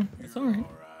alright, bro. It's alright.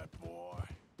 All right, boy.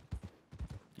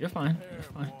 You're fine. There, You're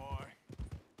fine. boy.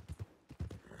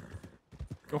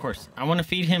 Go horse. I want to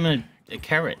feed him a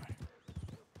carrot.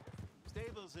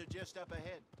 Stables are just up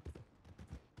ahead.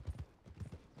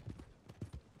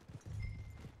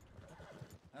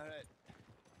 All right.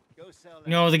 Go sell that.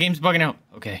 No, the game's bugging out.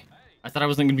 Okay. I thought I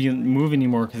wasn't going to be moving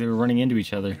anymore because they were running into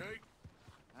each other.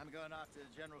 I'm going off to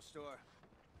the general store.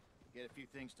 Get a few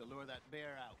things to lure that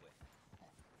bear out with.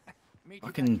 Meet you back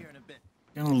Fucking here in a bit.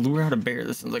 gonna lure out a bear.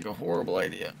 This sounds like a horrible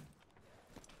idea.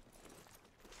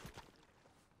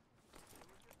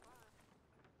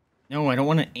 No, I don't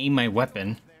want to aim my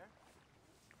weapon.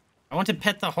 I want to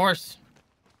pet the horse.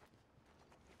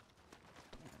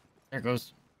 There it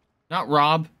goes. Not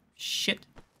rob. Shit.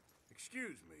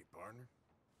 Excuse me, partner.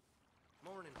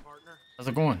 partner. How's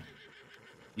it going?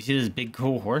 You see this big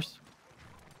cool horse?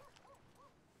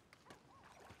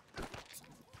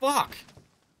 Fuck!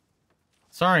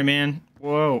 Sorry, man.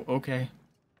 Whoa, okay.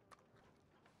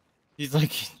 He's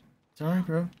like, sorry,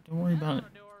 bro. Don't worry about it.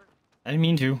 I didn't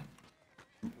mean to.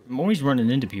 I'm always running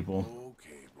into people.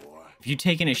 Okay, boy. If you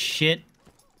taking a shit...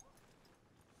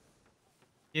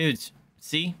 Dudes,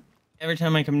 see? Every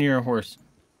time I come near a horse.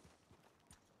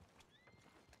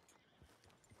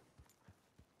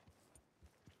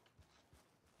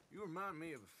 You remind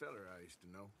me of a feller I used to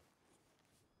know.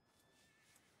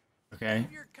 Okay.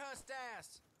 Your cussed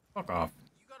ass. Fuck off.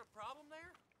 You got a problem there?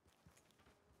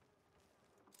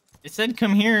 It said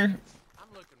come here. I'm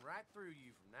looking right through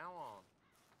you from now on.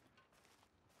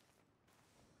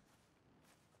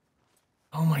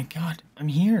 Oh my god, I'm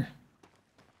here.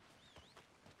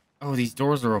 Oh, these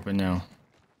doors are open now.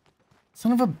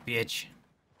 Son of a bitch.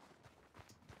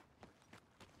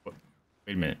 Wait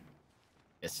a minute.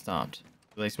 It stopped.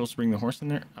 Was I supposed to bring the horse in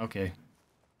there? Okay.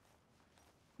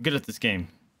 I'm good at this game.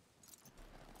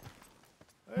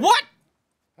 Hey, what?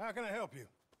 How can I help you?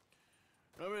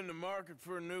 I'm in the market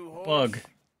for a new horse. Bug.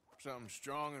 Something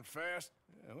strong and fast.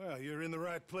 Yeah, well, you're in the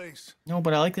right place. No,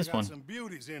 but I like this got one. Some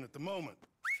beauties in at the moment.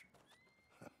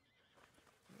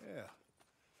 Yeah.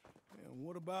 And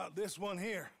what about this one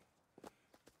here?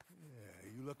 Yeah,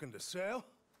 you looking to sell?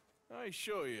 I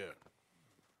sure you.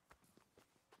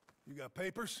 You got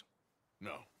papers?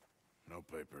 No. No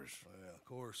papers. Well, of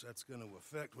course, that's gonna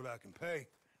affect what I can pay.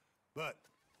 But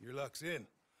your luck's in.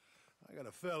 I got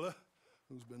a fella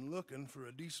who's been looking for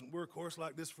a decent workhorse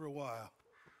like this for a while.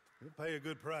 He'll pay a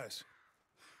good price.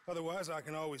 Otherwise, I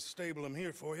can always stable him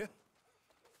here for you.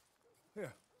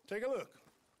 Here, take a look.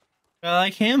 I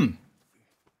like him.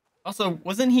 Also,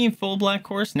 wasn't he in full black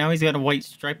horse? Now he's got a white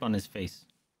stripe on his face.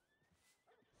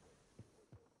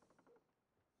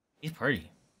 He's pretty.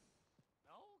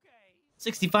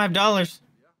 $65.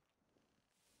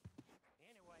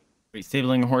 Wait,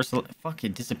 stabling a horse. Fuck,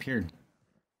 it disappeared.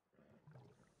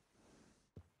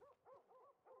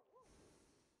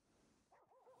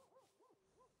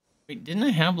 Wait, didn't I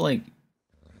have like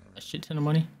a shit ton of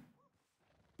money?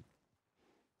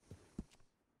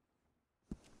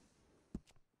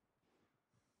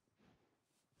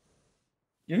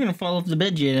 You're gonna fall off the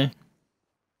bed, Jada.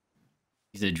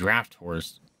 He's a draft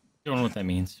horse. Don't know what that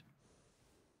means.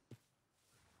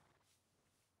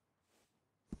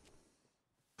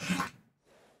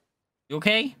 You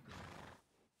okay?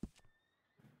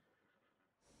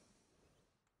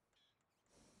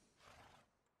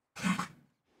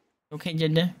 Okay,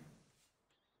 Jada.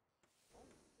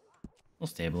 We'll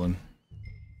stable him.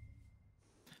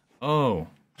 Oh.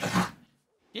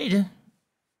 Jada.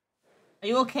 Are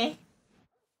you okay?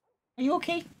 Are you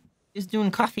okay? Just doing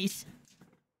coffees.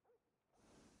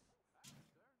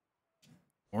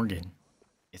 Morgan.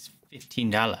 It's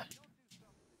 $15.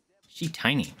 She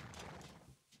tiny.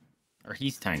 Or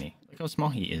he's tiny. Look how small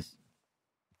he is.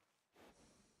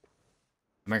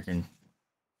 American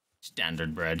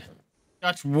standard bread.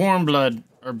 Dutch warm blood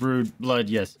or brewed blood,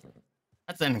 yes.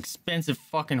 That's an expensive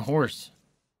fucking horse.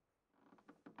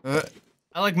 I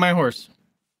like my horse.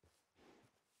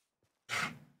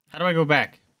 How do I go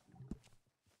back?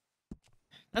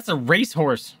 That's a race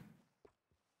horse.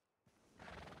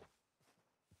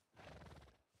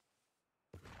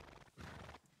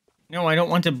 No, I don't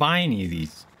want to buy any of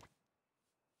these.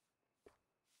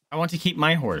 I want to keep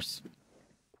my horse.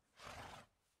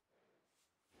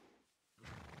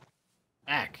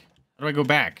 Back. How do I go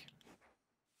back?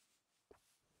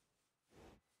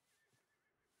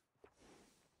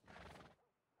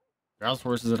 Browse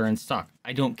horses that are in stock.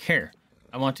 I don't care.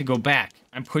 I want to go back.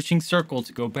 I'm pushing circle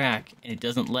to go back, and it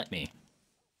doesn't let me.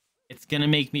 It's gonna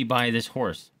make me buy this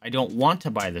horse. I don't want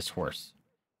to buy this horse.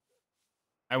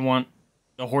 I want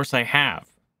the horse I have.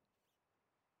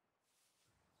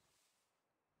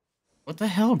 What the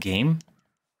hell, game?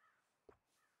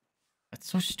 That's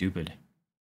so stupid.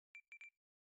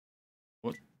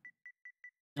 What?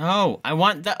 No, I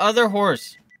want the other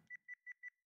horse.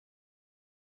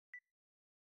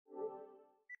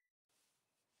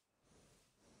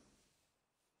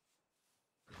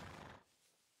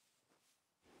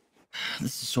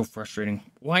 This is so frustrating.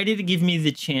 Why did it give me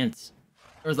the chance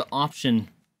or the option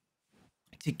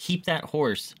to keep that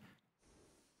horse,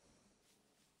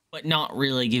 but not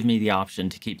really give me the option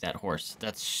to keep that horse?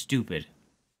 That's stupid.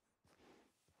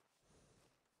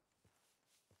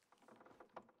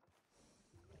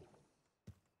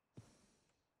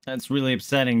 That's really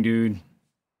upsetting, dude.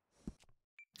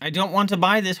 I don't want to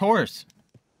buy this horse.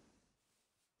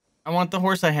 I want the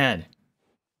horse I had.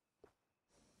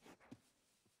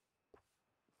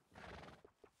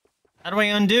 How do I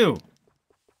undo?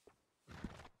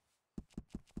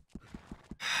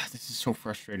 This is so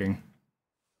frustrating.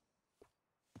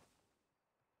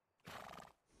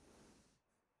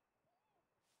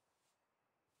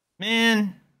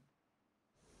 Man.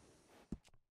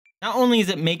 Not only is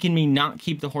it making me not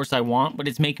keep the horse I want, but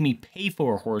it's making me pay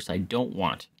for a horse I don't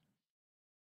want.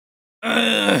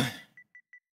 Ugh.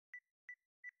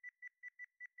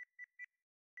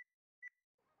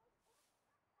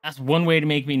 That's one way to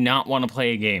make me not want to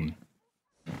play a game.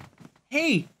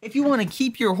 Hey, if you want to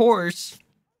keep your horse,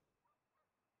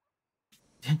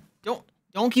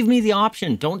 don't give me the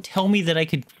option. Don't tell me that I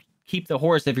could keep the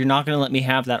horse if you're not going to let me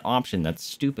have that option. That's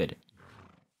stupid.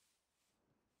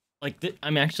 Like,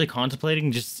 I'm actually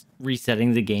contemplating just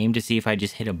resetting the game to see if I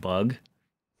just hit a bug.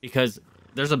 Because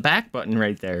there's a back button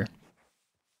right there.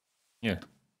 Yeah.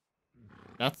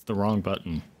 That's the wrong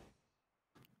button.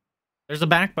 There's a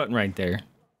back button right there.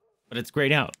 But it's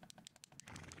grayed out.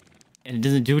 And it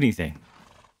doesn't do anything.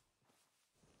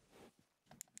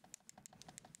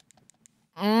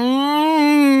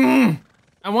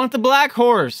 I want the black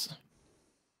horse. I'm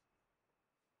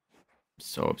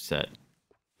so upset.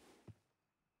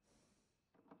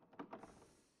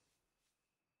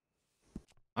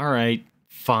 Alright,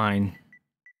 fine.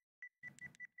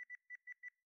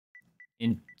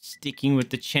 In sticking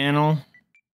with the channel,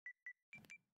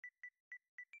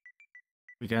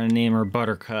 we gotta name her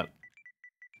Buttercup.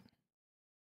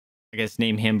 I guess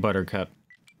name him Buttercup.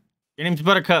 Your name's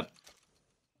Buttercup.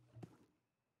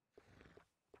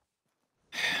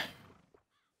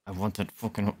 I want that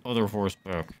fucking other horse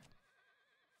back.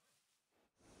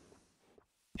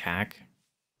 Tack.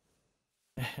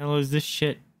 The hell is this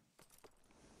shit?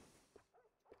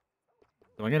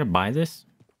 Do I gotta buy this?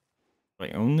 Do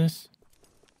I own this?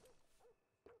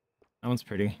 That one's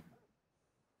pretty.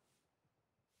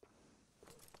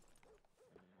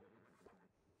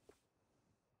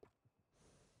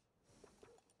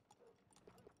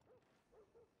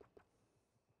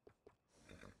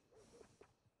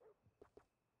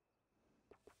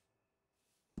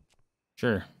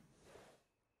 Sure.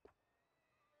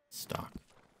 Stock.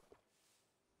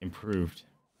 Improved.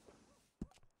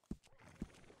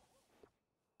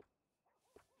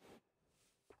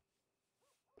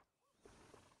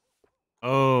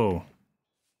 Oh.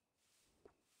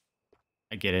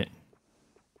 I get it.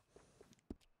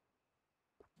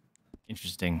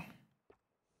 Interesting.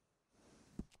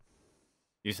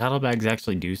 Do saddlebags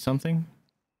actually do something?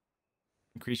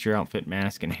 Increase your outfit,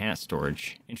 mask, and hat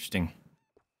storage. Interesting.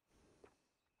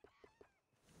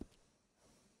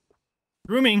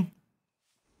 Grooming.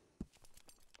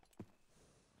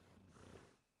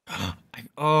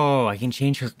 I can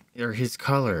change her or his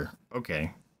color.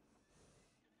 Okay.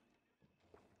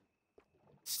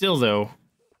 Still though,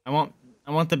 I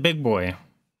want the big boy.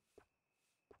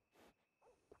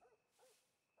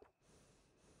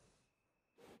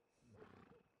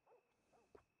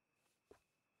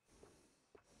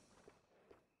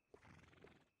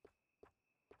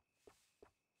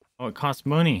 Oh, it costs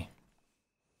money.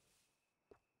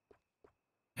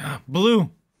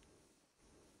 Blue.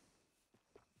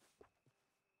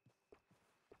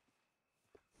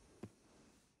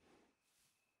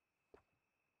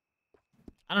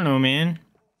 I don't know, man.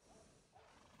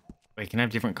 Wait, can I have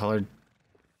different colored?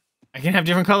 I can have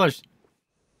different colors.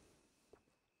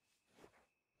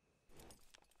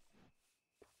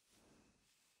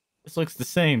 This looks the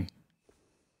same.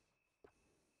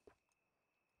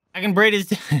 I can braid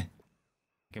his I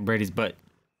can braid his butt.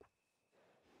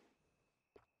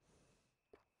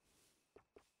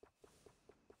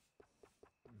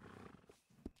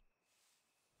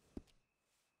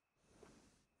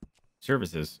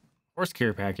 Services. Horse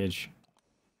care package.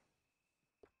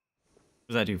 What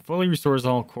does that do? Fully restores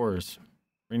all cores.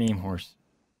 Rename horse.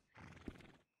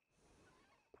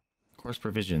 Course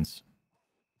provisions.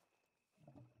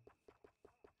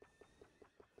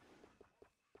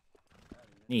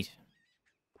 Neat.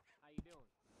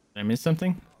 Did I miss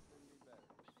something?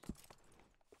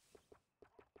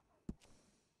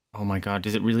 Oh my god,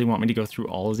 does it really want me to go through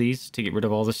all of these to get rid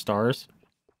of all the stars?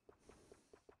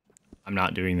 I'm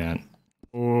not doing that.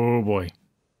 Oh boy.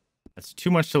 That's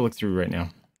too much to look through right now.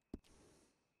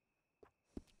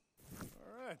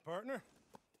 All right, partner.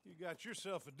 You got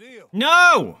yourself a deal.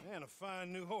 No! And a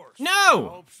fine new horse. No!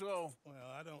 I hope so. Well,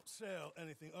 I don't sell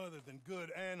anything other than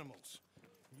good animals.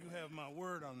 You have my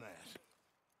word on that.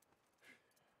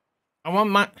 I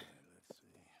want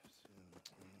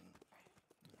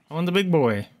the big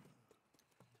boy.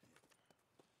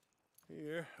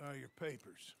 Here are your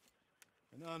papers.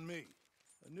 And on me,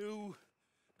 a new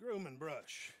grooming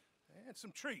brush and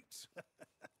some treats.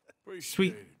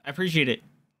 Sweet. I appreciate it.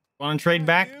 Want to trade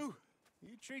back? You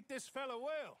treat this fella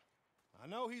well. I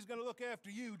know he's gonna look after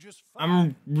you just fine.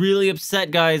 I'm really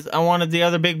upset, guys. I wanted the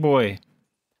other big boy.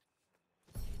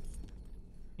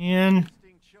 Ian.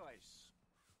 Interesting choice.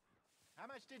 How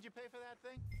much did you pay for that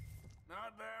thing?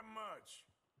 Not that much.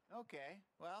 Okay,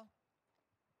 well,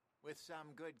 with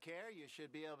some good care, you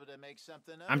should be able to make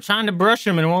something of I'm it. trying to brush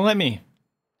him and it won't let me.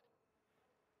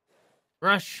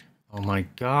 Brush. Oh my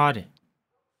god.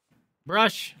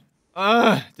 Brush.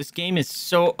 Ugh. This game is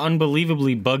so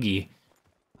unbelievably buggy.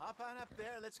 Hop on up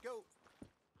there, let's go.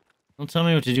 Don't tell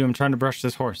me what to do. I'm trying to brush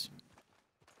this horse.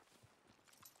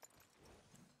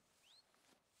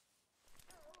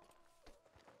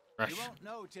 Brush. You won't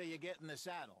know till you get in the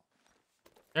saddle.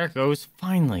 There it goes.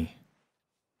 Finally.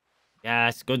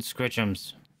 Yes, good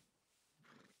scritchums.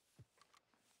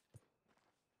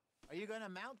 Are you gonna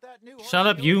mount that new horse? Shut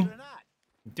up, you. or not?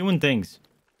 I'm doing things.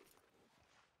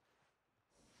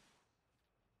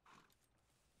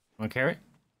 Want a carrot?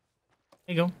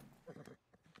 There you go.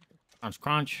 Crunch,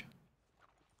 crunch.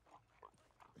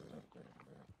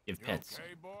 Give pets.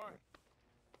 Okay, boy?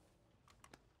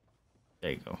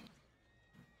 There you go.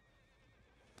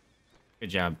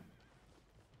 Good job.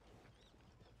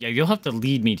 Yeah, you'll have to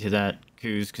lead me to that,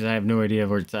 Coos, because I have no idea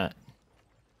where it's at.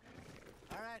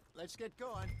 All right, let's get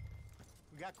going.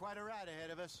 We got quite a ride ahead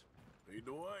of us. Lead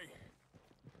the way.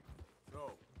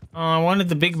 So, Oh, I wanted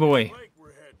the big boy. lake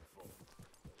we're heading for.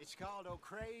 It's called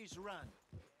O'Creagh's Run,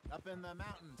 up in the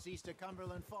mountains east of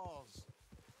Cumberland Falls.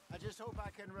 I just hope I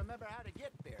can remember how to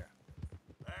get there.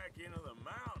 Back into the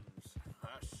mountains.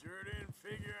 I sure didn't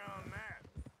figure on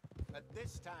that. But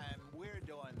this time, we're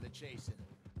doing the chasing.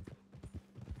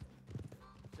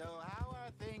 So how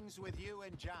are things with you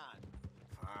and John?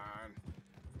 Fine.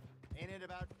 Ain't it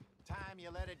about time you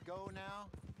let it go now?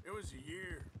 It was a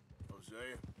year,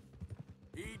 Hosea.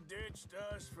 He ditched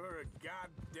us for a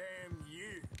goddamn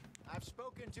year. I've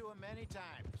spoken to him many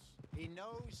times. He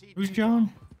knows he. Who's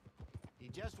John? He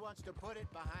just wants to put it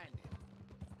behind him.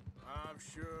 I'm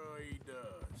sure he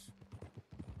does.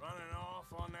 Running off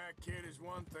on that kid is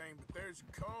one thing, but there's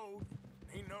a code.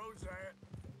 He knows that.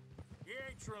 He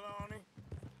ain't Trelawney.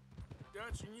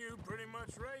 Dutch and you pretty much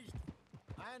raised him.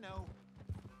 I know.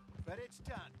 But it's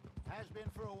done. Has been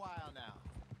for a while now.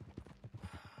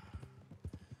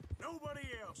 Nobody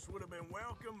else would have been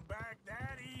welcomed back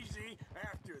that easy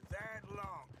after that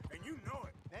long. And you know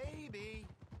it. Maybe.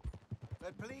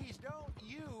 But please don't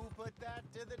you put that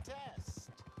to the test.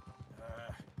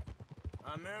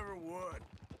 I never would.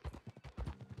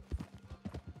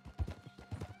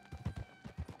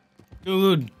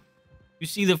 Dude, you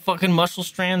see the fucking muscle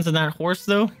strands in that horse,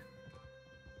 though?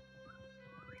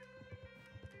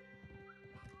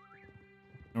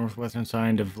 Northwestern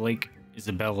side of Lake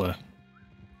Isabella.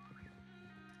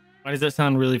 Why does that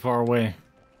sound really far away?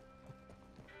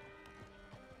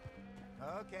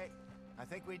 Okay. I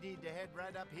think we need to head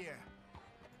right up here.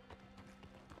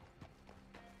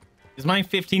 Is my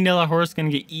 $15 horse gonna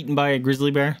get eaten by a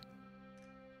grizzly bear?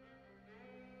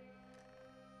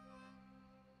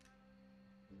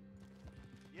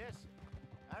 Yes,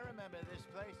 I remember this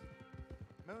place.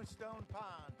 Moonstone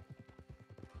Pond.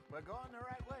 We're going the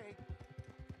right way.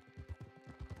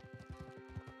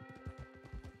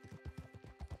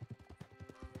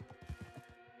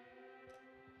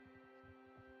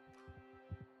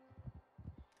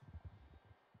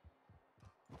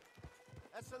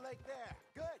 That's the lake there.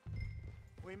 Good.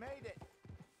 We made it.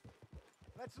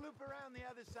 Let's loop around the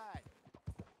other side.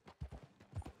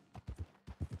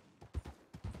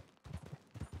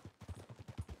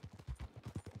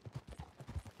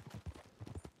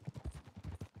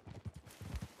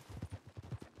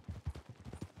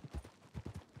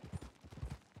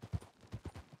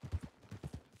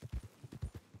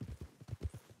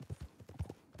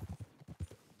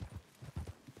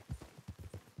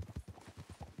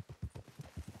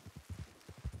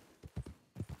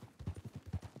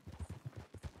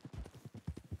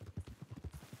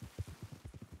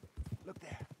 Look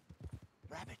there.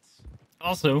 Rabbits.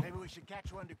 Also, Maybe we should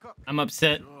catch one to cook. I'm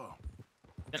upset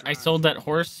that I sold that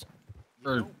horse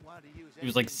for, it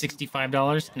was like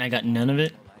 $65 and I got none of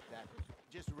it. Like that.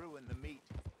 Just ruin the meat.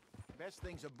 Best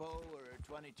thing's a bow or a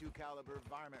 22 caliber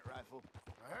varmint rifle.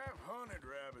 I have hunted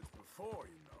rabbits before,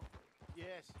 you know.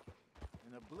 Yes.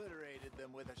 And obliterated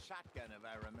them with a shotgun if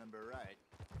I remember right.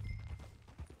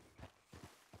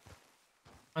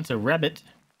 That's a rabbit.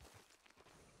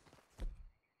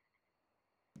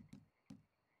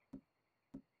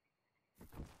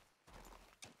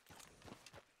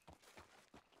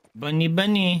 Bunny,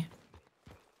 bunny.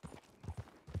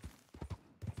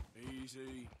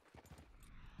 Easy.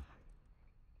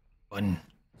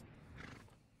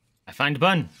 find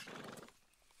Bun.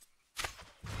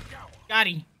 Got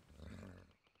him.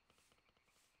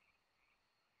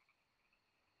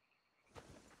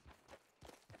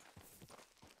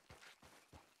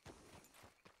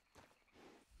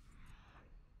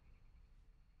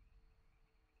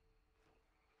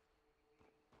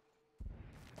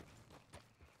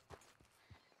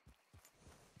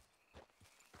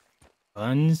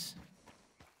 Buns.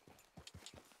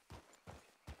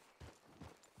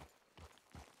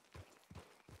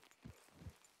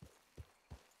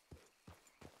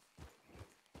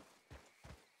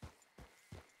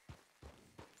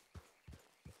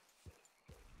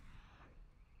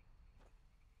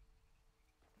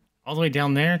 All the way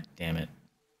down there? Damn it.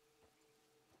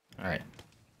 Alright.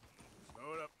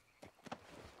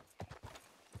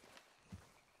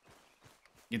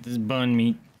 Get this bun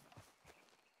meat.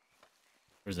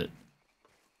 Where is it?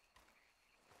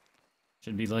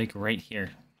 Should be like right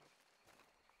here.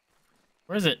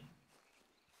 Where is it?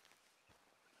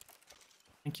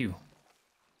 Thank you.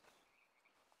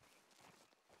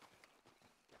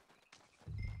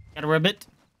 Got a ribbit.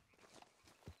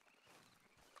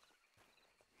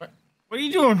 What are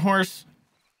you doing, horse?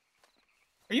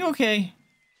 Are you okay?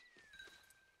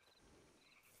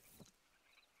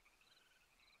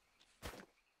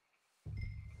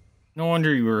 No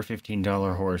wonder you were a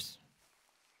 $15 horse.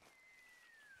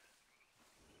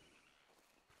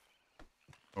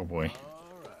 Oh boy.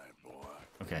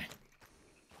 Okay.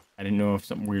 I didn't know if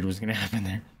something weird was gonna happen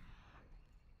there.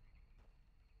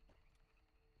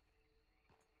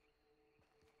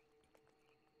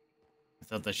 I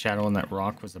thought the shadow on that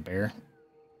rock was a bear.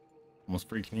 Almost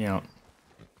freaked me out.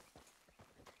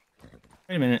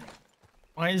 Wait a minute.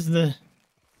 Why is that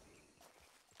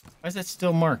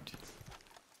still marked?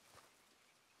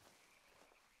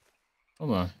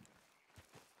 Hold on.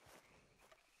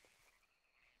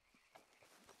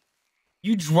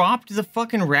 You dropped the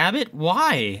fucking rabbit?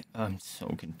 Why? I'm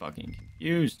so fucking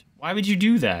confused. Why would you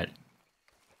do that?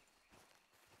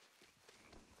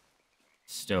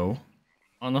 Stow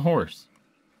on the horse.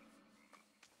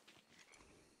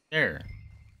 There.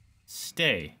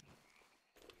 Stay.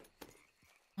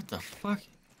 What the fuck?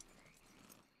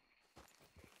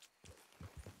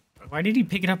 Why did he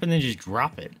pick it up and then just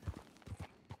drop it?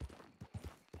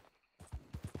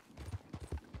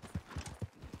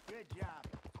 Good job.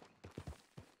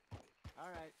 All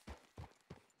right.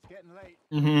 It's getting late.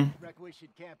 Mm-hmm. Reckon we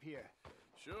should camp here.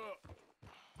 Sure.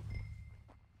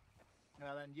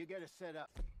 Well, then you get us set up.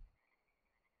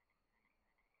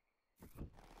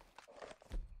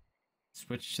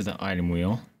 Switch to the item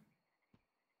wheel.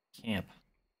 Camp.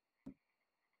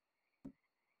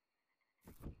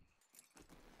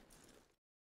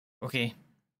 Okay.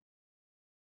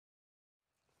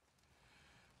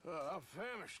 I'm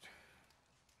famished.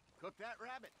 Cook that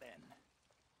rabbit then.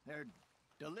 They're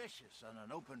delicious on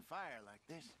an open fire like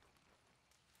this.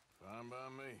 Fine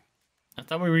by me. I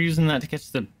thought we were using that to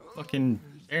catch the fucking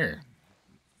bear.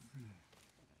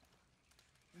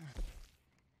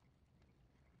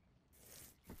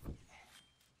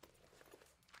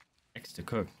 Next to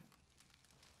cook.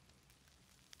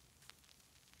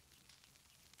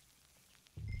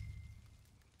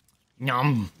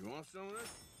 Yum. You want some of this?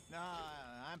 No,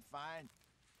 I'm fine.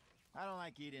 I don't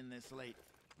like eating this late.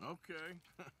 Okay.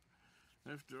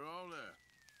 After all that.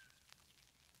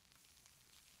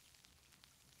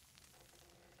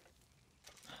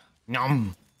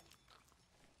 Yum.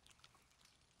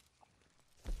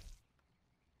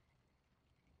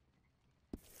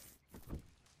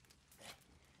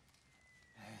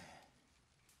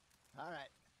 All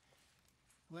right.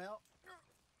 Well,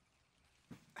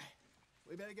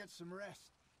 we better get some rest.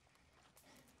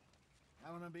 I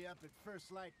want to be up at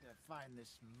first light to find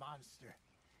this monster.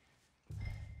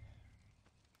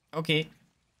 Okay.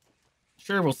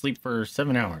 Sure, we'll sleep for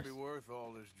 7 hours. It'll be worth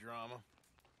all this drama.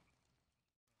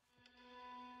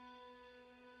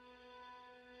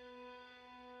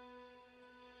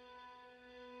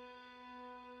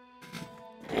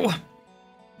 Oh.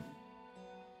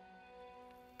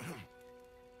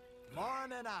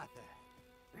 Morning, Arthur.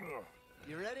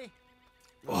 You ready?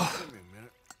 Oh. Give me a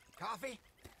minute. Coffee?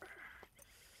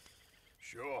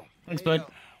 Sure. Thanks, bud.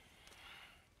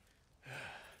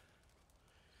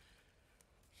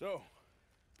 So,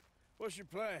 what's your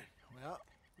plan? Well,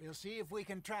 we'll see if we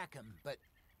can track him, but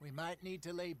we might need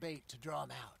to lay bait to draw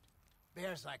him out.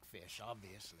 Bears like fish,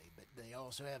 obviously, but they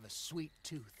also have a sweet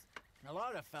tooth. A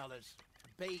lot of fellas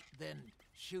bait, then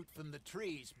shoot from the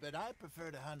trees, but I prefer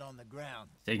to hunt on the ground.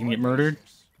 They can get murdered?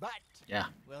 But yeah,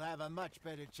 we'll have a much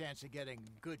better chance of getting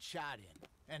a good shot in.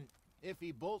 And if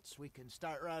he bolts, we can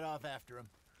start right off after him.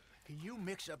 Can you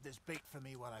mix up this bait for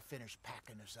me while I finish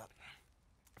packing this up?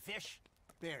 Fish,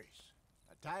 berries.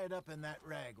 Tie it up in that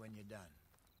rag when you're done.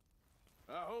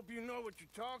 I hope you know what you're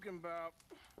talking about.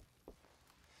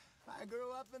 I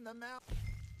grew up in the mountains.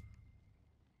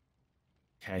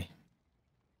 Okay.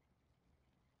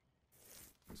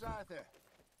 Arthur,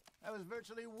 I was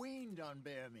virtually weaned on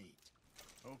bear meat.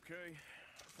 Okay,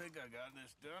 I think I got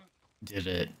this done. Did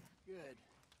it. Good.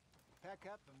 Pack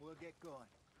up and we'll get going.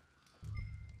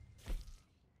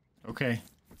 Okay.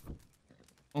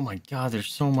 Oh my god,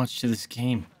 there's so much to this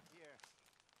game.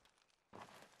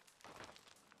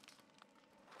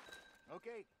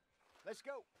 Okay, let's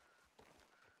go.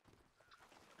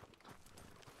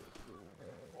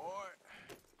 Boy.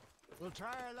 We'll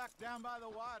try our luck down by the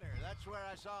water. That's where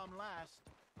I saw him last.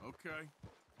 Okay.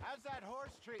 How's that horse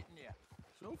treating you?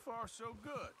 So far, so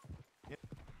good.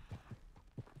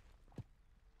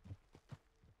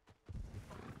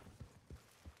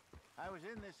 I was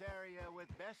in this area with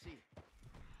Bessie.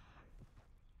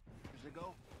 Years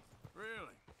ago.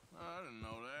 Really? I didn't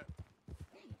know that.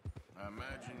 I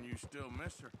imagine you still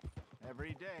miss her.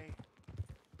 Every day.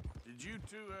 Did you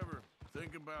two ever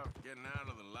think about getting out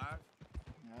of the life?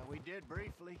 We did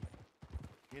briefly.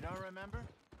 You don't remember?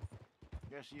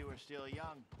 Guess you were still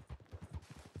young.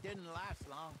 Didn't last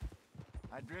long.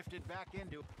 I drifted back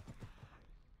into it.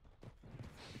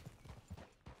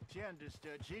 She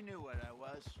understood. She knew what I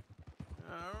was.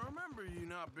 I remember you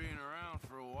not being around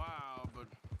for a while, but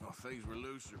things were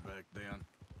looser back then.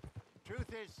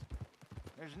 Truth is,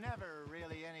 there's never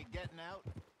really any getting out.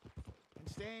 And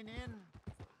staying in,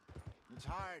 it's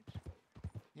hard.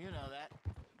 You know that.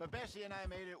 But Bessie and I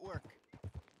made it work.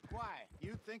 Why?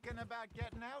 You thinking about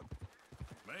getting out?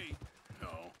 Me? No,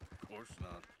 of course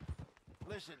not.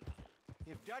 Listen,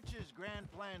 if Dutch's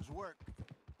grand plans work,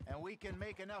 and we can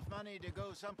make enough money to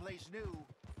go someplace new,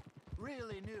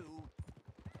 really new,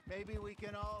 maybe we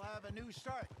can all have a new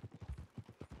start.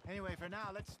 Anyway, for now,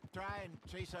 let's try and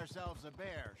chase ourselves a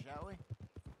bear, shall we?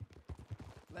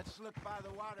 Let's look by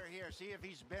the water here, see if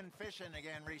he's been fishing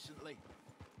again recently.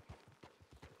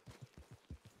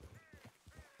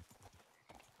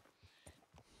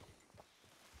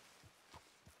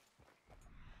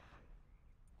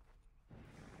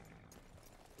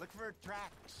 Look for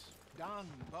tracks, dung,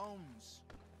 bones,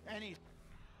 any.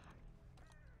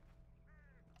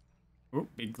 Oh,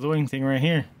 big glowing thing right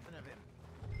here.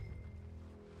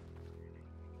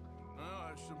 Oh,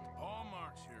 there's some paw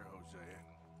marks here, Hosea.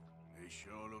 They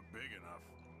sure look big enough.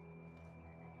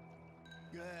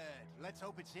 Good. Let's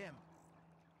hope it's him.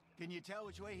 Can you tell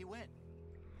which way he went?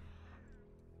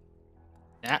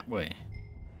 That way.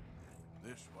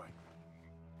 This way.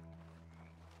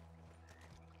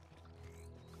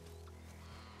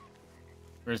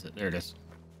 Where is it? There it is.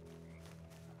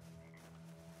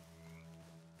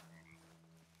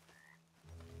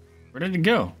 Where did it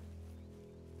go?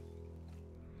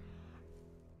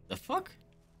 The fuck?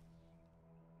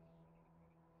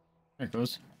 There it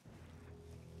goes.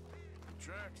 The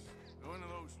tracks go into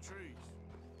those trees.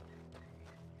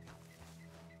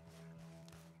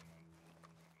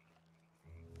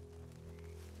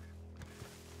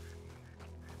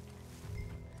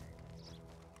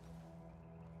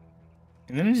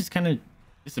 And then it just kind of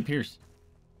disappears.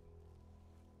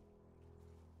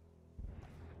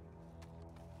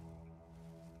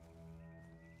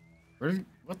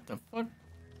 What the fuck?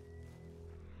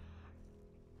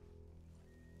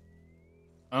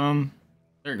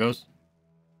 There it goes.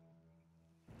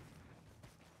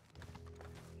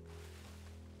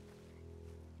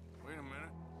 Wait a minute.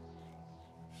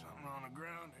 Something on the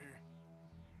ground here.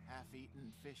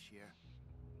 Half-eaten fish here.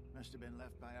 Must have been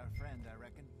left by our friend, I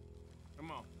reckon. Come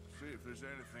on, see if there's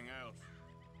anything else.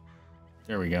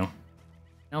 There we go.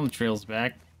 Now the trail's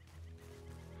back.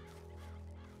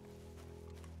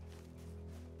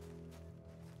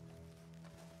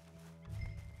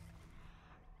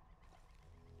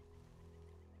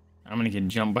 I'm gonna get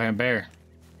jumped by a bear.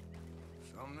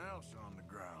 Something else on the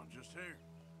ground, just here.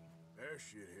 Bear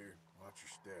shit here. Watch your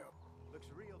step. Looks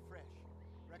real fresh.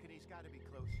 Reckon he's got to be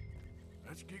close.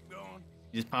 Let's keep going.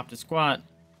 He just popped a squat.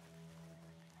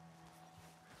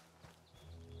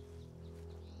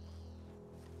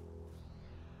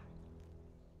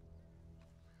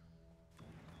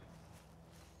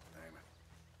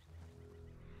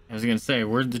 I was gonna say,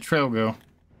 where'd the trail go?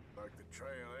 Like the trail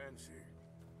ends here.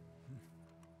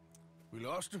 We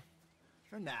lost him?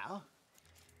 For now.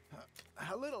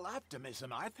 A little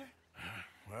optimism, Arthur.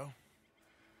 Well,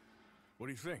 what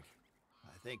do you think?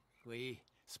 I think we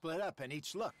split up and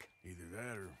each look. Either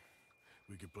that or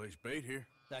we could place bait here.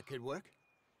 That could work.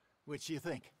 Which do you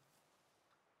think?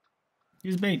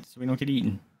 Use bait so we don't get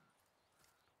eaten.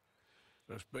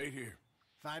 Let's bait here.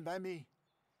 Fine by me.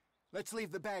 Let's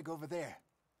leave the bag over there.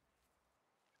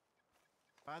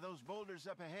 By those boulders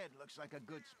up ahead, looks like a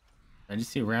good Did you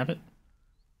see a rabbit?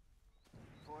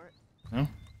 for it. No?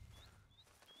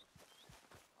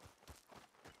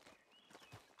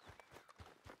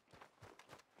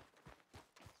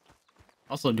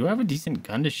 Also, do I have a decent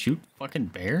gun to shoot fucking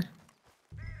bear?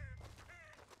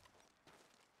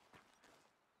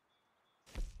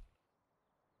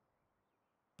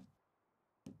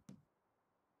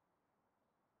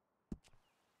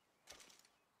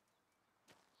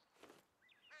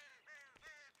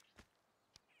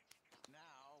 Now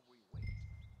we wait.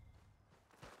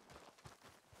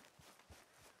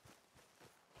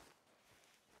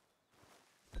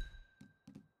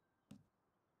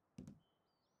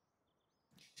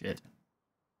 Shit.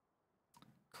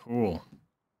 Cool.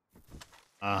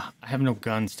 I have no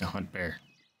guns to hunt bear.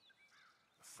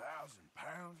 1,000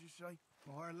 pounds, you say?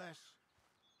 More or less.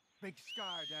 Big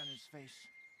scar down his face.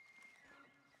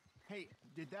 Hey,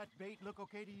 did that bait look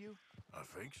okay to you? I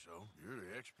think so. You're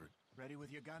the expert. Ready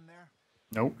with your gun there?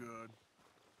 Nope. Good.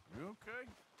 You okay?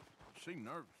 You seem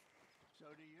nervous. So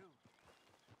do you.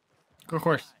 Go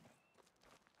horse.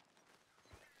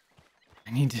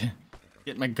 I need to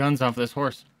get my guns off this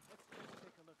horse.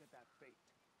 Take a look at that bait.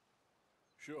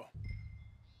 Sure.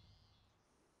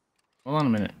 Hold on a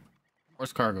minute.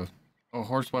 Horse cargo. Oh,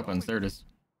 horse weapons. There it is.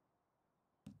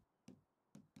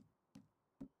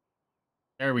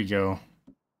 There we go.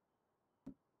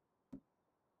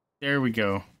 There we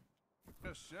go.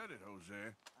 Just said it,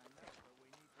 Jose.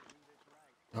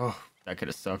 Oh, that could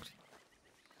have sucked.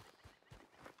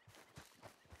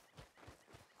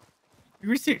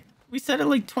 We said it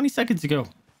like 20 seconds ago.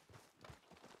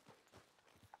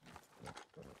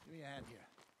 Give me a hand here.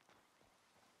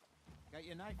 Got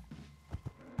your knife?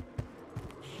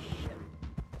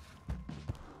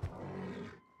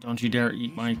 Don't you dare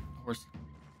eat my horse.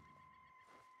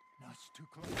 No, it's too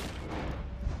close.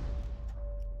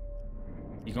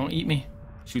 You gonna eat me?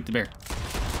 Shoot the bear.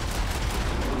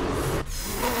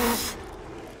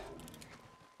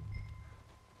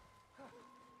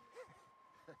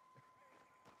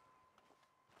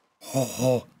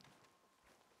 Oh.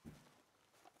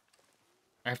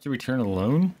 I have to return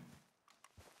alone?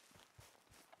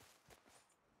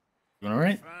 You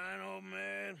alright? Fine, old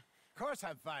man. Of course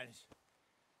I'm fine. It's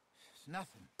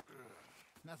nothing.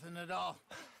 Nothing at all.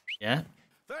 Yeah?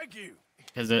 Thank you.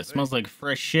 Because it smells like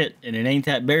fresh shit, and it ain't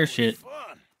that bear shit.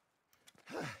 Fun.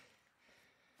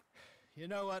 You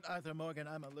know what, Arthur Morgan?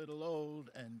 I'm a little old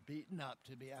and beaten up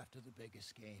to be after the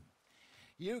biggest game.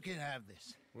 You can have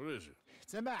this. What is it?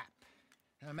 It's a map.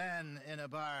 A man in a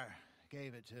bar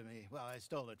gave it to me. Well, I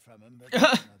stole it from him, but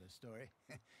that's another story.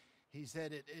 He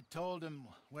said it told him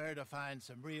where to find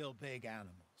some real big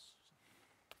animals.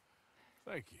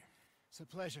 Thank you. It's a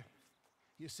pleasure.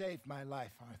 You saved my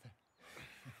life, Arthur.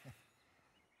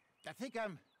 I think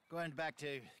I'm going back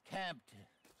to camp to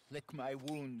lick my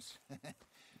wounds.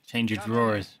 Change your Come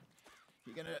drawers.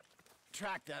 on. You're gonna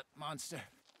track that monster.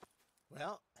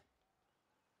 Well,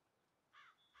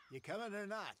 you coming or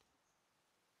not?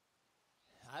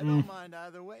 I don't mind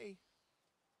either way.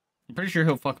 I'm pretty sure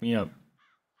he'll fuck me up.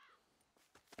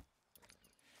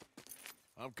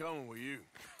 I'm coming with you.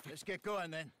 Let's get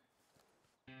going then.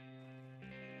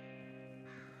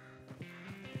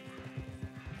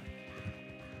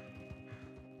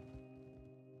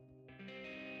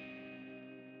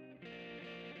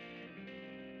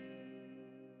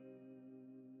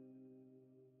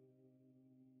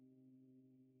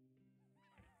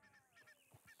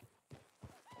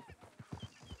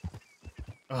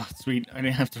 Oh, sweet. I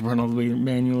didn't have to run all the way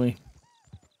manually.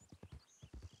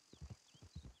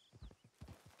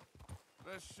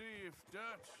 Let's see if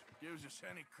Dutch gives us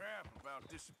any crap about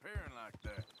disappearing like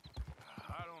that.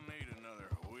 I don't need another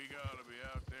 "we gotta be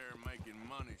out there making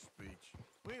money" speech.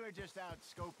 We were just out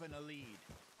scoping a lead.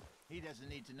 He doesn't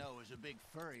need to know it was a big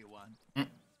furry one.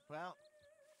 Well,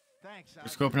 thanks. We're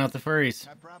scoping out the furries.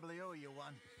 I probably owe you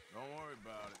one. Don't worry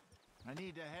about it. I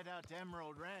need to head out to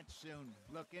Emerald Ranch soon.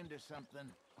 Look into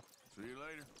something. See you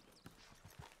later.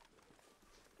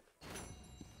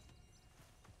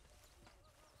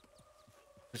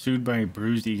 Pursued by a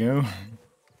bruised ego.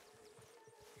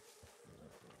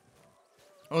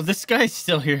 Oh, this guy's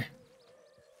still here.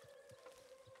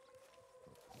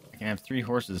 I can have 3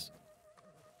 horses.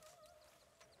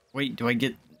 Wait, do I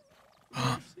get...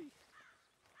 Mercy.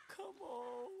 Come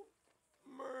on.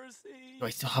 Mercy. Do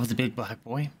I still have the big black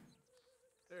boy?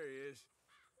 There he is.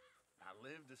 I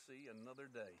live to see another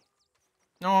day.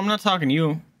 No, I'm not talking to you.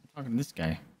 I'm talking to this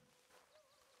guy.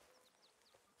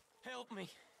 Help me.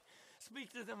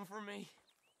 Speak to them for me.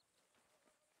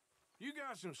 You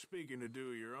got some speaking to do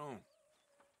of your own.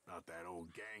 About that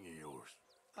old gang of yours.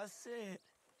 I said,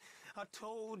 I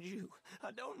told you, I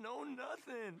don't know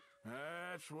nothing.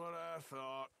 That's what I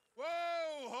thought.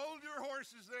 Whoa! Hold your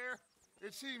horses there.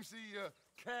 It seems the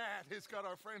cat has got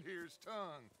our friend here's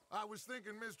tongue. I was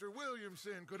thinking Mr.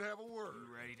 Williamson could have a word.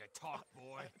 You ready to talk,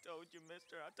 boy? I told you,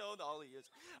 mister. I told all of you.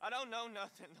 I don't know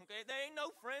nothing, okay? They ain't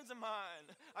no friends of mine.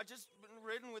 I just been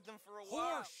riding with them for a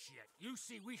while. Horseshit. You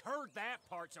see, we heard that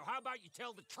part, so how about you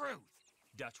tell the truth?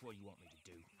 Dutch, what do you want me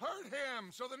to do? Hurt him,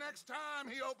 so the next time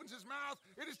he opens his mouth,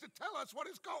 it is to tell us what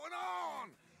is going on.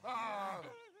 Ah,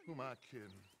 who am I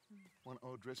kidding? One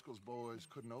of O'Driscoll's boys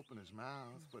couldn't open his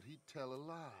mouth, but he'd tell a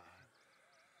lie.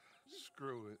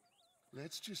 Screw it.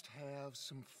 Let's just have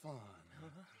some fun.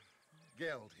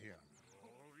 Geld him.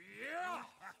 Yeah!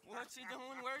 What's he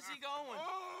doing? Where's he going?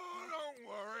 Oh, don't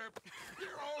worry.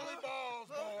 You're only balls,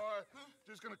 boy.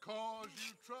 Just gonna cause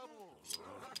you trouble.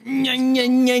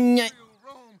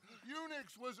 Rome,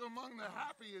 Eunuchs was among the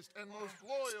happiest and most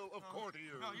loyal of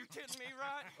courtiers. No, you kidding me,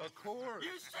 right? Of course.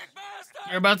 You sick bastard!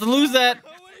 You're about to lose that.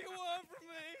 What do you want from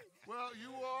me? Well, you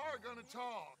are gonna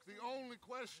talk. The only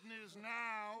question is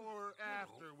now or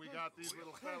after we got these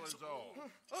little fellas off.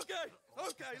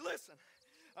 Okay, listen.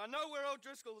 I know where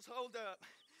O'Driscoll's holed up,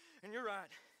 and you're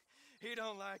right. He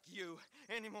don't like you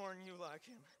any more than you like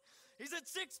him. He's at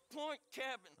 6 Point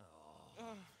Cabin.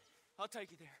 I'll take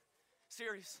you there.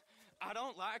 Serious, I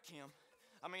don't like him.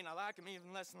 I mean, I like him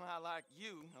even less than I like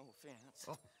you, no offense.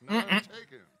 Oh, no, take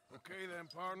him. Okay then,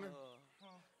 partner.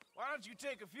 Why don't you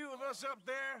take a few of us up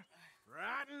there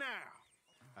right now?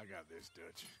 I got this,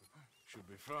 Dutch. Should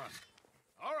be fun.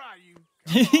 All right, you.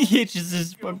 He hitches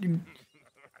his fucking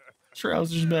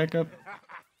trousers back up.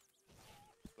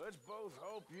 Let's both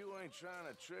hope you ain't trying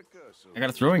to trick us. I got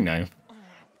a throwing knife.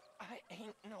 I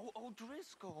ain't no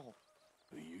O'Driscoll.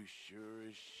 You sure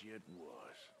as shit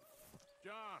was.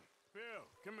 John, Bill,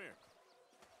 come here.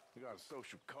 We got a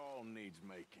social call needs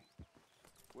making.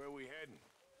 Where we heading?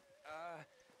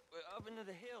 Up into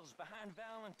the hills behind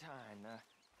Valentine.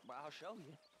 Well, I'll show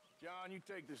you. John, you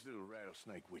take this little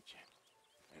rattlesnake with you.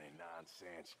 Any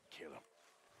nonsense, kill him.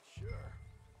 Sure.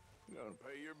 I'm gonna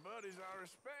pay your buddies our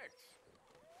respects.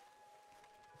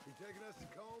 You taking us to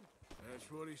Combe?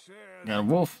 That's what he said. Got a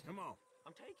wolf. Come on.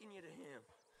 I'm taking you to him.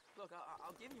 Look,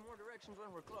 I'll give you more directions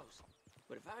when we're close.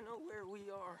 But if I know where we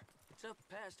are, it's up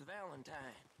past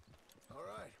Valentine. All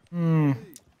right.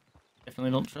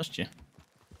 Definitely don't trust you.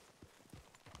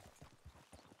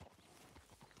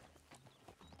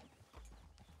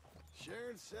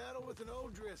 Sharing saddle with an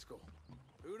O'Driscoll.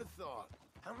 Who'd have thought?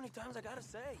 How many times I gotta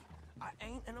say? I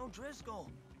ain't an O'Driscoll.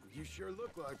 You sure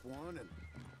look like one, and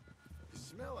you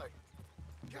smell like...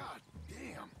 God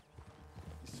damn.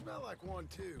 You smell like one,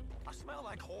 too. I smell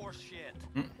like horse shit.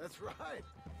 That's right.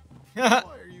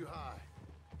 Boy, are you high.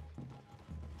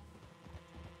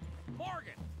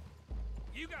 Morgan,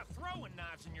 you got throwing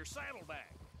knives in your saddlebag.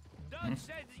 Doug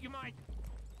said that you might...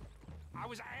 I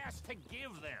was asked to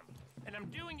give them, and I'm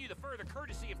doing you the further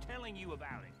courtesy of telling you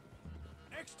about it.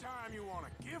 Next time you want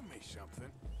to give me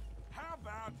something, how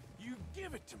about you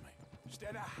give it to me,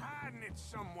 instead of hiding it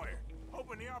somewhere,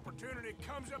 hoping the opportunity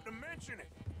comes up to mention it.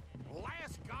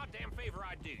 Last goddamn favor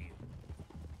I'd do you.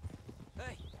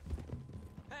 Hey,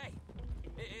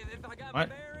 if I got What?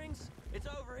 my bearings, it's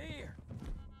over here.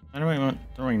 Why do I want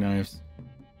throwing knives?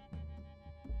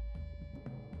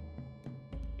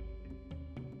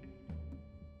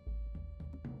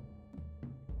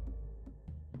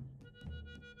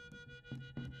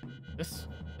 This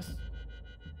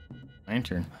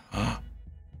lantern.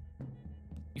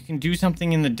 You can do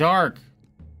something in the dark.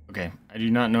 Okay, I do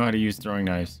not know how to use throwing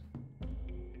knives.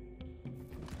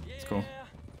 It's cool.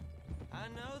 I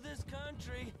know this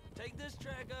country. Take this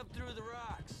track up through the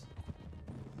rocks.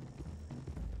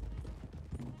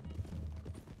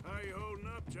 How you holding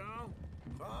up, John?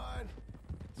 Fine.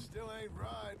 Still ain't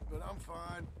right, but I'm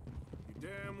fine. You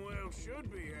damn well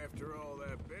should be after all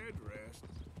that bed rest.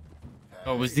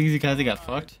 Oh, was these the guys that got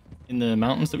fucked in the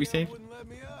mountains that we saved? Wouldn't let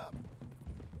me up.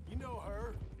 You know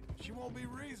her. She won't be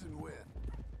reasoned with.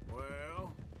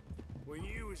 Well, when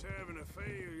you was having a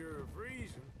failure of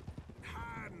reason,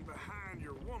 hiding behind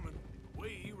your woman,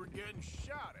 we were getting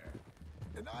shot at.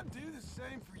 And I'd do the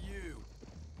same for you,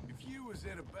 if you was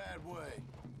in a bad way.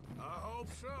 I hope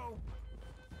so.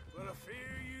 But I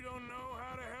fear you don't know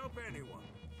how to help anyone.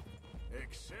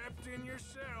 Except in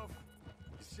yourself.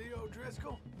 You see,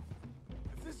 O'Driscoll?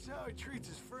 If this is how he treats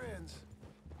his friends,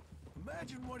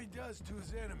 imagine what he does to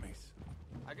his enemies.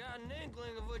 I got an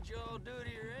inkling of what you all do to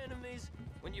your enemies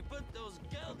when you put those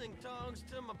gelding tongs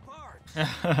to my parts.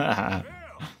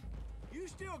 Bill, you You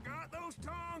still got those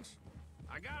tongs?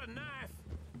 I got a knife.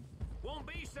 Won't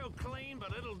be so clean,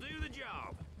 but it'll do the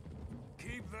job.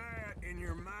 Keep that in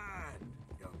your mind,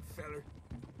 young feller.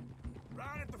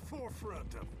 Right at the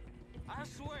forefront of it. I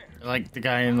swear. Like the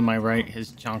guy in my right,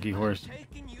 his chonky horse.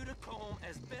 Taking you to comb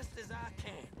as best as I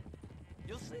can.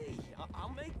 You'll see.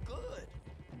 I'll make good.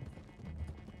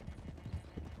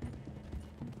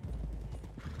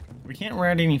 We can't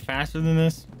ride any faster than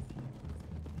this.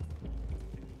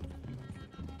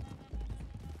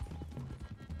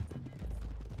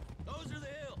 Those are the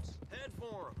hills. Head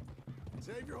for them.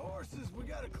 Save your horses. We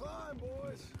gotta climb,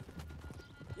 boys.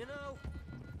 You know,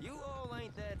 you all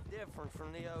ain't that different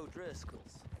from the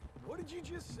O'Driscolls. What did you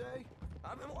just say?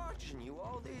 I've been watching you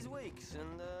all these weeks,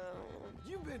 and,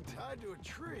 You've been tied to a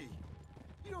tree.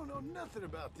 You don't know nothing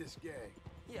about this gang.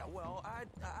 yeah, well,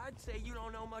 I'd say you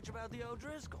don't know much about the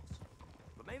O'Driscolls.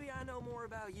 But maybe I know more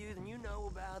about you than you know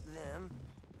about them.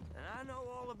 And I know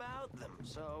all about them,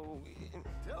 so...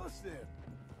 Tell us then.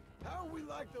 How are we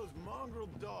like those mongrel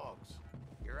dogs?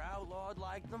 You're outlawed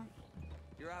like them.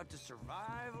 You're out to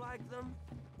survive like them.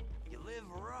 You live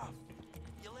rough.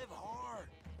 You live hard.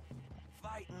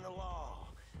 Fighting the law.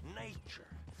 Nature.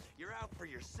 You're out for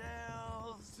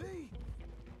yourselves. See?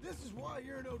 This is why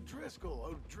you're an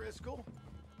O'Driscoll, O'Driscoll.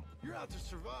 You're out to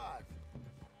survive.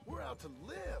 We're out to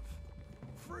live.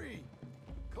 Free.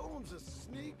 Coleman's a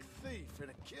sneak thief and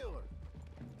a killer.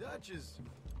 Dutch is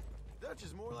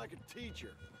more like a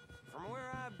teacher. From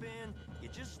where I've been, you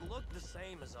just look the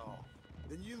same as all.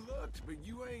 Then you looked, but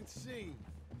you ain't seen.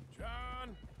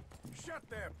 John, shut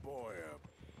that boy up.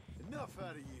 Enough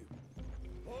out of you.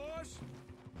 Boys,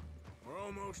 we're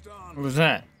almost on. What was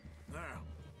that? Now,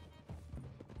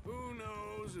 who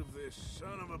knows if this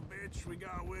son of a bitch we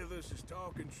got with us is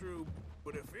talking true,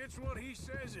 but if it's what he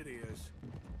says it is,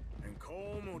 and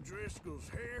Colm O'Driscoll's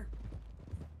here,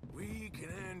 we can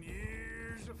end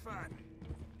years of fighting.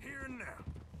 Here and now.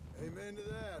 Amen to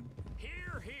that.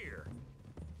 Here, here.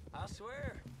 I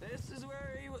swear, this is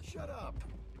where he was... Shut up.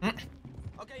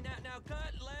 Okay, now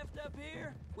cut left up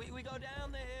here. We go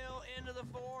down the hill into the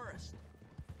forest.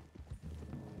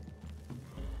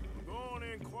 We're going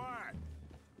in quiet,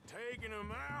 taking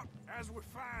them out as we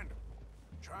find them,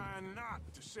 trying not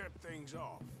to set things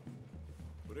off.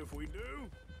 But if we do,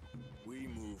 we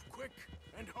move quick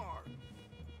and hard.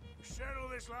 We settle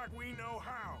this like we know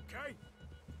how, okay?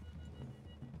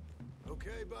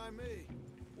 Okay by me.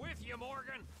 With you,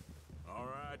 Morgan. All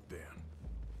right, then.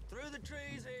 Through the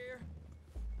trees here.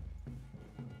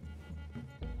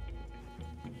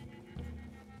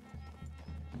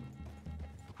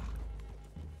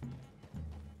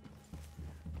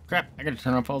 Crap, I gotta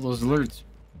turn off all those alerts.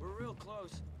 We're real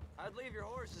close. I'd leave your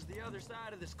horses the other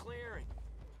side of this clearing.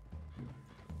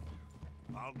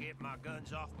 I'll get my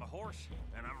guns off my horse,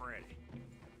 and I'm ready.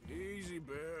 Easy,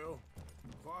 Bill.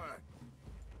 Quiet.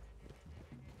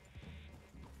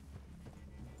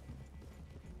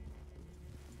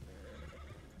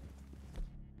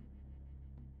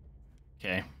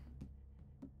 Okay.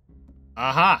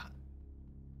 Aha!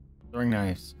 Throwing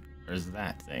knives. There's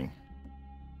that thing.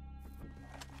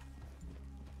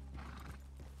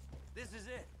 This is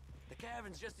it. The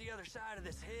cabin's just the other side of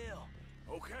this hill.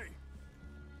 Okay.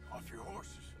 Off your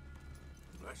horses.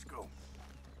 Let's go.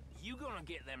 You gonna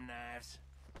get them knives?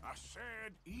 I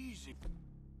said easy.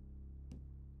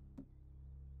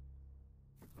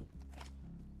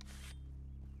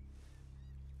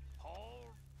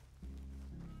 Hold.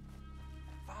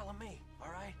 Follow me,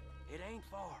 all right? It ain't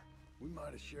far. We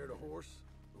might have shared a horse,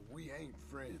 but we ain't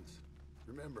friends.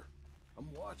 Remember,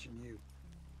 I'm watching you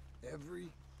every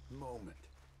moment.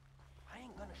 I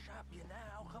ain't gonna shop you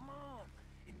now. Come on.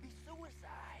 It'd be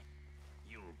suicide.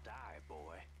 You'll die,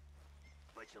 boy.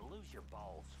 But you'll lose your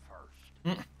balls first.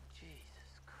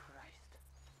 Jesus Christ.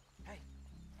 Hey.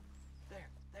 There.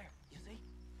 You see?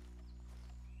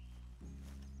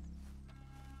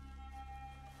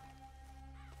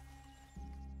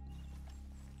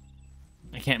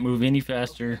 I can't move any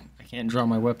faster. I can't draw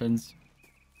my weapons.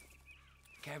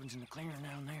 Cabin's in the clearing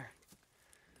down there.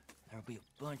 There'll be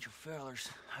a bunch of fellers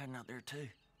hiding out there, too.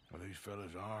 Are these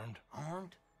fellas armed?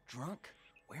 Armed, drunk,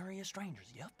 wary of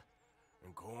strangers, yup.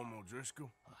 And Colm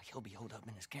O'Driscoll? He'll be holed up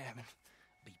in his cabin.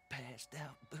 Be passed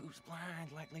out, booze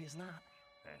blind, likely as not.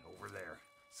 And over there,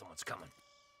 someone's coming.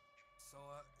 So,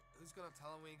 who's gonna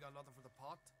tell him we ain't got nothing for the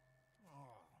pot?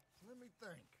 Oh, let me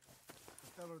think. The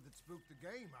feller that spooked the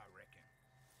game, I reckon.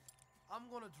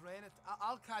 I'm gonna drain it.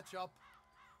 I'll catch up.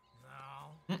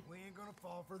 No, we ain't gonna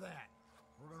fall for that.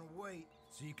 We're gonna wait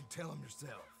so you can tell him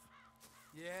yourself.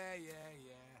 Yeah.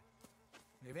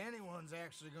 If anyone's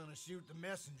actually gonna shoot the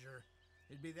messenger,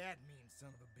 it'd be that mean son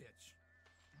of a bitch.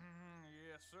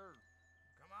 Yes, sir.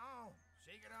 Come on,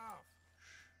 shake it off.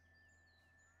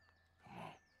 Come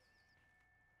on.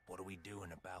 What are we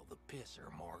doing about the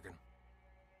pisser, Morgan?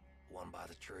 One by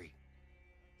the tree.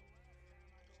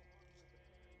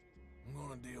 I'm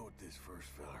gonna deal with this first,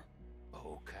 feller.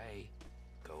 Okay,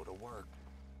 go to work.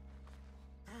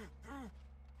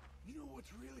 You know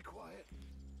what's really quiet?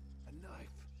 A knife.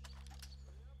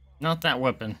 Not that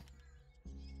weapon.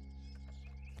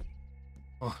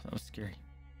 Oh, that was scary.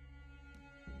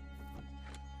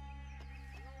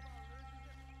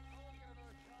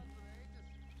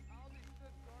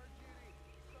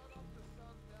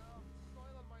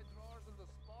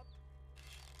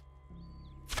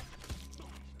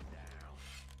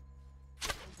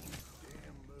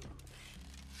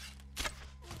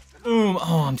 Boom!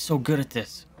 Oh, I'm so good at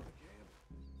this.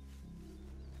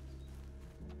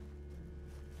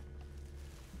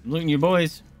 I'm looting you,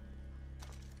 boys.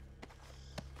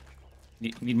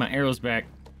 Need my arrows back.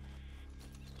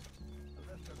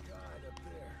 I left a guide up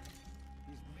there.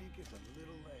 He's meek as a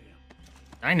little lamb.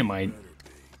 Dynamite.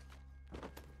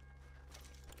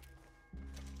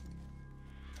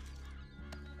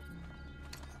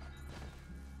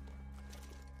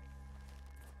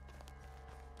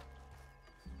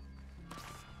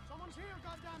 Someone's here,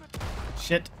 goddammit.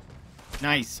 Shit.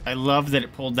 Nice. I love that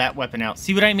it pulled that weapon out.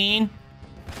 See what I mean?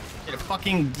 That it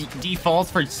fucking defaults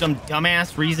for some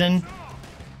dumbass reason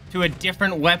to a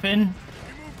different weapon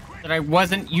that I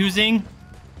wasn't using.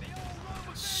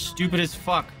 Stupid as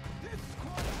fuck.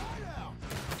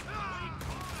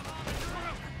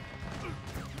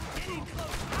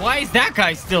 Why is that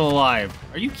guy still alive?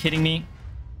 Are you kidding me?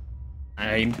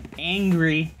 I'm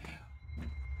angry.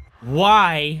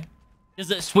 Why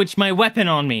does it switch my weapon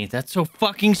on me? That's so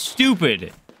fucking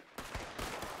stupid.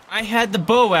 I had the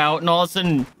bow out and all of a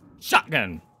sudden,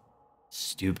 shotgun.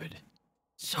 Stupid.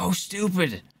 So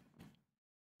stupid.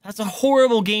 That's a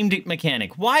horrible game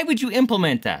mechanic. Why would you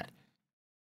implement that?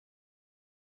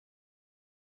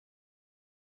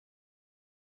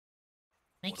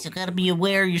 Makes you gotta be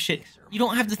aware of your shit. You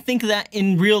don't have to think of that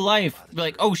in real life. Be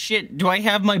like, oh shit, do I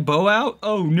have my bow out?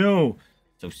 Oh no.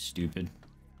 So stupid.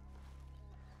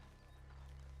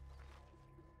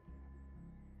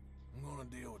 I'm gonna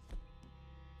deal with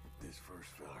this first,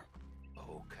 feller.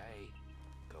 Okay,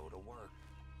 go to work.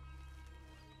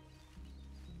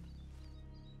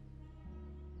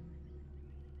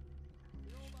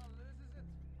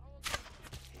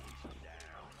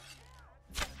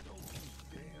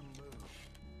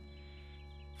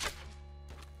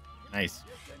 Nice.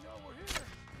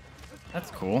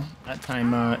 That's cool. That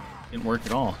time didn't work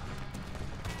at all.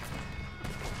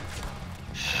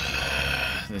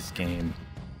 This game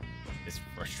is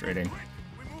frustrating.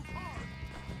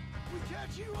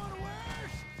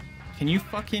 Can you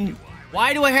fucking...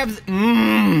 Why do I have...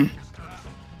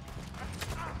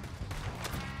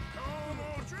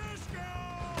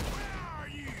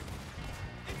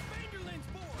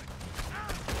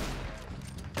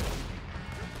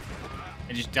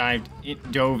 I just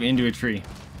dove into a tree.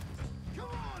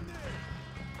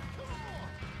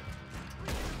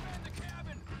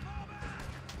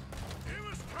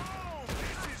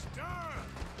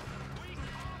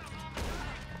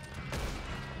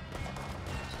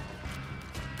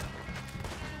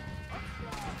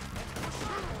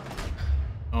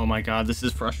 Oh my god, this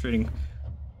is frustrating.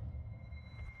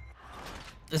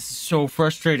 This is so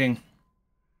frustrating.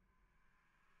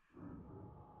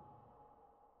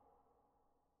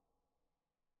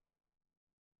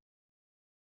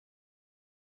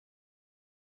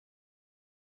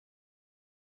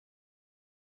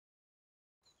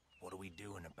 What are we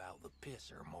doing about the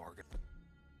pisser, Morgan?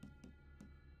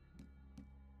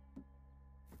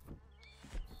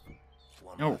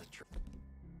 One No. by the tree.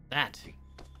 That.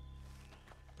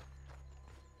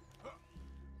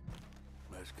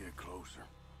 Let's get closer.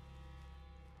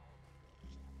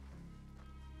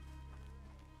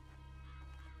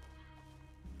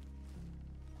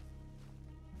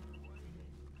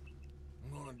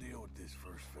 I'm gonna deal with this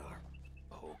first, feller.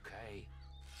 Okay,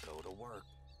 go to work.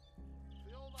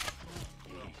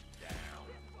 He's down.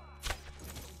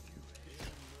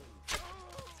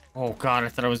 Oh god, I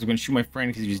thought I was going to shoot my friend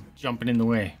because he was jumping in the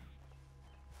way.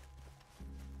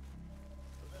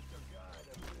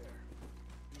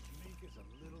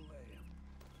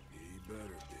 He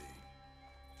better be.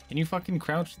 Can you fucking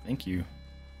crouch? Thank you.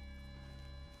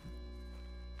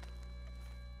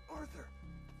 Arthur,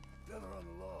 feller on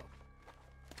the log.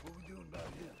 What we doing about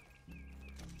him?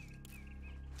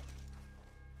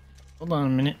 Hold on a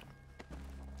minute.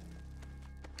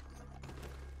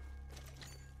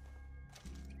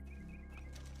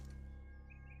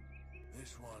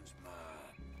 This one's mine.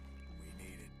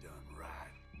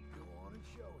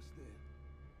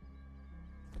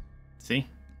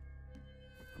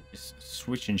 Just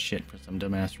switching shit for some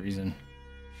dumbass reason.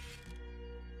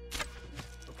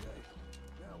 Okay,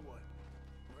 now what?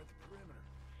 We're at the perimeter.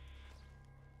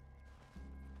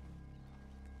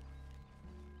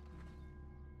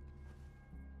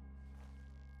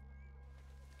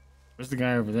 Where's the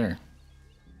guy over there?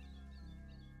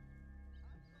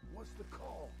 What's the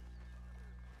call?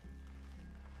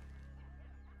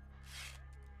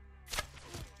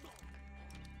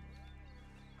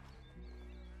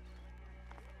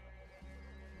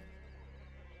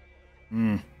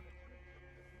 Hmm.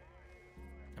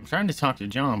 I'm trying to talk to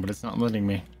John, but it's not letting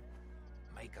me.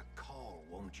 Make a call,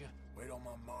 won't you? Wait on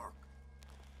my mark.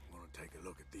 Want to take a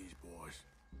look at these boys?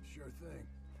 Sure thing.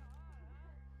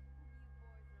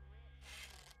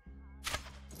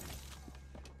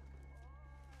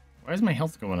 Why is my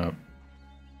health going up?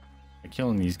 By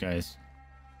killing these guys.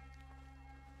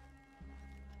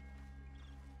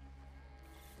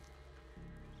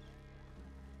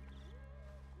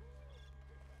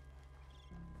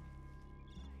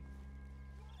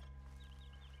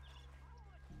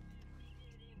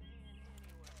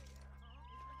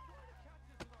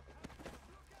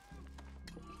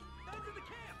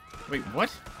 Wait,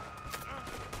 what?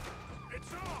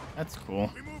 That's cool.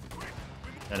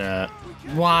 That,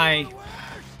 why?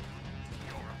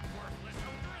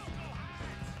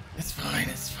 It's fine,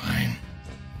 it's fine.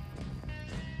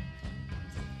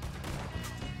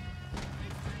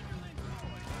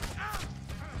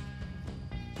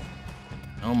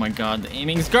 Oh my god, the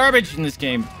aiming is garbage in this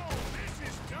game.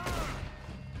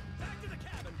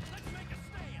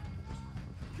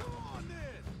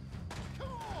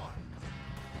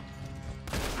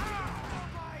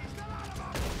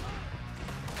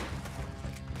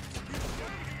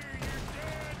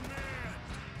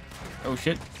 Oh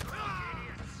shit.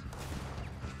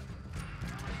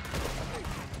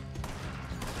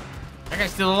 That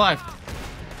guy's still alive.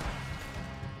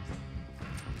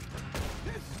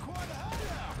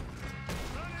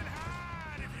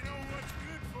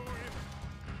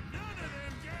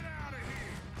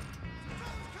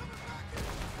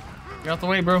 Get out the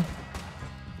way, bro.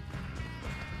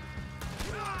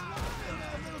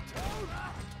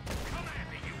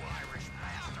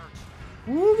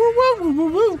 Woo woo woo woo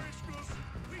woo woo.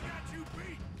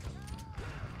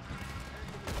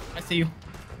 I see you.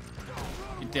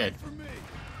 You're dead.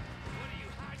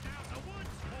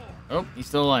 Oh, he's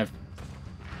still alive.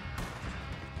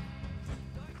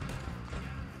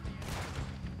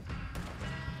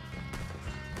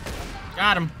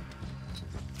 Got him.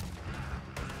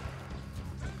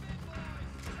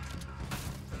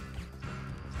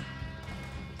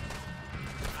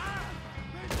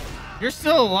 You're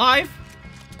still alive?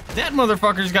 That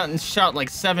motherfucker's gotten shot like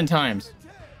 7 times.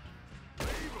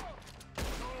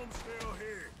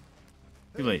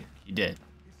 Too late. He dead.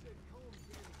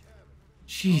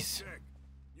 Jeez.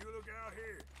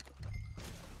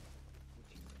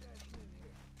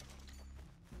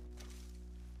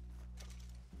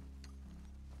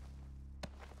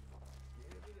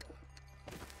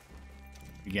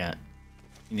 We got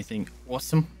anything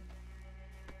awesome?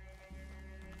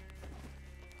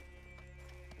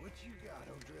 What you got,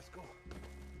 O'Driscoll?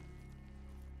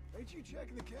 Ain't you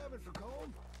checking the cabin for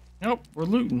Colm? Nope, we're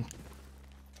looting.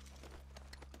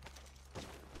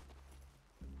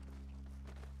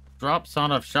 Drop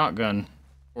sawed-off shotgun.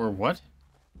 Or what?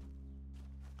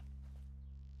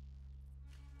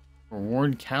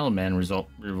 Reward Cattleman result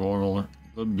revolver.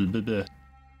 That's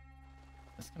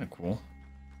kind of cool.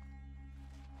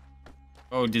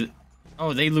 Oh,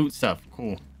 oh, they loot stuff.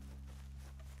 Cool.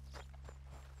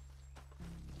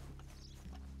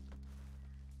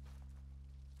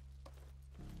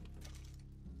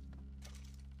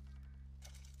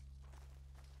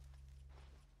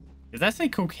 Does that say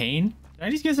cocaine? Did I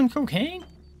just get some cocaine?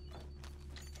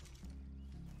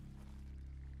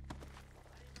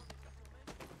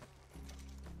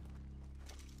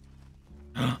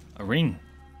 A ring.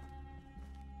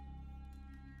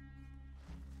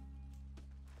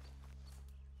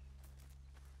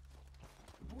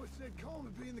 The boy said Colm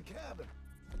would be in the cabin.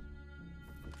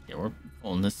 Yeah, we're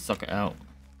pulling this sucker out.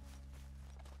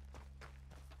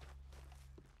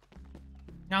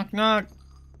 Knock, knock.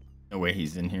 No way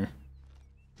he's in here.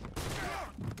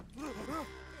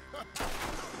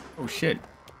 Oh shit.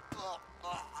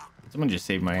 Someone just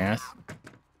saved my ass.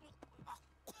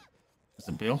 That's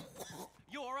a bill.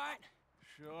 You alright?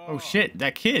 Sure. Oh shit,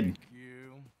 that kid.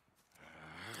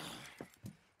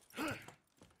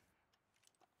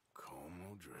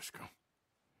 Colm O'Driscoll.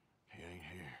 He ain't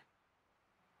here.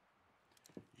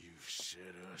 You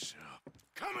set us up.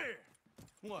 Come here!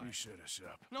 What? You set us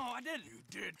up. No, I didn't. You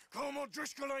did. Colm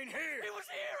O'Driscoll ain't here! He was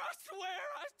here, I swear!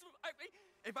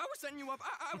 If I was setting you up,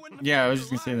 I wouldn't have... Yeah, I was just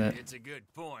gonna say that. It's a good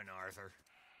point, Arthur.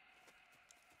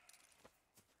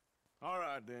 All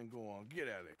right, then, go on. Get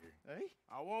out of here. Hey?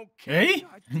 I won't kill Hey? you.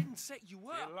 I didn't set you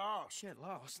up. Get lost. Get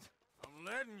lost. I'm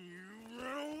letting you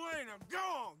run away. Now go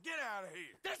on. Get out of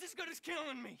here. That's as good as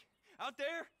killing me. Out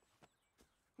there,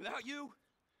 without you,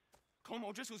 Colm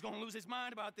O'Driscoll's gonna lose his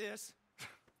mind about this.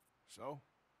 So?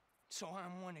 So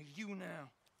I'm one of you now.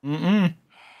 Mm-mm.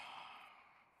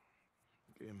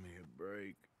 Give me a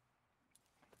break.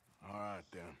 All right,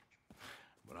 then.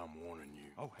 But I'm warning you.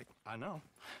 Oh, I know.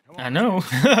 I know.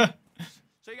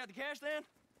 So you got the cash then?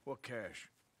 What cash?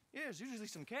 Yeah, there's usually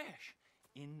some cash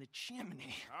in the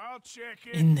chimney. I'll check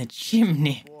it. In the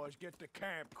chimney. Boys, get to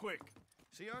camp quick.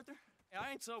 See, Arthur?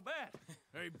 I ain't so bad.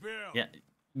 Hey, Bill. Yeah,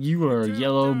 you are a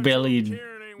yellow-bellied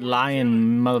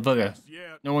lion motherfucker.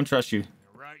 No one trusts you.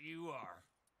 Right you are.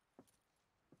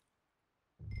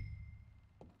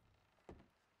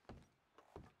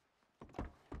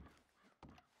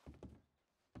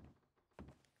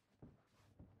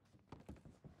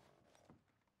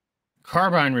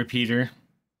 Carbine repeater.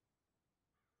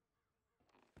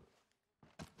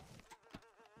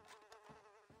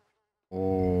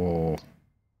 Oh.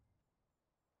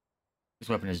 This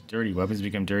weapon is dirty. Weapons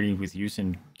become dirty with use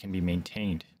and can be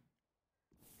maintained.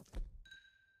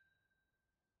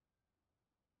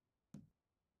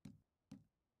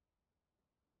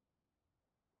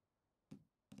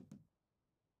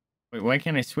 Wait, why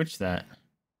can't I switch that?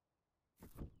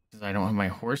 Because I don't have my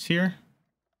horse here?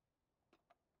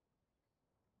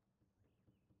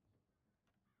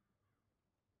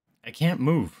 I can't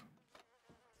move.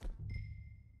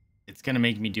 It's gonna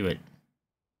make me do it.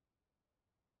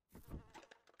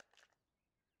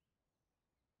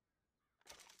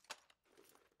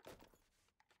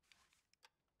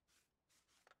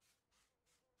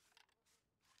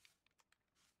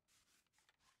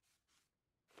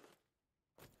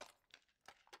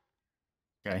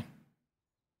 Okay.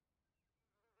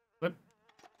 Flip.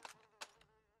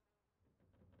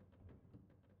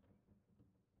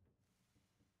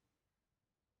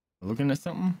 Looking at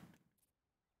something?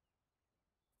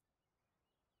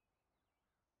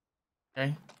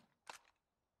 Okay.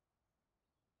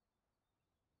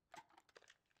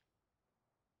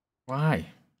 Why?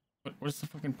 What's the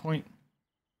fucking point?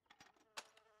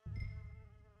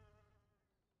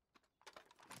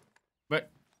 But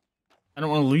I don't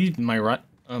want to leave my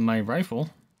my rifle.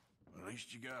 At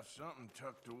least you got something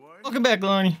tucked away. Welcome back,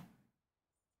 Lonnie.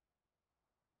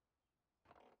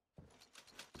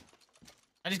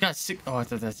 I just got six. Oh, I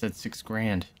thought that said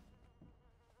 $6,000.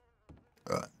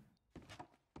 Yep.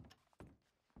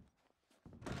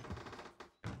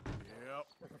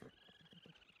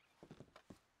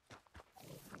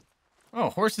 Oh,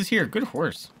 horse is here. Good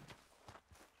horse.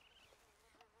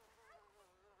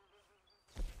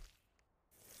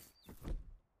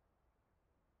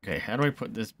 Okay, how do I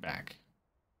put this back?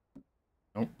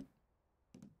 Nope.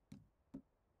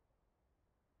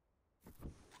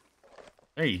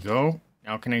 There you go.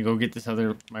 Now can I go get this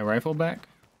my rifle back?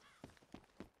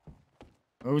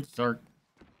 Oh, it's dark.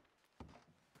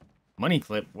 Money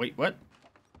clip. Wait, what?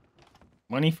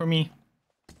 Money for me?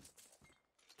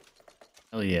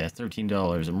 Hell yeah,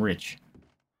 $13. I'm rich.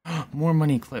 More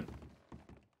money clip.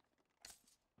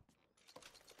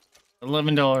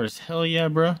 $11. Hell yeah,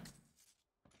 bruh.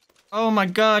 Oh my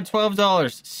god,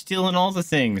 $12. Stealing all the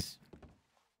things.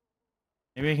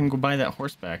 Maybe I can go buy that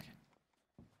horseback.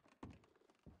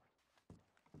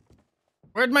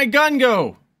 Where'd my gun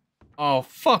go? Oh,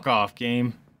 fuck off,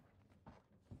 game.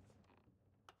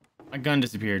 My gun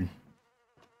disappeared.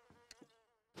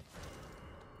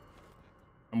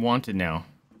 I'm wanted now.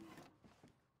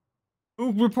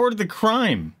 Who reported the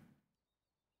crime?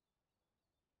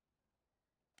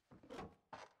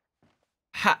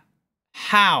 How?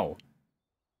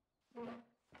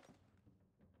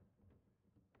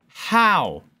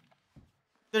 How?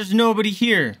 There's nobody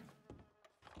here.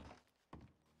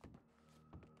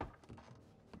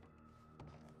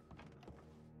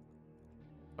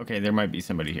 Okay, there might be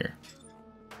somebody here.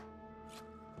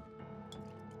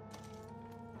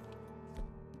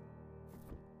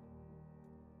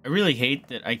 I really hate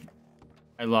that I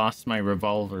lost my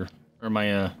revolver or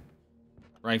my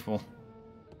rifle.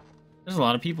 There's a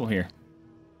lot of people here.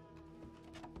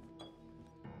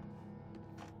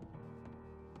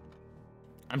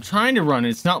 I'm trying to run,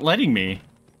 it's not letting me.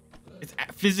 It's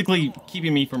physically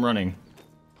keeping me from running.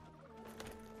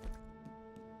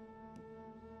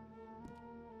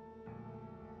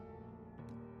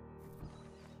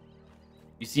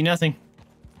 You see nothing.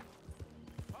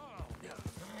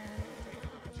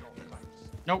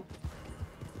 Nope.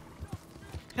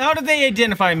 How did they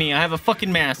identify me? I have a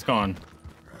fucking mask on.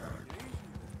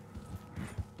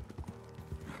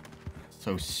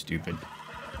 So stupid.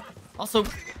 Also,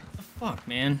 what the fuck,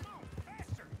 man?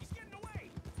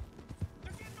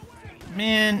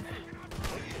 Man,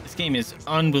 this game is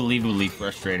unbelievably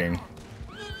frustrating.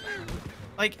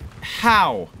 Like,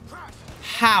 how?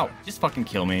 How? Just fucking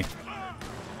kill me.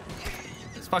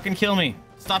 Just fucking kill me.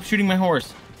 Stop shooting my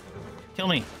horse. Kill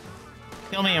me.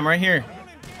 Kill me, I'm right here.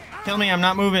 Kill me, I'm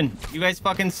not moving. You guys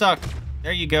fucking suck.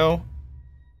 There you go.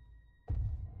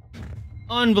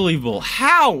 Unbelievable.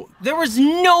 How? There was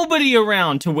nobody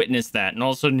around to witness that, and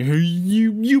all of a sudden,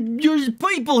 there's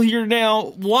people here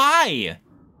now. Why?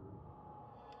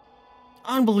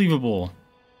 Unbelievable.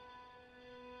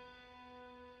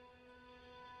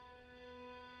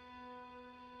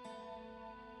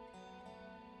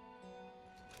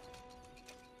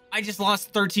 I just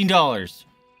lost $13.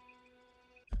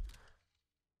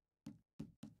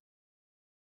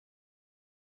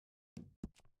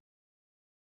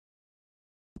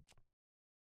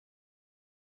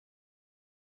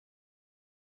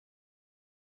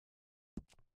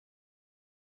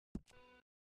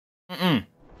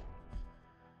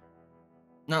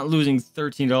 Not losing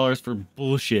 $13 for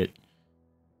bullshit.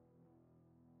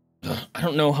 Ugh, I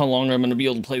don't know how long I'm going to be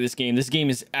able to play this game. This game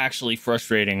is actually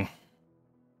frustrating.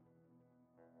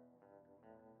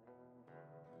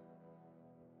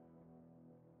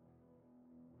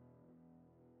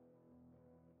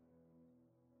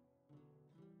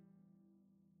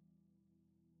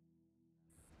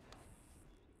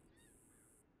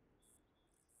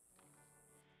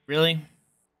 Really?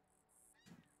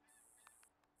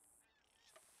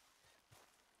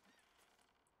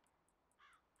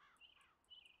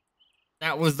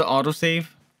 That was the autosave?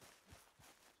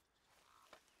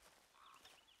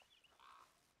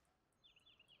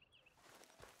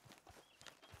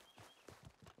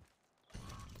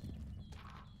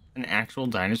 An actual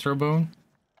dinosaur bone?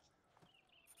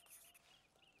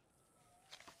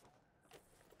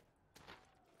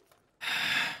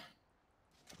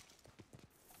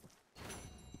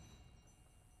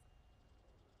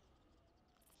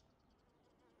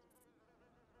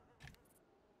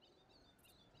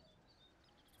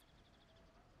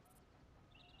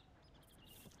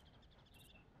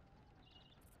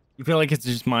 You feel like it's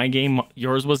just my game?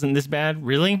 Yours wasn't this bad?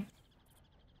 Really?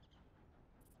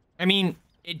 I mean,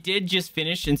 it did just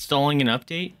finish installing an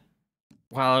update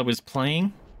while I was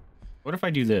playing. What if I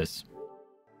do this?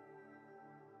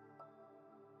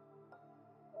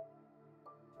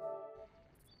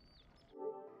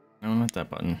 No, not that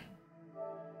button.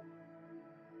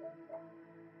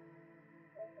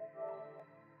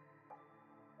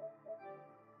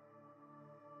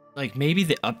 Like, maybe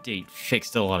the update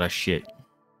fixed a lot of shit.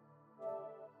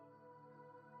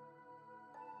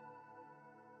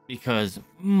 Because,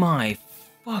 my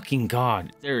fucking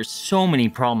god, there's so many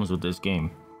problems with this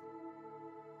game.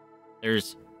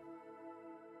 There's...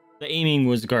 The aiming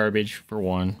was garbage, for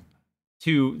one.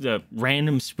 Two, the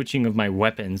random switching of my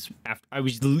weapons. After I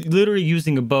was literally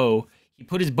using a bow. He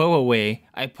put his bow away.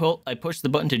 I pushed the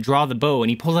button to draw the bow, and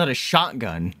he pulled out a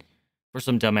shotgun. For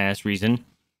some dumbass reason.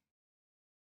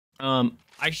 I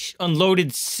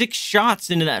unloaded 6 shots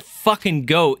into that fucking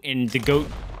goat, and the goat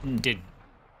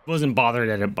wasn't bothered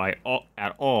at it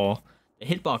at all. The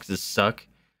hitboxes suck.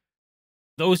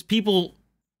 Those people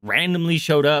randomly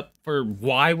showed up for...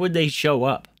 Why would they show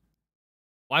up?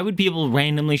 Why would people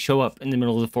randomly show up in the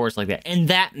middle of the forest like that? And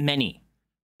that many.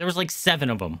 There was like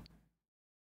 7 of them.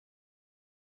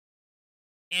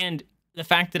 And the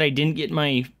fact that I didn't get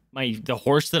the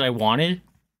horse that I wanted,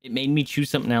 it made me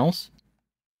choose something else.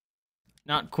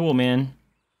 Not cool, man.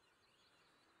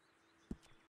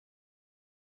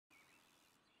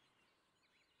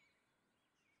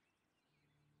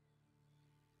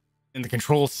 And the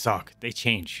controls suck. They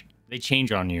change. They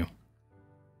change on you.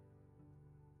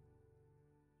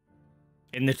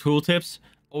 And the tooltips,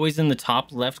 always in the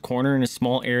top left corner in a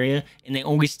small area, and they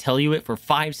always tell you it for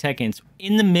 5 seconds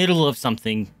in the middle of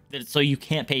something, so you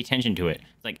can't pay attention to it.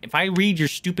 It's like, if I read your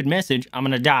stupid message, I'm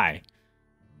gonna die.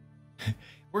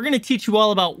 We're gonna teach you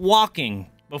all about walking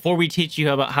before we teach you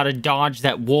about how to dodge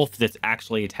that wolf that's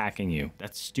actually attacking you.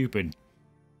 That's stupid.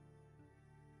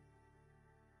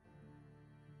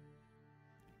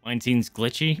 Mine seems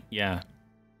glitchy? Yeah.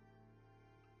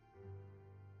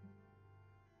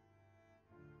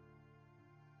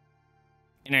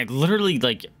 And I literally,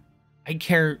 like, I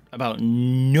care about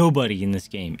nobody in this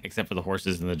game except for the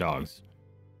horses and the dogs.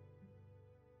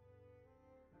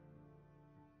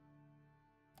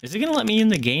 Is it gonna let me in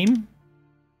the game?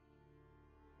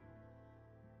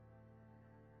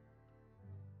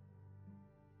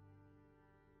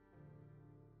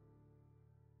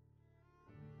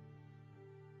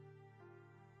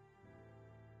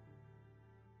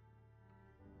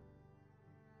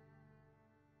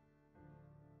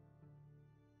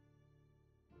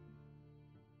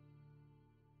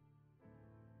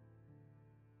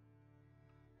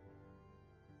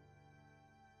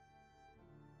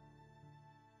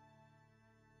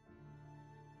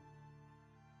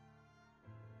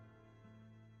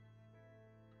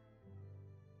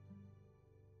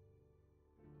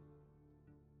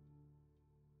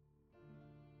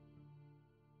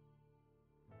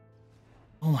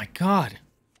 Oh my god.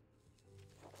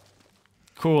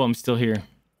 Cool, I'm still here.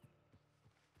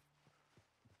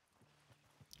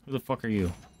 Who the fuck are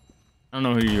you? I don't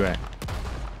know who you're at.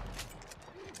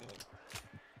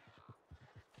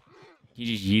 He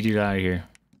just yeeted out of here.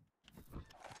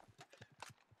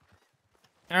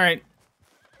 Alright.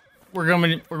 We're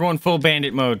going full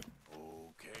bandit mode.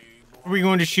 Who are we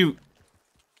going to shoot?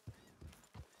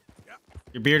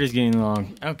 Your beard is getting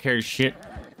long. I don't care shit.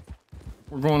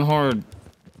 We're going hard.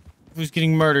 Who's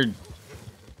getting murdered?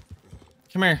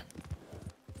 Come here.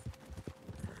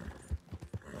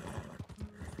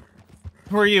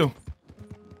 Who are you?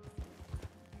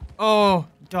 Oh,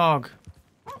 dog.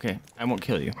 Okay, I won't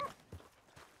kill you.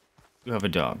 You have a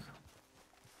dog.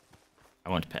 I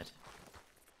want a pet.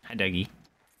 Hi, doggy.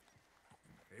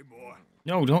 Hey, boy.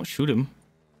 No, don't shoot him.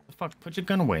 The fuck? Put your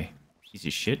gun away. Piece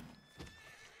of shit.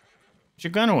 Put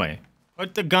your gun away.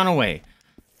 Put the gun away.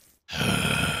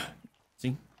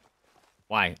 See?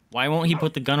 Why? Why won't he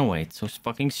put the gun away? It's so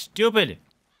fucking stupid.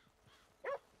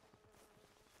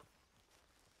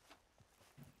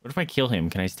 What if I kill him?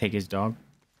 Can I just take his dog?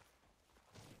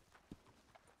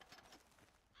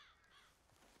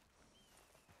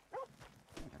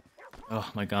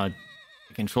 Oh my god.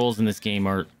 The controls in this game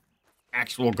are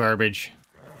actual garbage.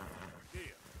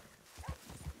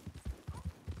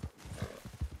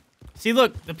 See,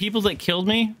 look, the people that killed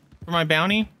me for my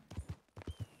bounty,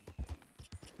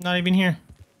 not even here.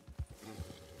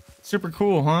 Super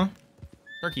cool, huh?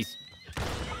 Turkeys.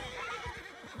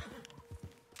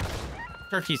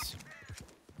 Turkeys.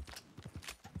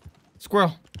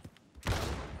 Squirrel.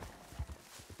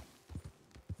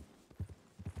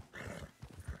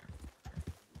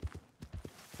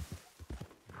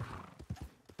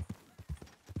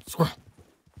 Squirrel.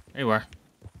 There you are.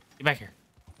 Get back here.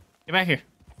 Get back here.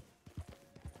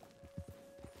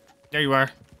 There you are.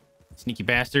 Sneaky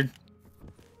bastard.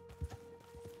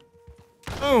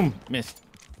 Boom! Missed.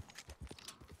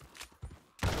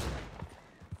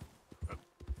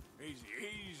 Easy,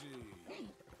 easy.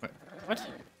 What?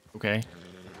 Okay.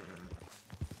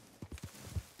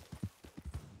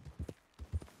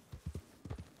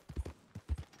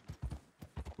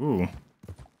 Ooh.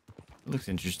 That looks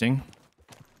interesting.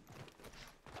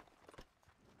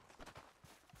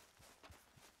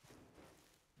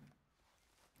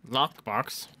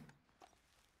 Lockbox.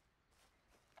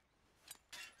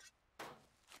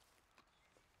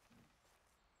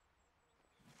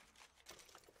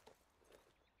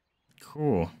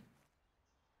 Cool.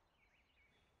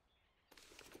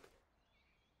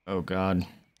 Oh god.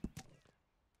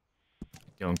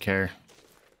 Don't care.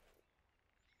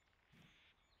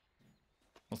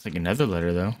 I'll take another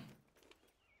letter though.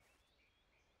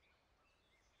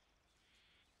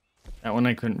 That one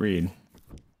I couldn't read.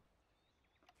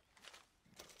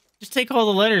 Just take all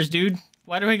the letters, dude.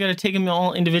 Why do I gotta take them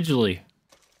all individually?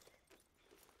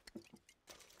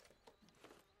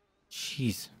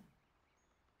 Jeez.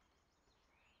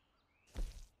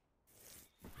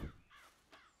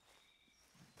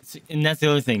 And that's the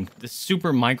other thing. The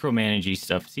super micromanagey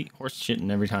stuff. See, horse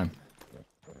shitting every time.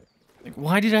 Like,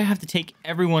 why did I have to take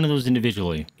every one of those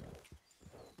individually?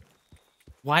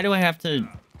 Why do I have to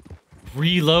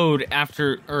reload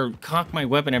after, or cock my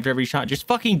weapon after every shot? Just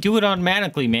fucking do it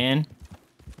automatically, man.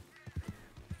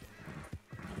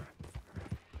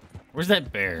 Where's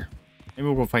that bear? Maybe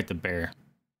we'll go fight the bear.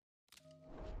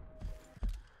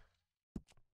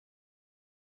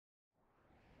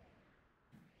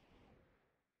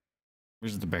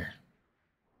 Where's the bear?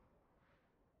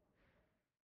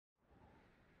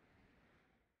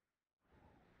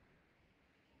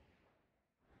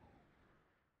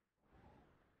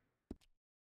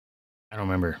 I don't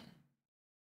remember.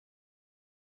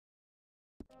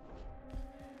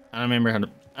 I don't remember how to...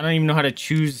 I don't even know how to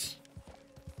choose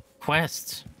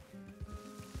quests.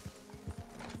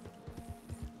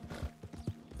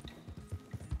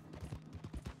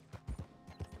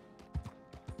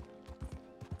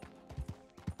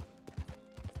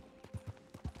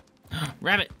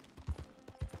 Rabbit!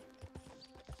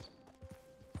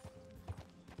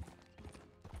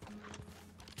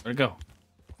 Where'd it go?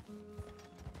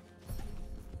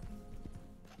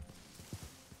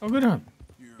 Oh, good job.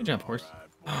 Good job, horse.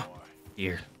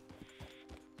 Deer.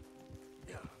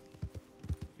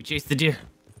 We chased the deer.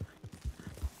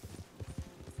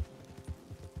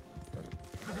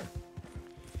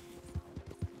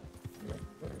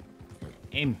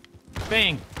 Aim.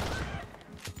 Bang!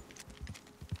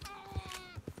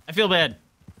 I feel bad.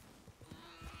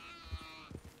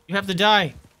 You have to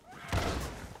die.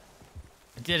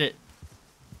 I did it.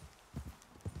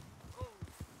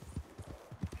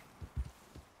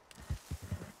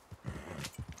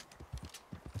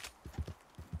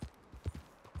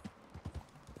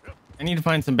 I need to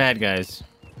find some bad guys.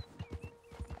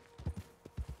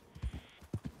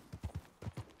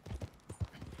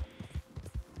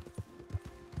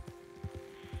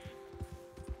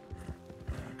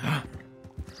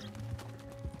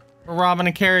 We're robbing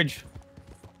a carriage.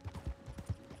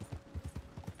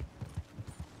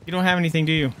 You don't have anything,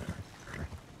 do you?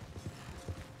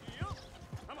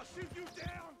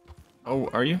 Oh,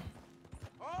 are you?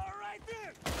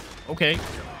 Okay.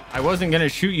 I wasn't gonna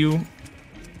shoot you.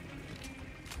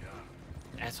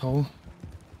 Asshole.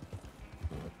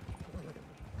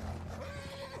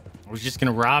 I was just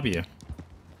gonna rob you.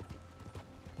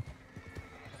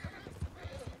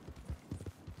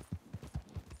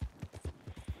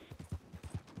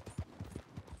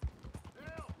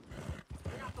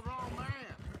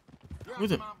 Who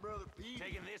the?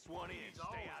 Taking this one in. Stay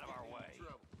out of our way.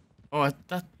 Oh,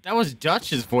 that was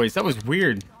Dutch's voice. That was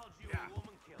weird.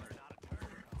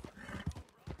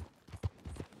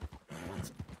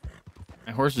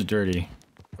 My horse is dirty.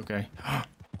 Okay.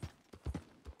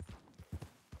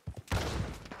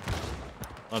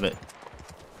 Love it.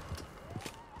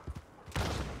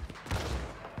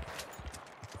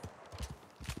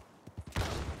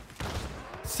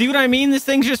 See what I mean? This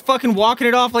thing's just fucking walking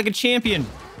it off like a champion.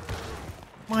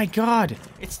 My God,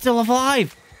 it's still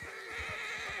alive.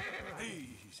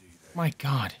 My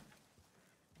God.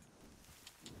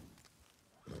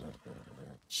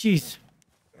 Jeez.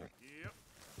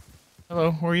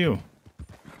 Hello, who are you?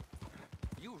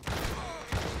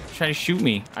 Try to shoot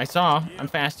me. I saw. I'm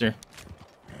faster.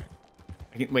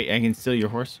 Wait, I can steal your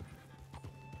horse.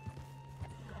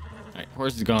 Alright,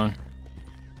 horse is gone.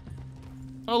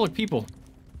 Oh, look, people.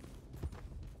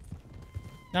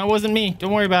 No, it wasn't me.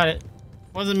 Don't worry about it.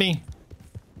 Wasn't me.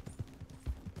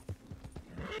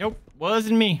 Nope,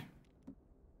 wasn't me.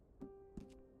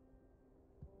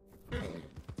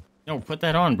 No, put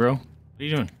that on, bro. What are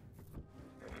you doing?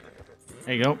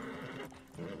 There you go.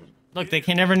 Look, they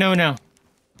can never know now.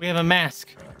 We have a mask.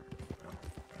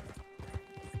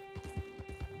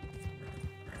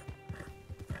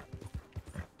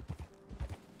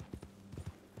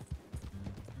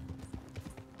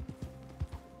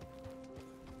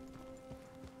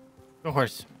 Go,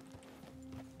 horse.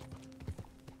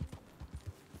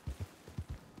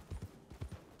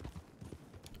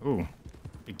 Ooh,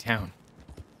 big town.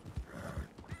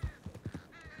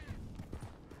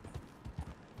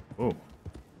 Whoa.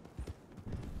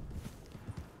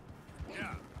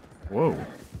 Whoa.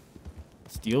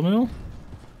 Steel mill?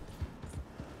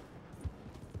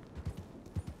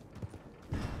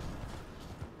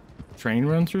 Train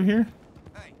run through here?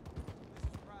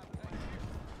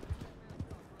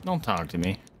 Don't talk to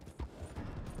me.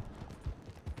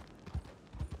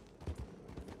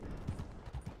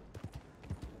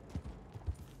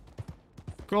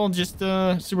 Girl, just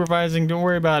supervising. Don't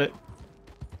worry about it.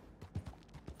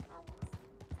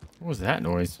 What was that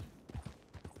noise?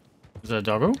 Was that a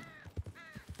doggo?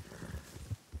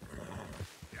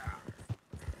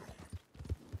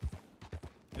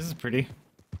 This is pretty.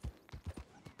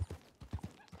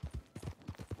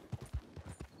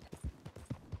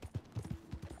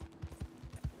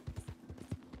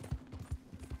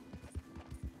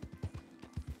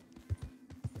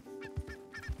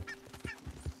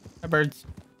 Hi, birds.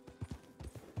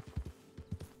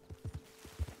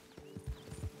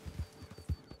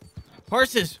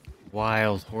 Horses!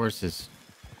 Wild horses.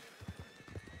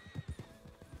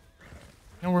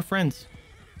 No, we're friends.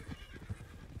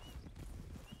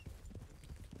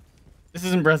 This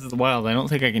isn't Breath of the Wild. I don't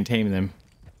think I can tame them.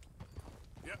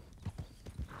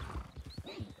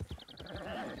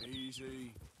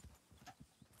 Easy.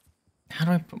 How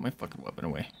do I put my fucking weapon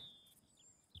away?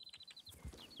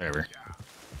 Whatever.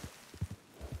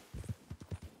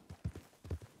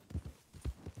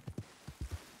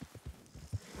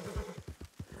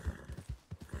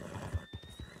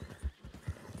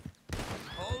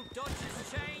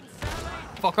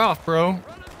 Fuck off, bro.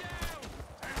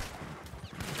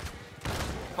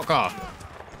 Fuck off.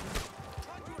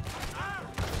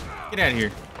 Get out of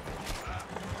here.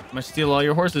 I'm gonna steal all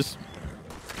your horses.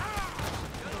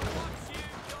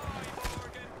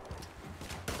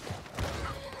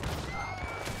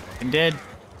 I'm dead.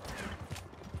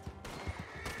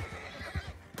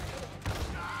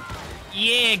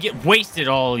 Yeah, get wasted,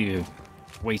 all of you.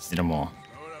 Wasted them all.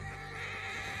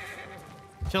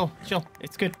 Chill, chill.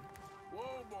 It's good.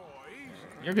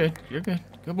 You're good. You're good.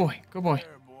 Good boy. Good boy.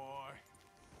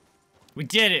 We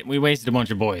did it. We wasted a bunch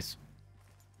of boys.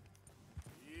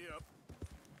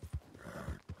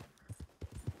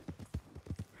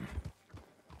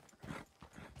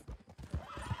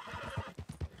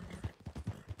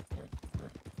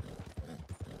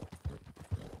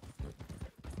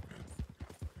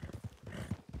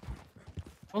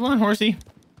 Hold on, horsey.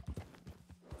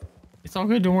 It's all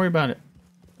good. Don't worry about it.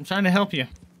 I'm trying to help you.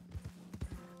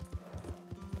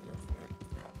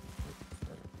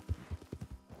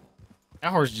 That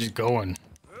horse is just going.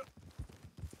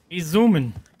 He's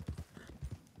zooming.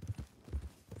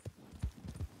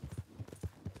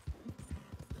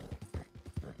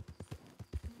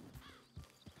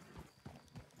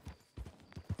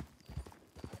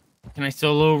 Can I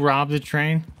solo rob the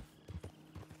train?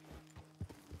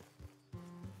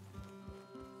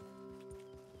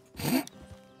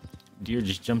 Deer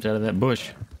just jumped out of that bush.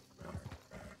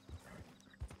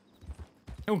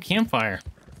 Oh, campfire.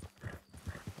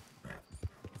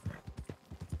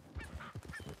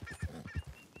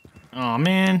 Oh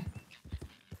man.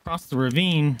 Across the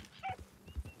ravine.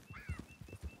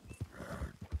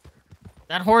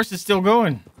 That horse is still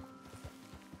going.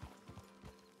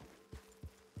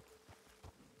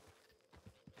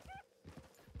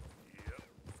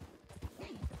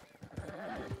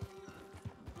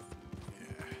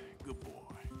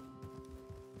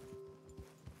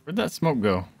 Where'd that smoke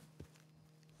go?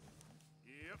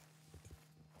 Yep.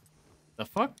 The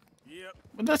fuck? Yep.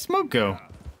 Where'd that smoke go?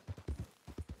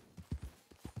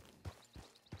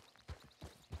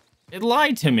 It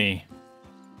lied to me.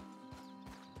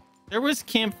 There was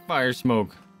campfire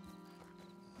smoke.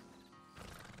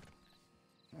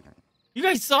 You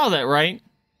guys saw that, right?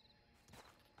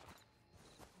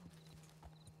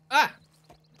 Ah!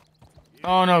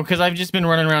 Oh no, because I've just been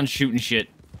running around shooting shit.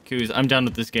 Coos, I'm done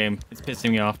with this game. It's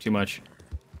pissing me off too much.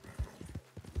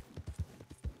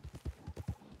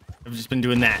 I've just been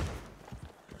doing that.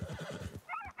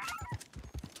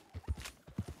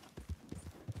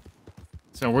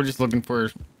 So we're just looking for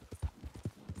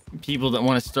people that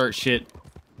want to start shit.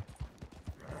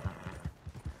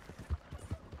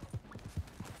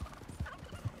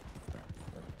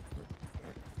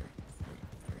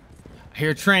 I hear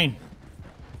a train.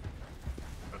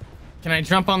 Can I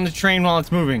jump on the train while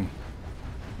it's moving?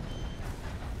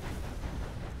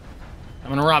 I'm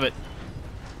gonna rob it.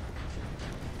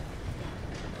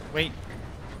 Wait.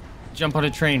 Jump on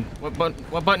a train.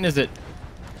 What button is it?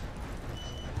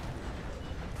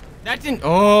 That didn't...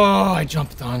 Oh, I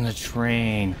jumped on the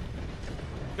train.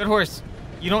 Good horse.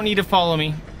 You don't need to follow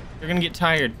me. You're gonna get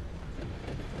tired.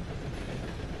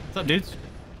 What's up, dudes?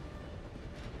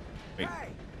 Wait.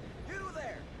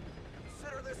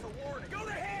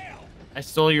 I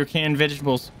stole your canned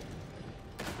vegetables.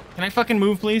 Can I fucking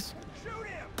move, please? Shoot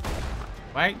him!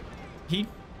 Why? He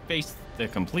faced the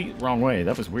complete wrong way.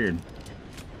 That was weird.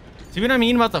 See what I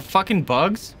mean about the fucking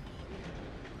bugs?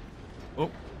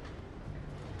 Oh.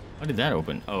 Why did that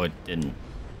open? Oh, it didn't.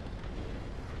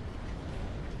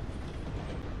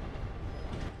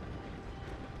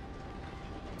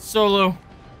 Solo.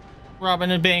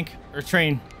 Robbing a bank. Or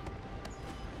train.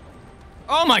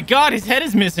 Oh my god, his head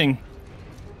is missing.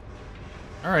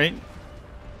 Alright.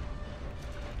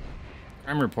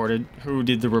 Crime reported. Who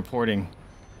did the reporting?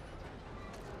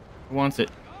 Who wants it?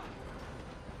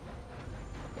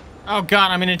 Oh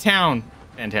god, I'm in a town.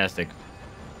 Fantastic.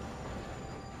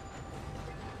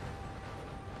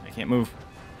 I can't move.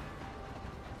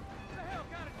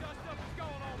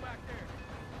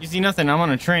 You see nothing, I'm on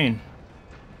a train.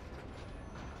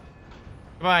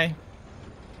 Goodbye.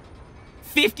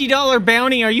 $50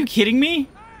 bounty, are you kidding me?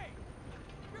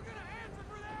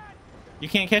 You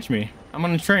can't catch me. I'm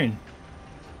on a train.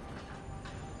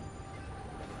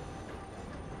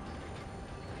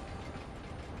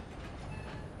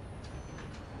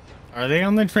 Are they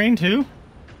on the train too?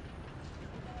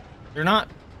 They're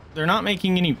not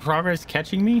making any progress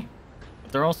catching me,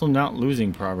 but they're also not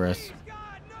losing progress.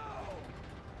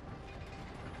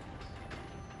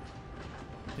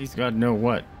 Please God, no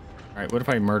what? Alright, what if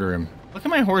I murder him? Look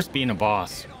at my horse being a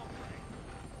boss.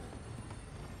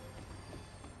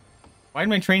 Why did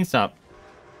my train stop?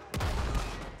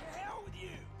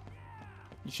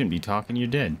 You shouldn't be talking, you're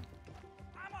dead.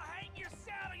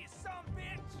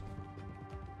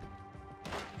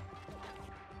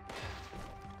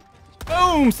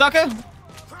 Boom, sucker!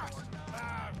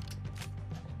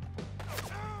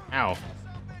 Ow.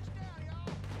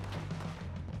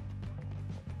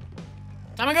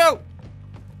 Time to go!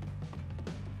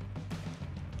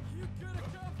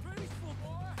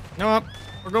 No,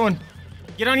 we're going.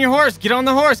 Get on your horse, get on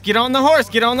the horse, get on the horse,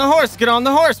 get on the horse, get on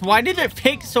the horse. Why did it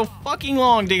take so fucking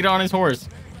long to get on his horse?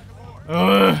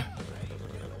 Ugh.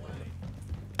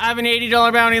 I have an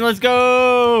 $80 bounty, let's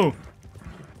go!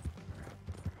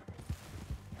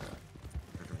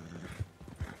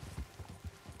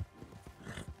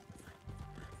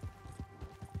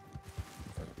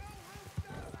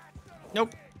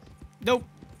 Nope. Nope.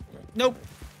 Nope.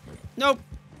 Nope.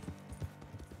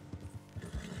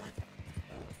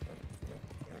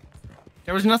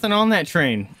 There was nothing on that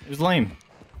train. It was lame.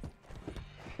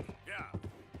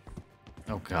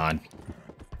 Oh, God.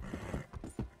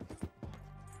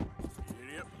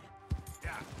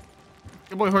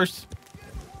 Good boy, horse.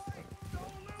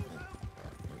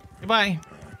 Goodbye.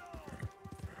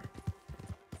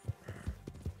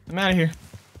 I'm out of here.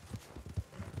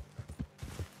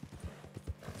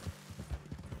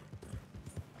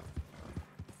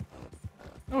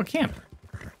 Oh, a camp.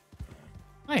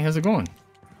 Hi, how's it going?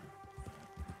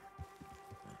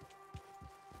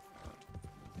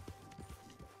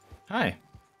 Hi.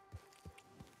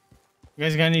 You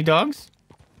guys got any dogs?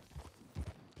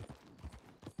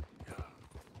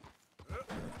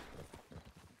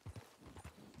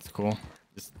 It's cool.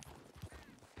 Just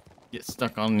get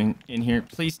stuck on in here.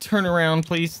 Please turn around,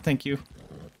 please. Thank you.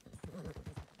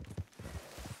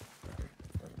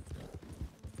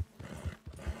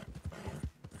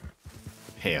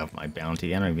 Pay up my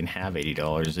bounty. I don't even have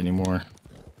 $80 anymore.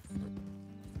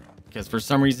 Because for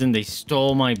some reason they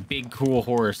stole my big cool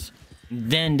horse,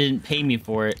 then didn't pay me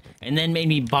for it, and then made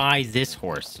me buy this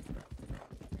horse.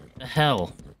 The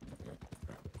hell?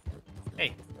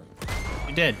 Hey,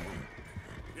 you dead.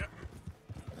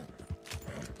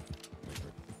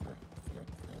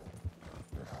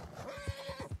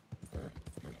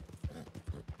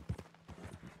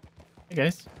 Hey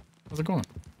guys, how's it going?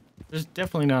 There's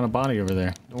definitely not a body over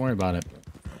there. Don't worry about it.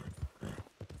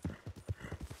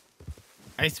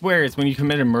 I swear it's when you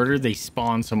commit a murder, they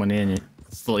spawn someone in it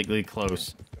slightly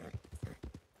close.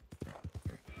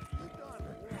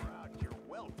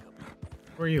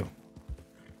 Who are you?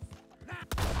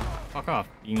 Fuck off,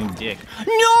 being a dick. No,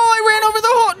 I ran over the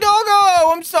hot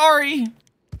doggo! I'm sorry!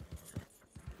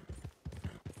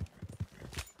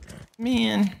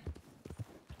 Man.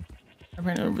 I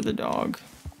ran over the dog.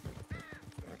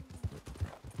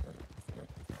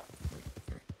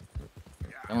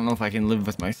 I don't know if I can live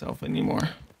with myself anymore.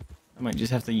 I might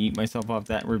just have to eat myself off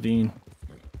that ravine.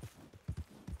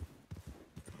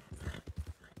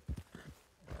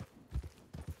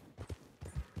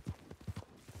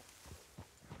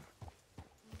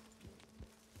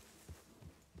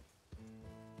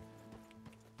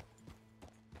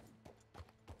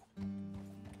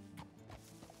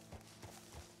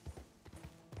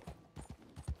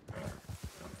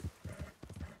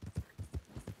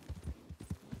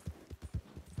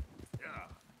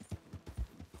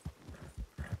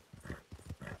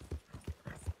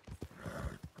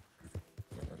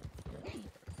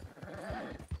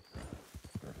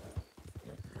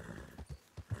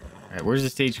 Alright, where's the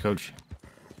stagecoach?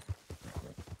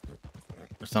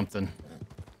 Or something.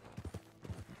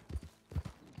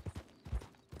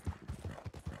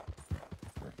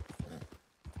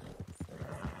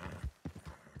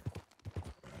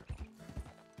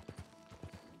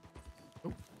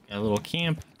 Oh, got a little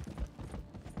camp.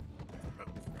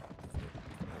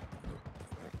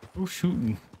 Oh,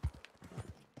 shooting.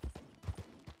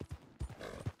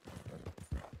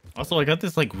 Also, I got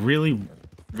this like really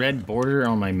red border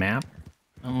on my map.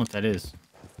 I don't know what that is.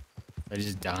 I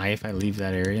just die if I leave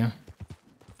that area.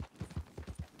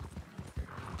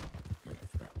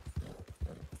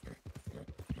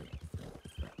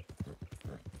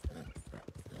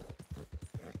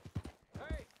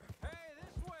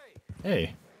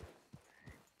 Hey.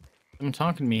 Someone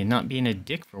talking to me and not being a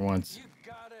dick for once. You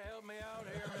gotta help me out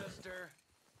here, mister.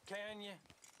 Can you?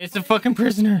 It's a fucking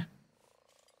prisoner.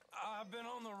 I've been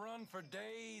on the run for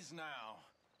days now.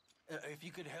 If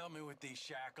you could help me with these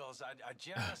shackles, I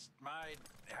just might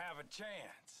have a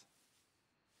chance.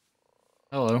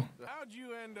 Hello. How'd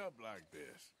you end up like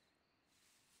this?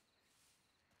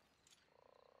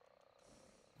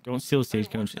 Don't steal a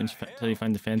stagecoach until you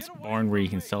find the fence barn where you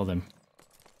can sell them.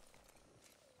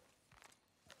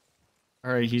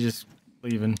 Alright, he's just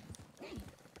leaving.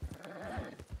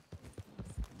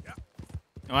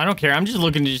 No, I don't care. I'm just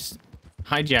looking to just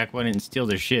hijack one and steal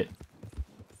their shit.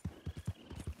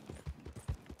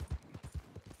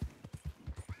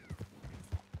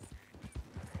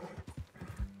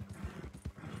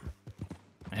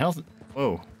 My health...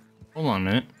 Whoa. Hold on a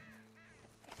minute.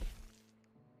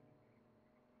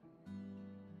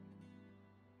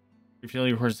 Refill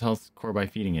your horse's health core by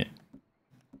feeding it.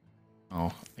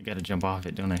 Oh, I gotta jump off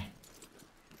it, don't I?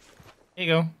 There you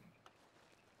go.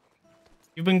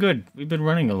 You've been good. We've been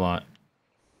running a lot.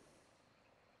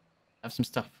 Have some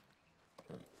stuff.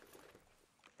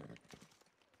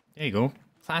 There you go.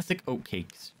 Classic oat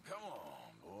cakes. Come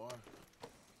on, boy.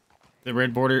 The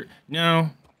red border.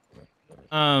 No.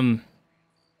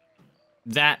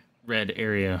 That red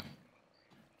area.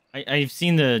 I've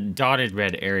seen the dotted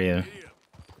red area.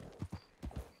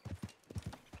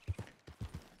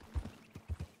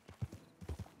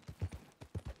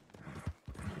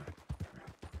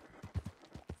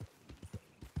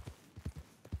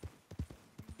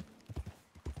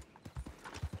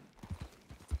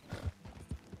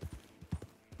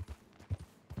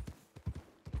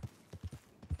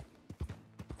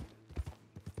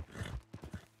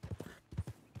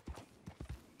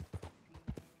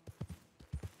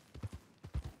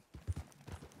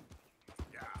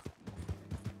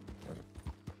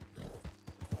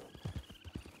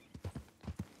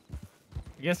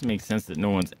 I guess it makes sense that no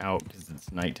one's out because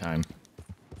it's nighttime.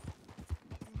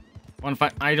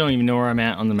 I don't even know where I'm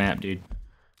at on the map, dude.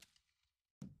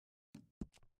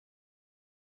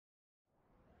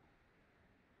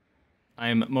 I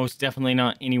am most definitely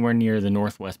not anywhere near the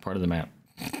northwest part of the map.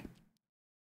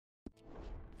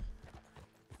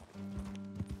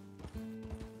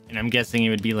 And I'm guessing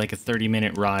it would be like a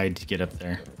 30-minute ride to get up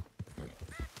there.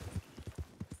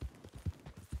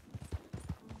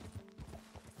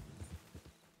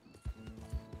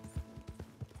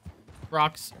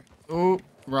 Rocks. Oh,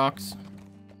 rocks.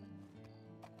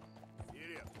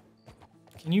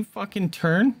 Can you fucking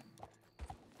turn?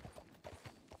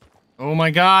 Oh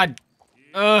my god.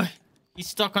 He's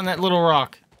stuck on that little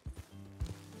rock.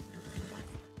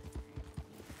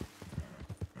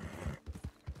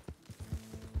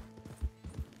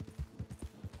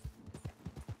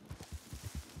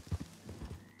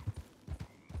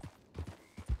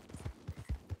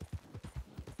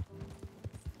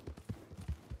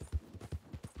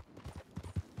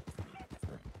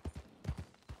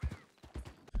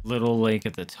 Little lake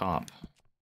at the top.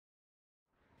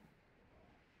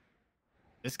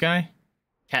 This guy?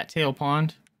 Cattail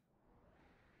Pond?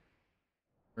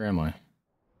 Where am I?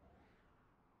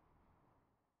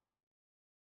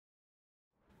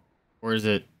 Or is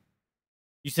it?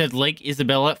 You said Lake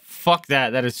Isabella? Fuck that.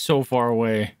 That is so far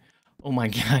away. Oh my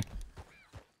god.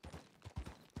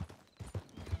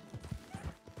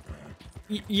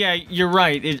 Yeah, you're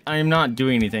right. I am not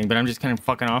doing anything, but I'm just kind of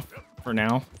fucking off for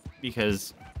now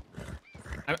because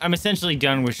I'm essentially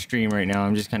done with stream right now.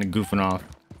 I'm just kind of goofing off.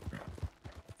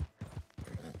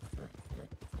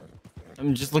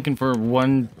 I'm just looking for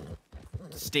one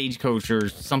stagecoach or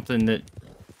something that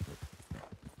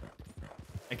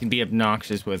I can be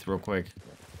obnoxious with real quick.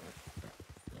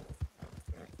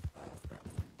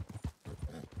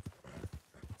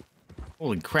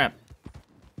 Holy crap.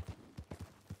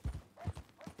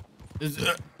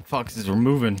 Foxes are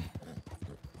moving.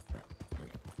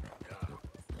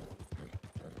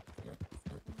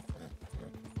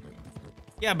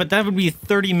 Yeah, but that would be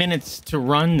 30 minutes to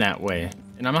run that way.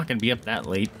 And I'm not going to be up that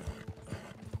late.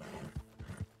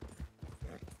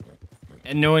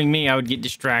 And knowing me, I would get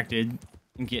distracted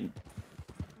and get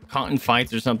caught in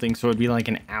fights or something, so it'd be like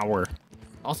an hour.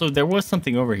 Also, there was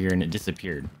something over here and it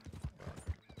disappeared.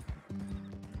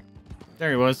 There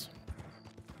he was.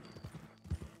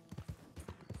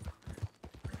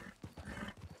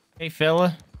 Hey,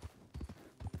 fella.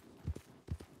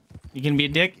 You gonna be a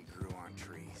dick?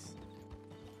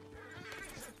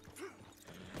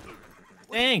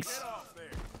 Thanks.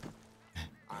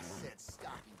 I said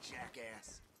stop, you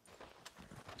jackass.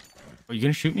 Are you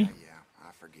gonna shoot me? Yeah,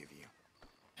 I forgive you.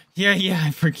 Yeah,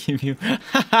 I forgive you.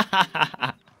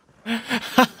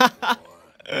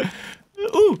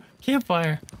 Ooh,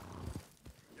 campfire.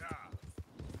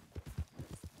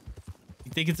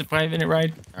 You think it's a 5-minute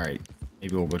ride? All right,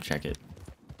 maybe we'll go check it.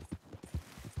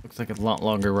 Looks like a lot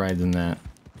longer ride than that.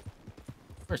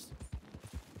 First,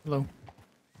 hello.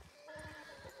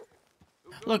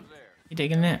 Look, you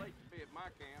taking a nap.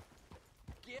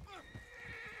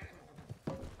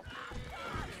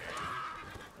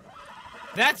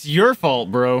 That's your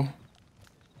fault, bro.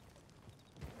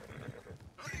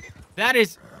 That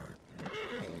is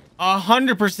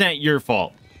 100% your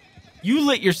fault. You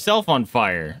lit yourself on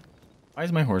fire. Why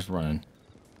is my horse running?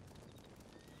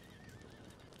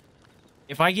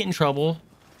 If I get in trouble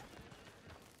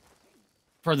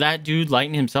for that dude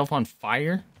lighting himself on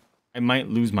fire, I might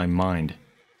lose my mind.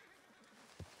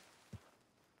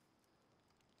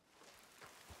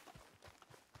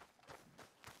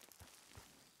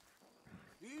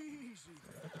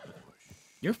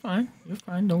 You're fine. You're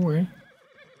fine. Don't worry.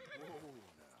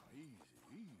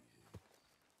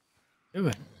 You're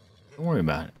good. Don't worry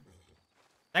about it.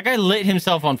 That guy lit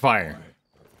himself on fire.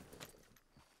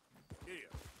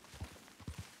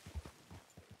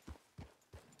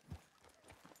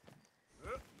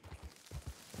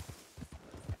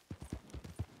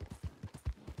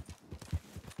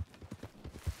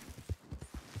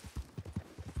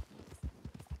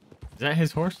 Is that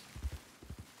his horse?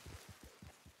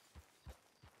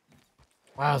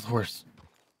 Wow, his horse.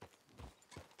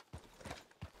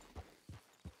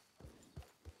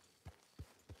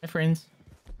 Hi, friends.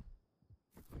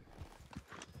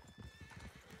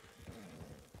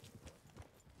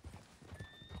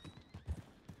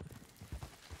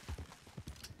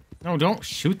 No, don't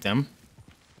shoot them.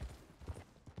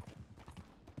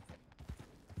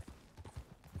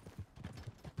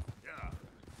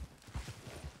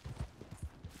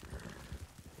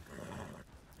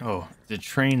 Oh, the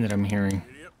train that I'm hearing.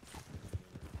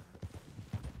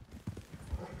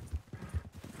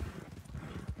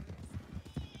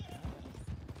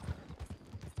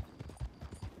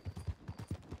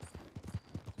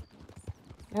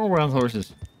 More wild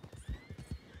horses.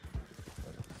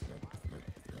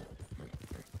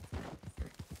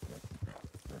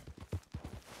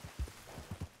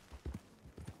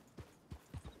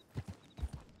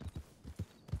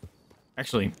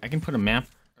 Actually, I can put a map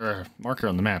or a marker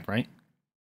on the map, right?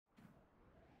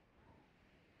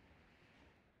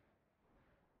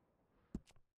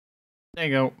 There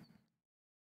you go.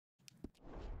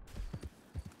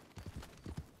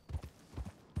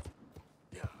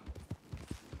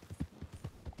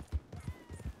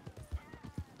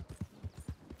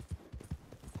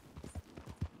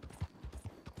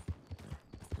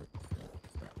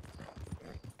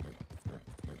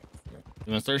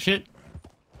 You wanna start shit?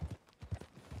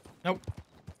 Nope.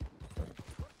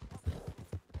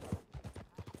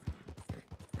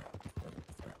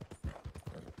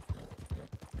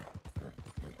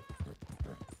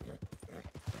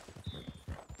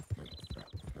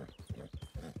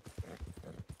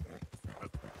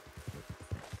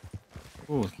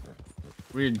 Ooh,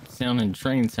 weird sounding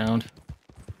train sound.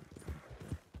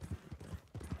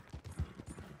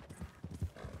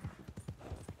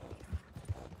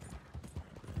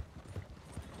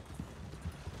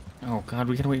 Oh god,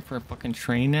 we gotta wait for a fucking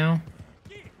train now?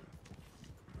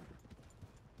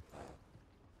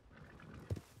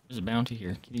 There's a bounty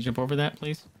here. Can you jump over that,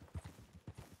 please?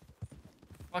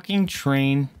 Fucking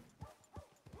train.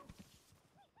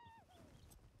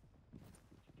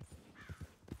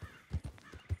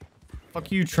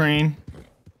 Fuck you, train.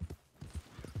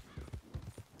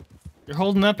 You're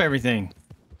holding up everything.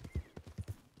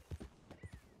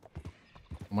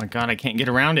 Oh my god, I can't get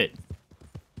around it.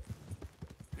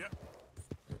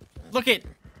 Look it!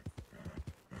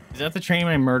 Is that the train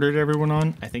I murdered everyone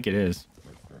on? I think it is.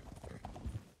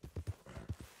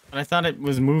 But I thought it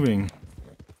was moving.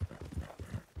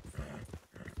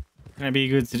 Can I be a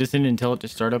good citizen and tell it to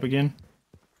start up again?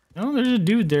 No, there's a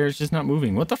dude there. It's just not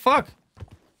moving. What the fuck?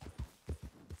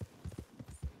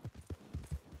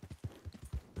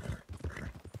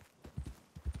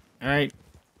 Alright.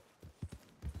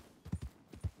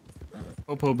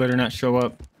 Popo better not show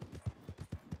up.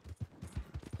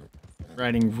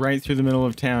 Riding right through the middle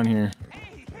of town here.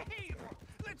 Hey,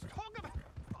 let's talk about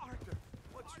Arthur.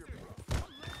 What's your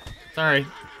Sorry.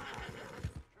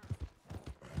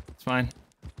 It's fine.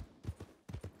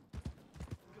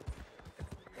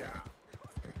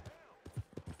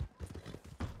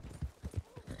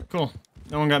 Cool.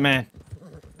 No one got mad.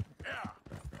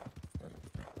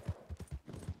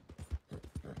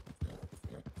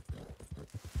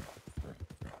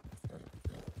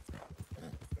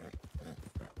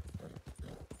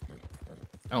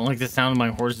 I don't like the sound my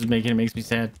horse is making. It makes me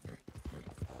sad.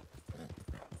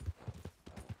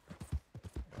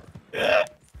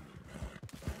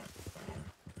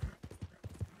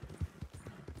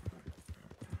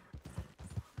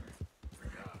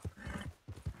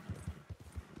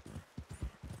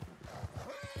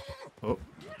 Oh.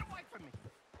 Get away from me.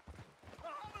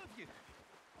 All of you.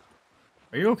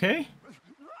 Are you okay?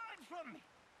 Run from me.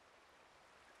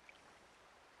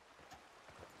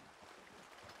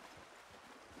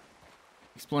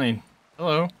 Explain.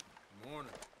 Hello.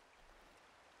 Morning.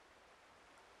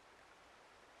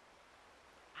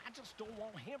 I just don't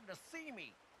want him to see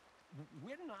me.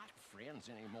 We're not friends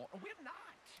anymore. We're not.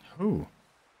 Who?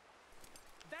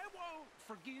 They won't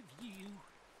forgive you.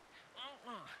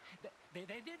 They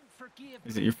didn't forgive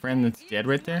Is it your friend that's dead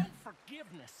right there? No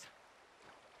forgiveness.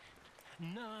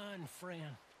 None,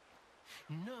 friend.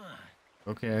 None.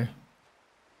 Okay.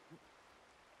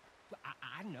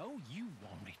 I know you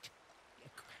want it.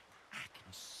 I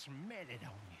can smell it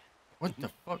on you. What the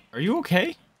fuck? Are you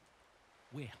okay?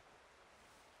 Well,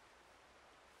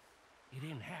 it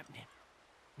ain't happening.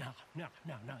 No,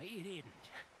 it isn't.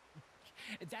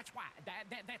 That's why.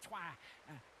 That's why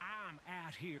I'm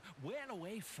out here, well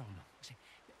away from them. See,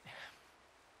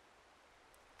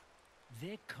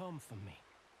 they come for me,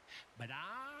 but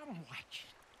I'm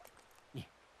watching. Yeah.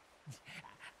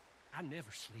 I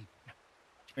never sleep.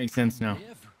 Makes sense now.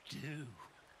 Never do.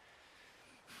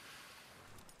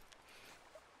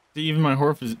 See, even my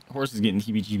horse is getting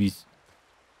heebie-jeebies.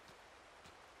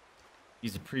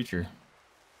 He's a preacher.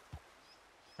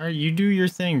 Alright, you do your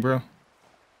thing, bro.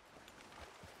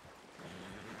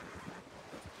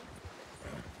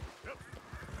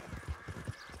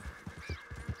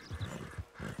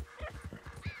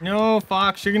 No,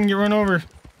 Fox, you're gonna get run over.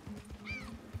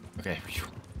 Okay. Whew.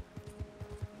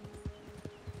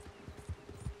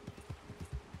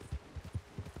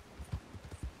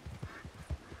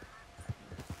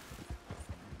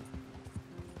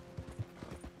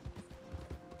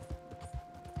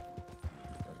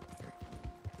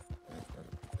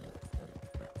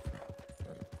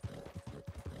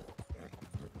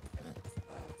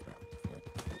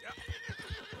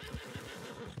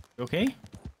 You okay?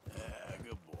 Yeah,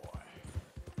 good boy.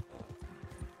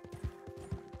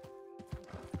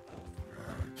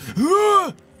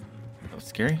 That was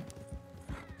scary.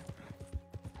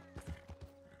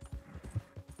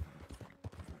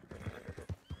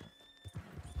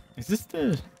 Is this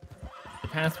the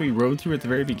path we rode through at the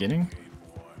very beginning?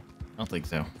 I don't think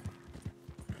so.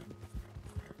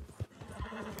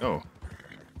 Oh.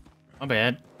 My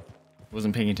bad.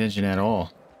 Wasn't paying attention at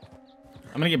all.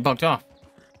 I'm gonna get bucked off.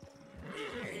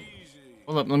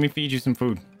 Hold up, let me feed you some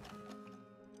food.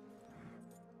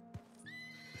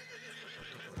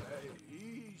 Easy,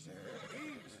 easy.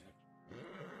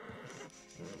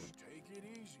 Take it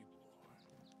easy,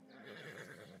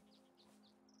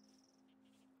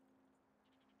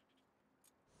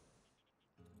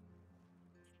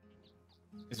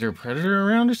 Is there a predator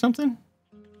around or something?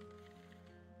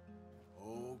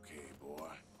 Okay, boy.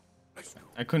 Let's go.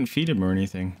 I couldn't feed him or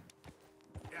anything.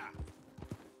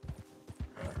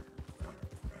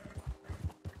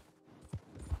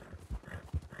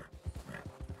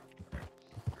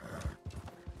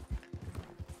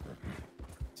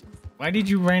 Why did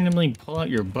you randomly pull out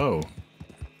your bow?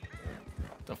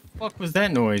 The fuck was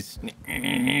that noise?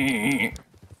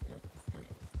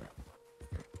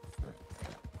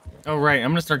 Oh right,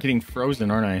 I'm gonna start getting frozen,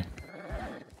 aren't I?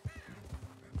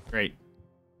 Great.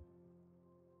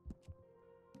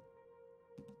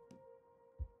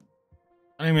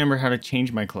 I don't remember how to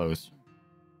change my clothes.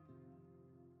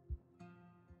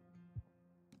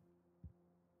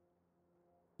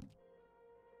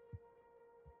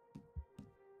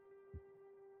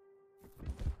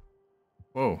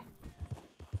 Whoa.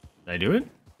 Did I do it?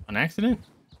 On accident?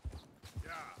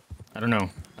 I don't know.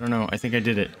 I don't know. I think I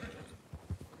did it.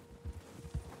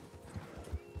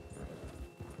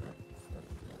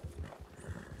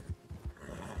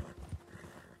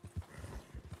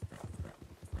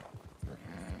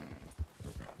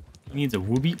 He needs a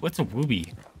whoopee? What's a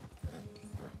whoopee?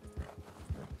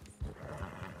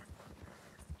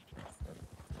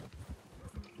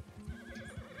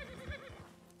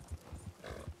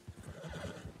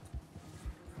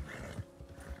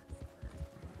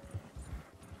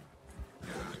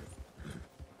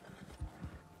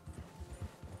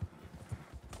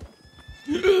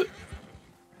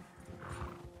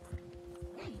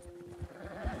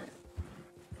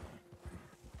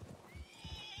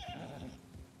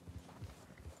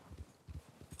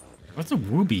 What's a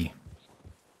whoopee?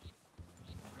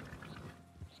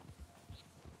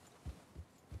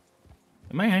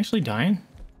 Am I actually dying?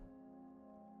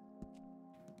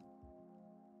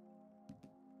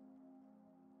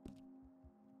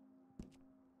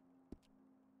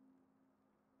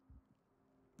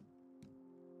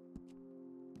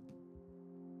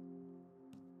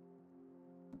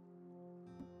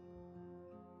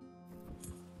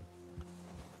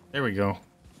 There we go.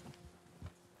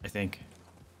 I think.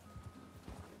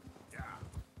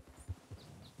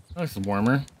 That looks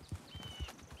warmer.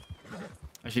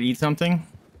 I should eat something.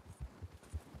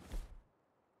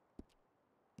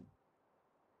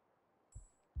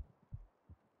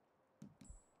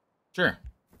 Sure.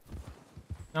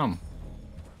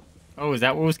 Oh, is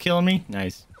that what was killing me?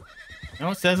 Nice.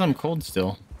 No, it says I'm cold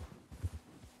still.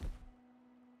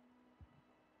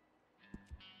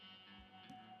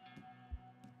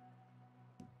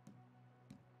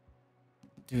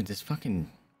 Dude, this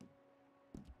fucking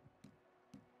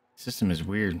system is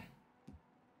weird.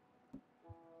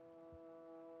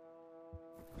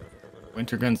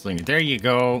 Winter Gunslinger. There you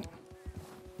go.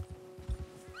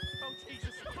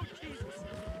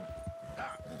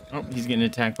 Oh, he's getting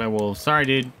attacked by wolves. Sorry,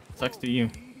 dude. Sucks to you.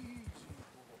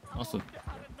 Also,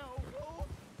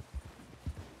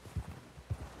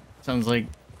 sounds like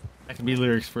that could be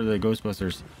lyrics for the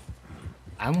Ghostbusters.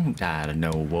 I won't die to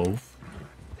no wolf.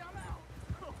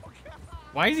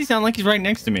 Why does he sound like he's right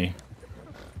next to me?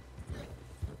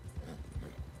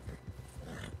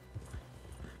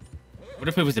 What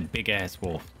if it was a big ass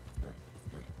wolf?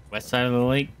 West side of the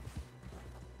lake?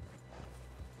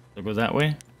 So it goes that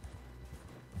way?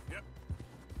 Yep.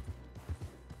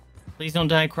 Please don't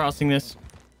die crossing this.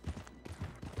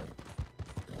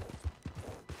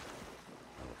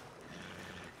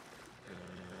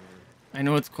 I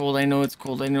know it's cold, I know it's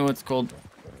cold, I know it's cold.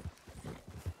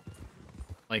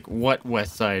 Like what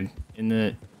west side? In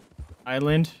the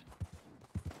island?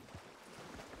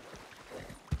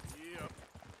 Yep.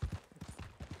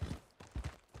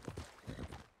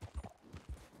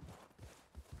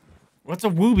 What's a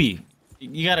whoopee?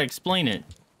 You gotta explain it.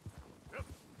 Yep.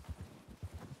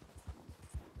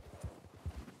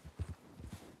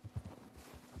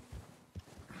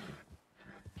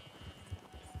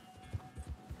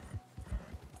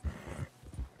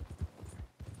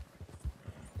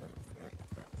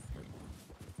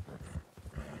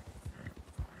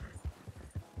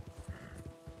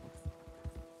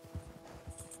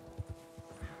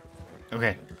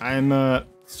 Okay, I'm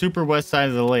super west side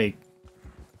of the lake.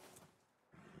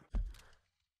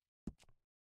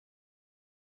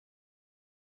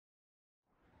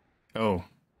 Oh,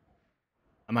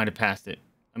 I might have passed it.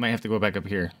 I might have to go back up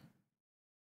here.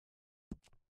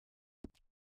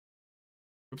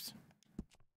 Oops.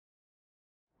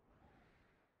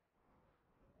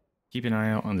 Keep an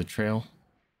eye out on the trail.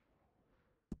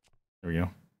 There we go.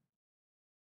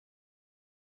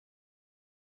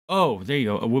 Oh, there you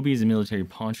go. A whoopee is a military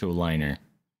poncho liner.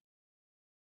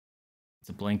 It's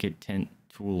a blanket, tent,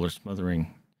 tool, or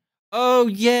smothering. Oh,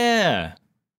 yeah!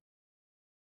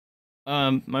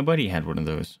 My buddy had one of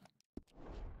those.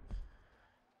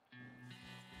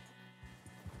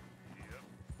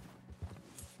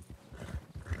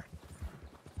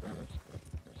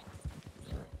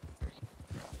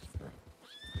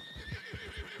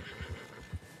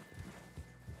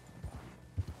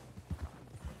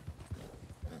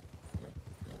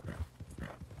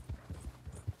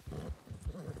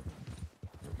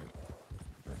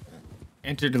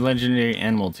 Enter the legendary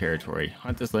animal territory.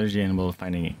 Hunt this legendary animal,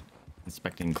 finding,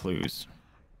 inspecting clues.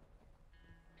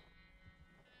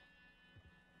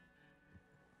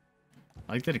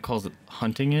 I like that it calls it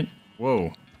hunting it.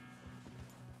 Whoa.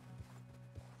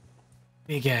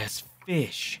 Big ass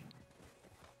fish.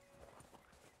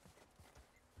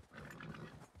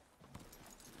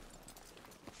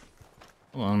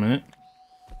 Hold on a minute.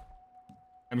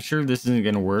 I'm sure this isn't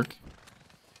gonna work,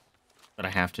 but I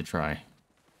have to try.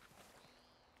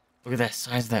 Look at that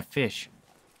size of that fish.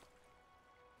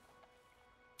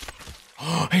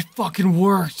 Oh, it fucking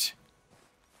worked!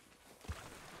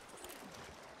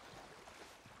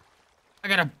 I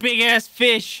got a big ass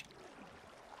fish!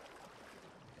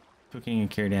 Cooking a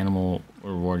carried animal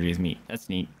will reward you with meat. That's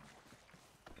neat.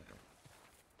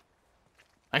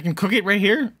 I can cook it right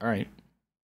here? Alright.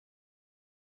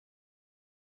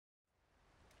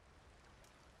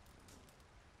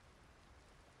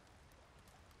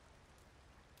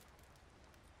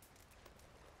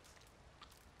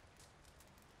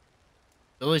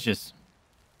 Delicious.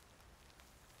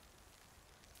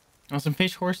 Want some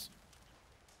fish, horse?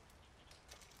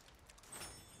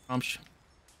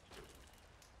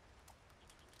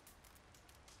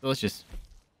 Delicious.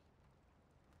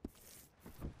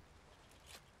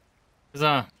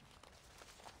 Huzzah.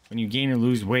 When you gain or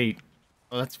lose weight.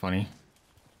 Oh, that's funny.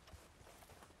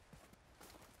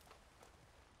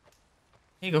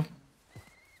 Here you go.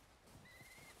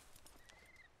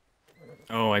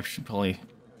 Oh, I should probably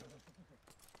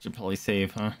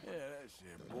save, huh? Yeah, that's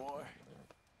it, boy.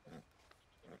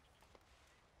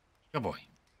 Good boy.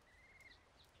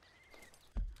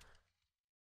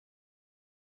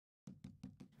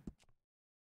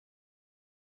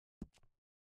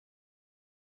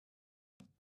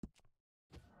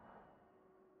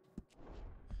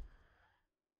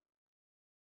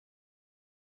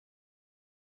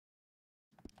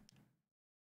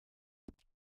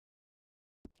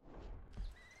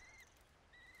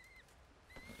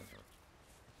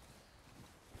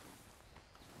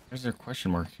 There's a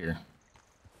question mark here.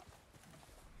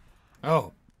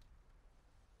 Oh.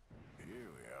 Here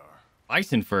we are.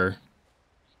 Bison fur.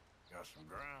 Got some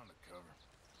ground to cover.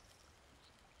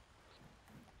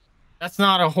 That's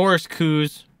not a horse,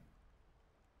 Coos.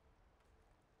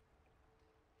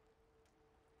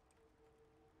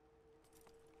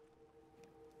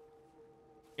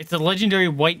 It's a legendary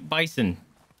white bison.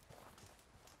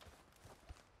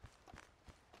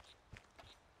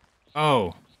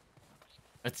 Oh.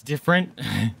 That's different?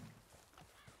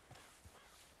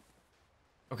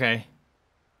 Okay.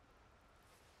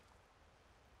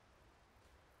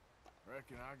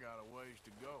 Reckon I got a ways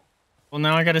to go. Well,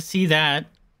 now I gotta see that.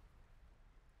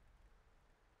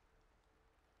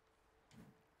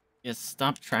 Yes,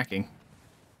 stop tracking.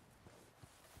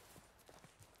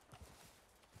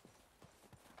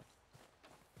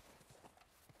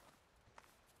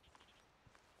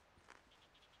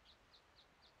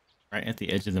 Right at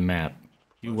the edge of the map.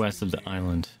 Due west of the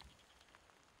island.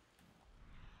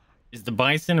 Is the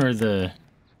bison or the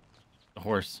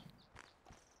horse?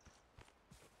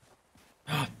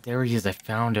 Oh, there he is. I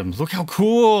found him. Look how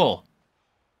cool!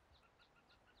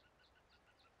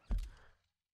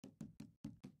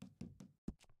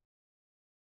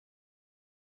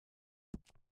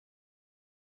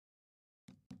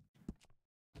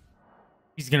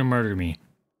 He's gonna murder me.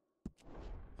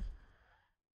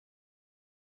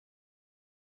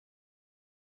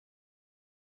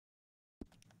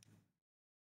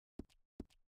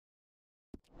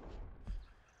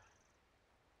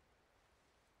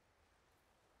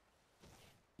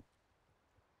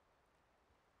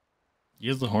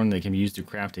 Yields the horn that can be used to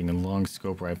crafting a long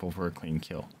scope rifle for a clean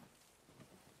kill.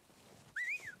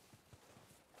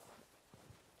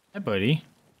 Hi, buddy.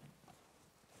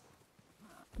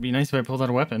 It'd be nice if I pulled out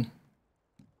a weapon.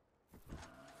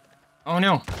 Oh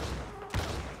no!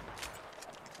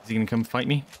 Is he gonna come fight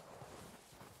me?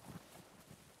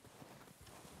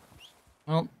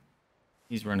 Well,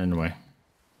 he's running away.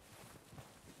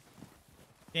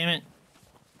 Damn it.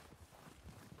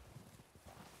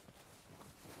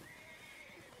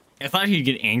 I thought he'd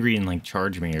get angry and like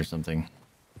charge me or something.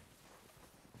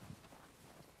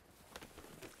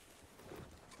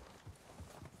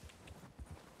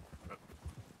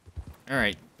 All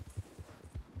right.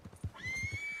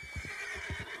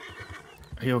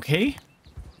 Are you okay?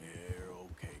 You're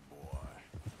okay, boy.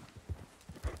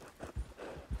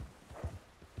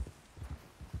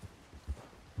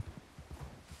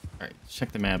 All right,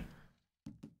 check the map.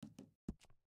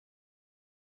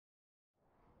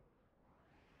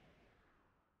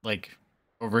 Like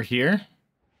over here?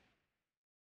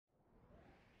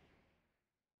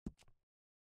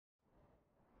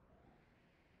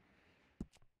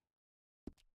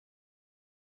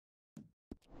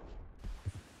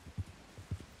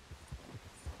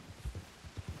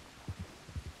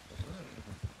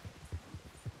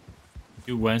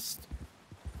 Due west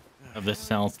of the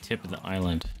south tip of the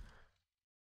island.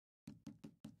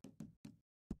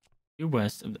 Due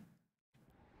west of the...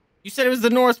 You said it was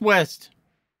the northwest.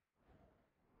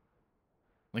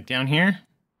 Like down here?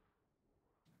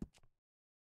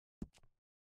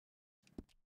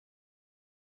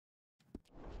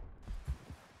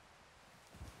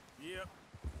 Yep.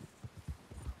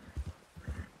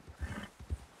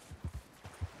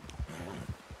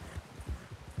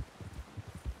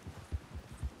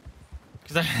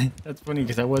 Cause that's funny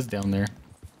because I was down there.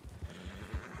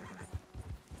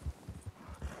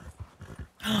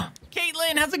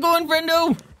 Caitlin, how's it going,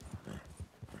 friendo?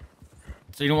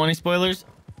 So you don't want any spoilers?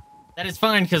 That is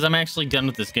fine because I'm actually done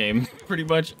with this game. Pretty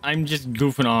much. I'm just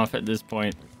goofing off at this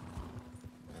point.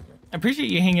 I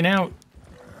appreciate you hanging out.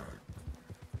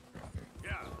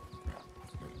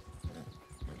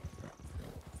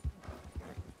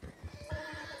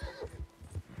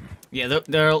 Yeah,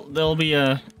 there'll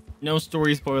be no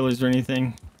story spoilers or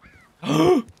anything.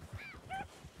 Hey,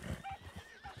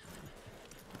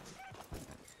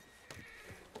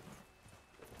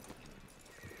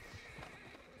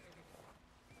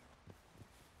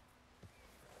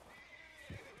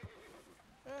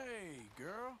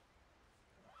 girl.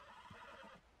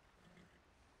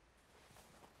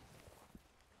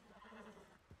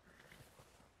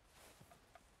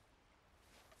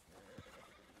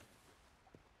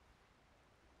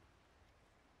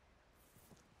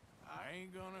 I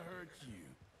ain't gonna hurt you.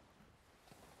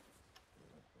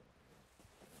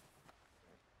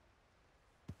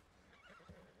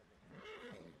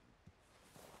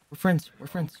 We're friends. We're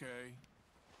friends. Okay.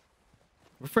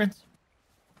 We're friends.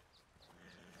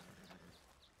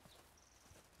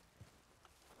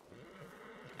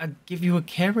 I'll give you a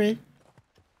carrot.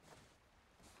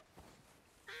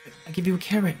 I'll give you a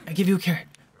carrot. I'll give you a carrot.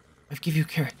 I'll give you a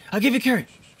carrot. I'll give you a carrot.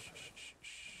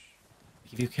 I'll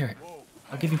give you a carrot.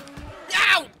 I'll give you...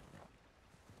 Ow!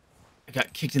 I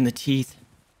got kicked in the teeth.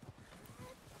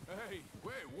 Hey,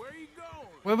 wait, where you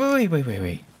going?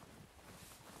 Wait.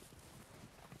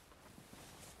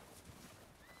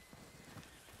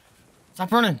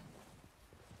 Stop running.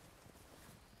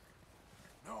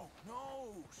 No,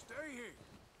 stay here.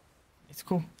 It's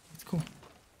cool. It's cool.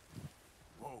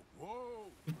 Whoa.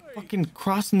 You're fucking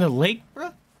crossing the lake,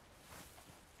 bro?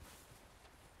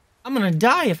 I'm gonna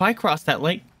die if I cross that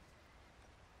lake.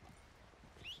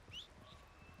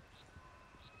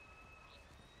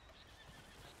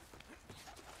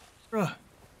 Bruh.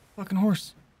 Fucking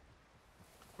horse.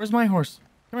 Where's my horse?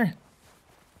 Come here.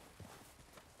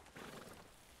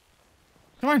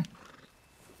 Come on.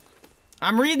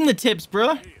 I'm reading the tips,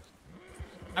 bruh.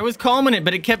 I was calming it,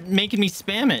 but it kept making me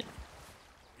spam it.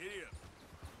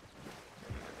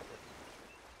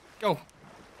 Go.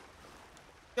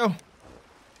 Go.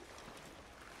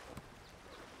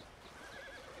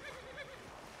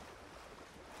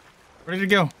 Where did it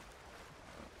go?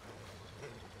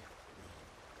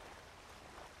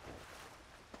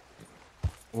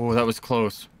 Oh, that was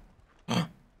close.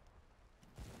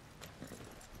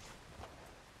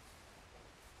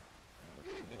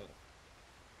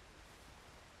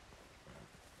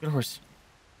 Good horse.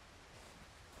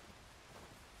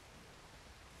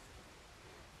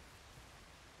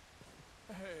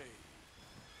 Hey.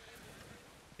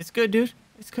 It's good, dude.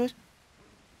 It's good.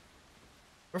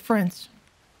 We're friends.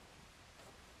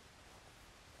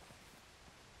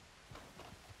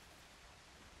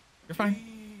 You're fine.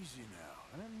 Easy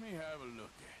now. Let me have a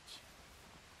look at you.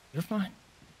 You're fine.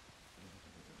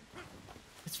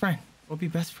 It's fine. We'll be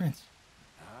best friends.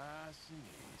 Nice and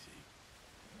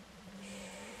easy.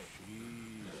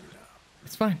 Easy now.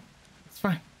 It's fine. It's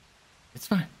fine. It's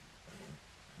fine.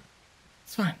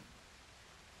 It's fine.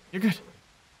 You're good.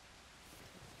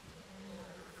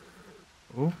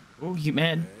 Oh, oh, you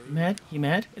mad? You mad? You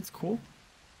mad? It's cool.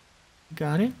 You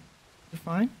got it. You're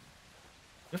fine.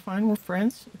 You're fine. We're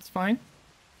friends. It's fine.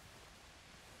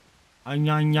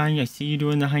 I see you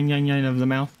doing the hi of the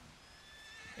mouth.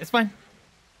 It's fine.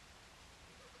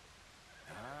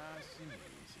 Nice and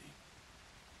easy.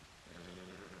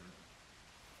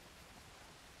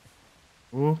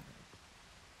 Ooh.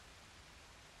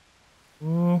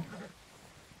 Ooh.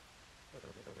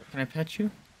 Can I pet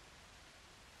you?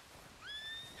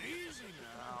 Easy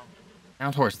now.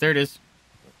 Mount horse. There it is.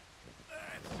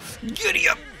 Giddy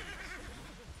up!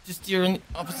 Just steer in the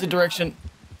opposite direction.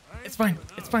 It's fine.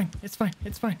 It's fine. It's fine.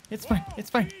 It's fine. It's fine. It's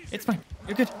fine. It's fine.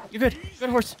 You're good. You're good. Good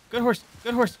horse. Good horse.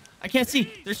 Good horse. I can't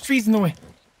see. There's trees in the way.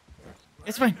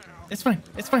 It's fine. It's fine.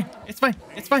 It's fine. It's fine.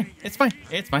 It's fine. It's fine.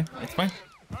 It's fine. It's fine.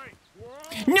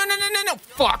 No, no, no, no, no.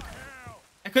 Fuck.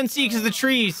 I couldn't see because of the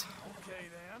trees. Okay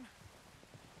then.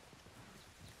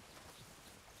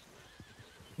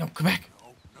 No, come back.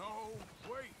 No,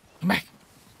 wait. Come back.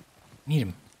 Need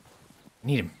him.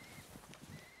 Need him.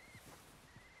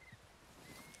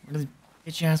 Where did the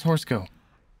bitch ass horse go?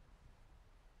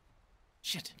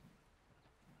 Shit.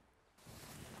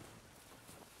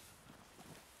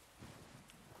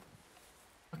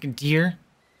 Fucking deer.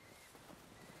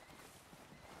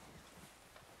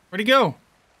 Where'd he go?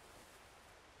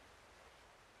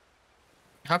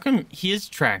 How come his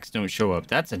tracks don't show up?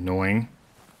 That's annoying.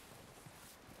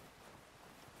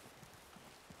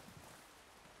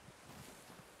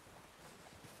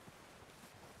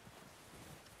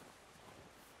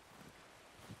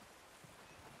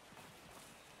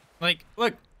 Like,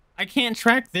 look, I can't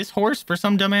track this horse for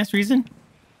some dumbass reason.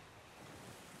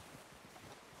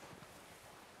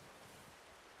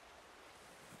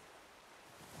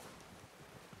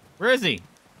 Where is he?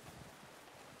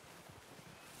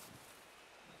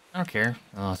 I don't care.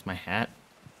 I lost my hat.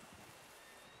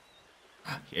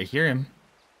 I hear him.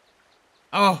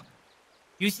 Oh,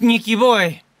 you sneaky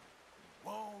boy.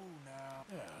 Whoa now.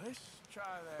 Yeah, let's try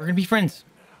that. We're gonna be friends.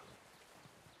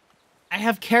 I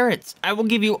have carrots. I will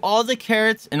give you all the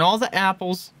carrots and all the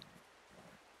apples.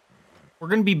 We're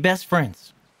gonna be best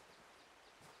friends.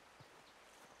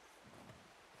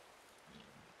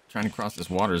 Trying to cross this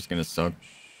water is gonna suck.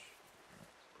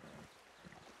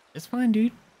 It's fine,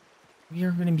 dude. We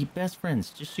are gonna be best friends.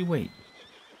 Just you wait.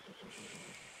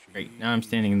 Great. Now I'm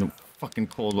standing in the fucking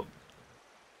cold.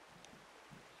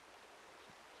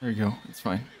 There you go. It's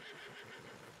fine.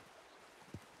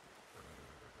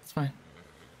 It's fine.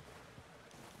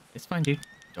 It's fine, dude.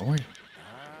 Don't worry.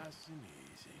 Nice and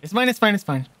easy. It's fine. It's fine. It's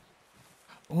fine.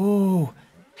 Oh,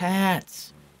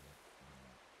 hats.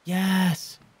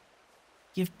 Yes.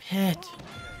 Give pet.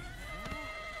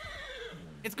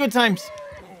 It's good times.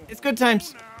 It's good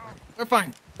times. We're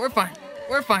fine. We're fine.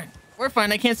 We're fine. We're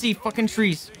fine. I can't see fucking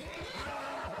trees.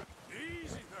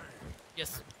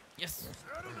 Yes. Yes.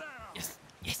 Yes.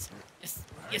 Yes. Yes.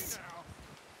 Yes.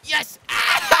 Yes.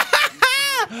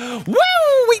 Woo!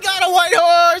 We got a white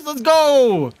horse. Let's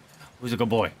go. Who's a good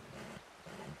boy?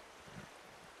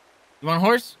 You want a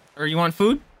horse or you want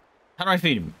food? How do I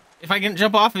feed him? If I can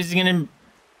jump off, is he gonna?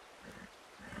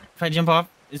 If I jump off,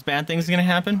 is bad things gonna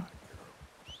happen?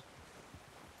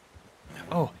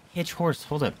 Oh, hitch horse.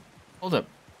 Hold up. Hold up.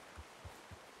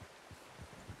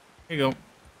 Here you go.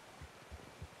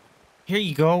 Here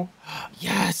you go.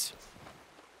 Yes.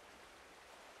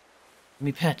 Let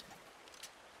me pet.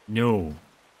 No.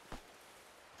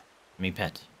 Let me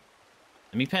pet.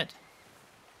 Let me pet.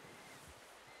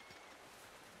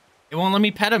 It won't let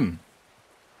me pet him.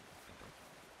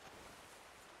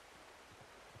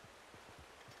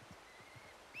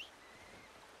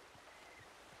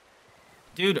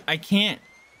 Dude, I can't.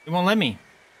 It won't let me.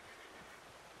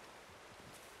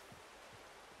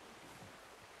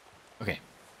 Okay.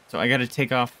 So I gotta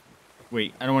take off.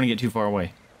 Wait, I don't want to get too far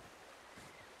away.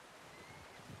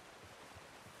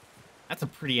 That's a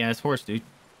pretty ass horse, dude.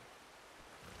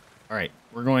 Alright,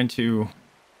 we're going to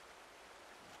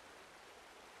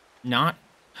not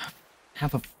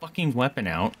have a fucking weapon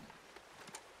out.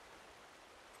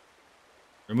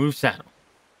 Remove saddle.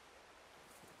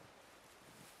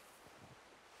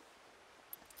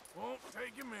 Won't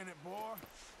take a minute, boy.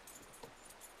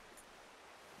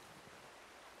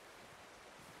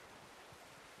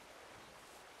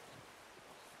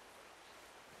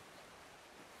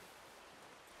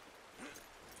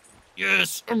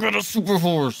 Yes, I got a super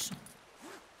horse.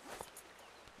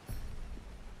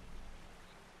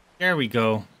 There we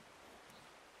go.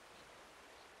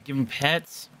 Give him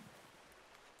pets.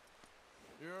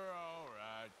 You're all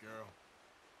right, girl.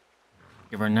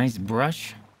 Give her a nice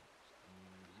brush.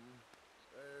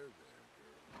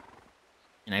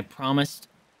 And I promised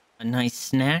a nice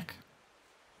snack.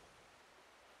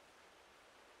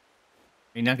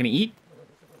 Are you not gonna eat?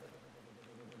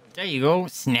 There you go,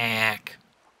 snack.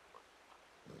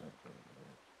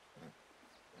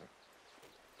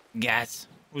 Gas.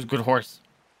 Who's a good horse?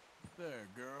 There,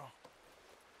 girl.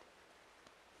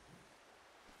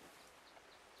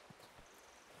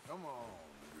 Come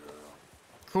on, girl.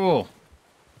 Cool.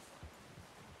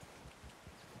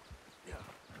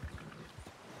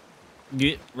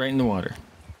 Get right in the water.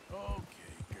 Okay,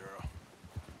 girl.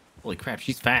 Holy crap,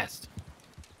 she's fast.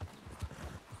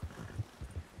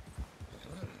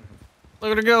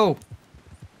 Look at her go.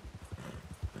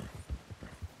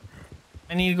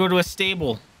 I need to go to a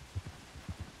stable.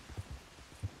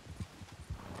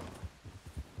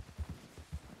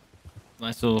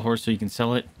 Nice little horse so you can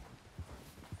sell it.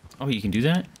 Oh, you can do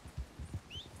that?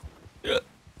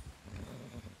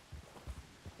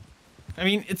 I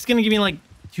mean, it's gonna give me like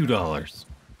 $2.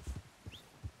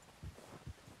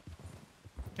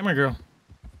 Come here, girl.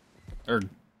 Or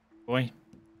boy.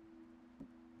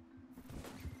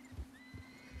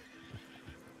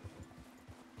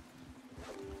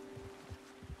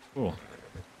 Cool.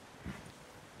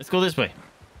 Let's go this way.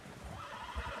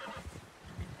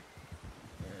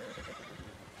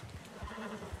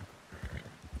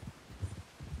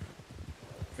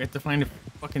 We have to find a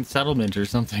fucking settlement or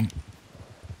something.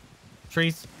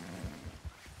 Trees.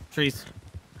 Trees.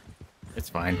 It's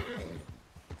fine.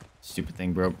 Stupid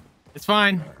thing broke. It's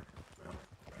fine.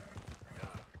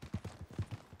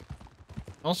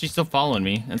 Well, she's still following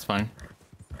me. That's fine.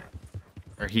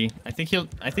 Or he. I think he'll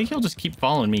just keep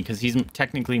following me because he's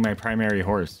technically my primary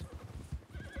horse.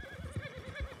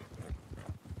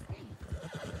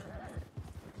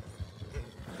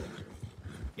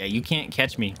 Yeah, you can't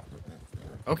catch me.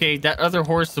 Okay, that other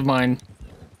horse of mine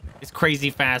is crazy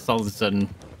fast all of a sudden.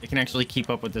 It can actually keep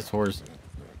up with this horse.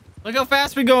 Look how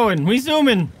fast we going. We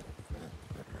zooming.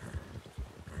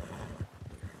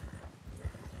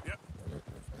 Yep.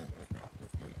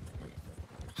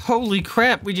 Holy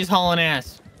crap, we just hauling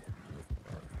ass.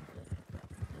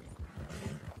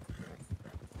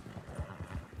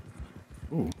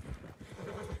 Ooh.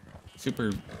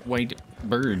 Super white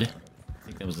bird. I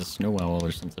think that was a snow owl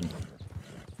or something.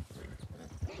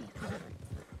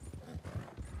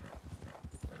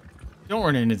 Don't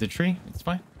run into the tree. It's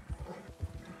fine.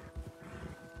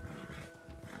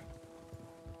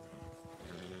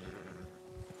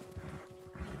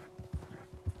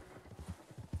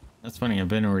 That's funny. I've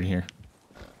been already here.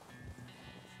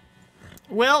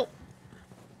 Well,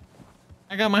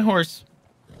 I got my horse.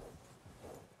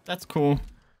 That's cool.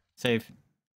 Save.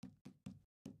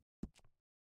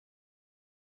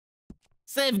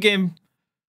 Save game.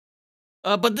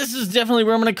 But this is definitely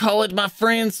where I'm going to call it, my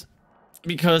friends.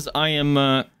 Because I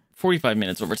am 45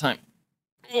 minutes over time.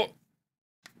 Oh.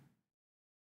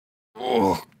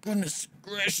 Oh, goodness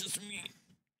gracious me.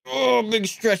 Oh, big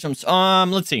stretch.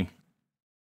 Let's see.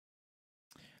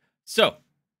 So,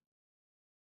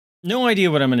 no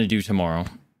idea what I'm going to do tomorrow.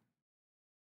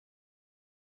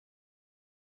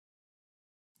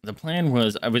 The plan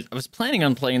was I was planning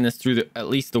on playing this through at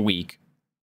least the week.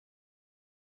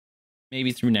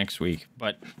 Maybe through next week,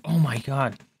 but oh my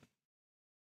god.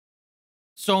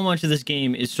 So much of this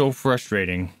game is so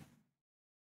frustrating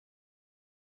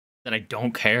that I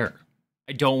don't care.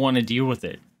 I don't want to deal with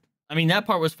it. I mean, that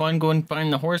part was fun, go and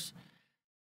find the horse.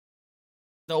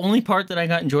 The only part that I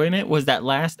got enjoyment was that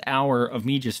last hour of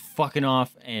me just fucking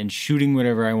off and shooting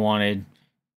whatever I wanted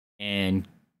and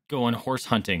going horse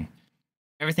hunting.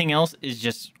 Everything else is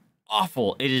just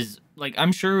awful. It is, like,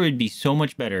 I'm sure it would be so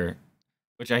much better,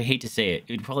 which I hate to say it.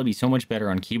 It would probably be so much better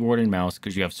on keyboard and mouse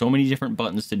because you have so many different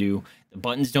buttons to do. The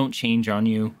buttons don't change on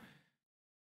you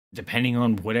depending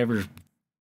on whatever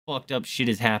fucked up shit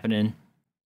is happening.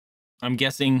 I'm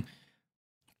guessing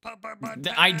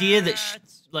the idea that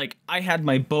like I had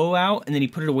my bow out and then he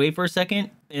put it away for a second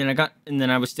and then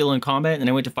I was still in combat and then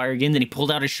I went to fire again. Then he pulled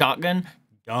out a shotgun.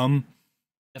 Dumb.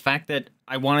 The fact that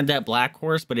I wanted that black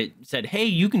horse, but it said, hey,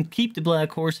 you can keep the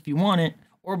black horse if you want it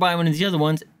or buy one of the other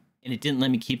ones. And it didn't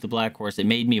let me keep the black horse. It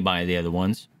made me buy the other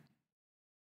ones.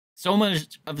 So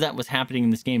much of that was happening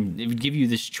in this game. It would give you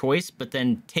this choice, but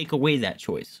then take away that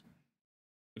choice.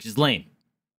 Which is lame.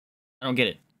 I don't get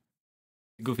it.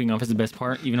 Goofing off is the best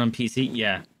part, even on PC?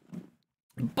 Yeah.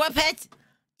 Butt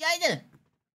yeah.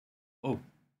 Oh.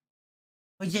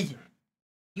 What's this?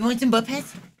 You want some butt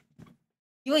pets?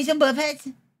 You want some butt pets?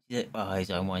 Oh,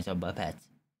 so I want some buffets.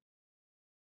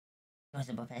 You want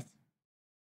some buffets?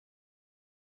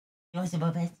 You want some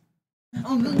buffets?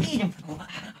 Oh, go get him!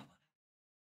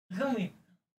 Come here!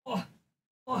 Oh,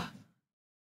 oh,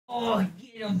 oh,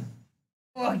 get him!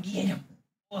 Oh, get him!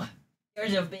 Oh,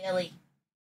 there's a belly!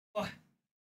 Oh,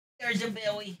 there's a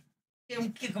belly! Get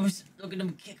him, kick him! Look at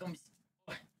him, kick him!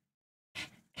 Oh,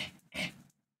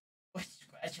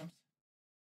 scratch him!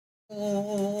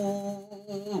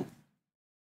 Oh,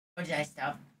 did I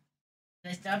stop?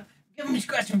 Did I stop? Give him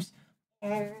scratch him!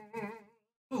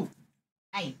 Oh,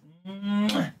 hey!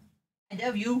 I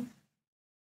love you!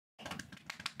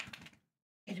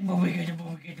 Get the booby, get the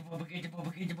booby, get the booby, get the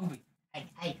booby, get the booby.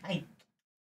 Hey.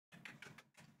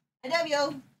 I love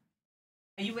you.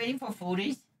 Are you waiting for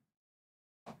foodies?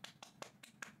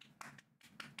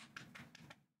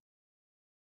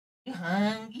 You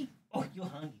hungry? Oh, you're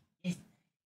hungry. Yes.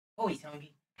 Always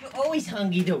hungry. You're always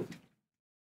hungry, though.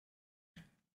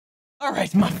 All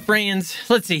right, my friends.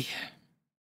 Let's see.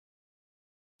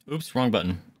 Oops, wrong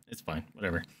button. It's fine.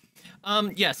 Whatever.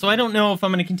 Yeah, so I don't know if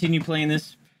I'm going to continue playing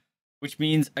this, which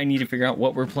means I need to figure out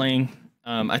what we're playing.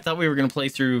 I thought we were going to play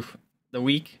through the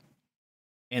week,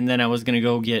 and then I was going to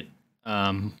go get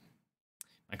my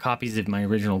copies of my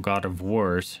original God of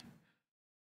Wars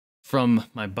from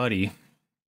my buddy,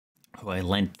 who I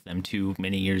lent them to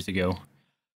many years ago.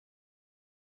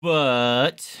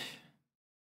 But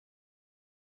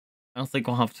I don't think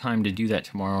we'll have time to do that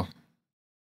tomorrow.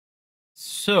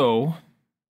 So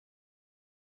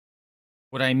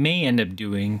what I may end up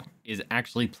doing is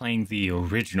actually playing the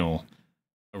original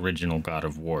God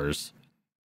of Wars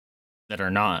that are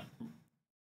not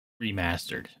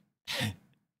remastered.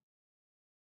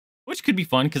 Which could be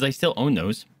fun, because I still own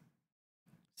those.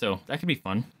 So, that could be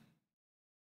fun.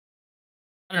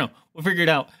 I don't know. We'll figure it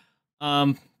out.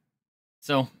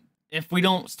 So, if we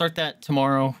don't start that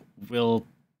tomorrow, we'll,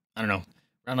 I don't know,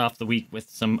 round off the week with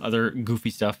some other goofy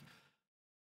stuff.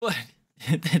 But,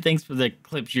 thanks for the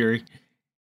clip, Yuri.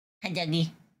 Hi, Dougie.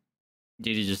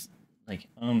 Jada just, like,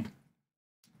 you're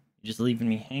just leaving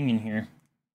me hanging here.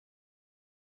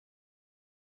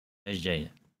 There's Jada.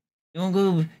 You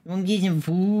wanna get some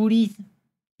foodies?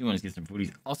 You wanna get some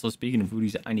foodies. Also, speaking of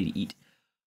foodies, I need to eat.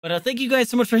 But thank you guys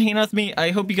so much for hanging out with me. I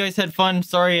hope you guys had fun.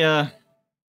 Sorry, I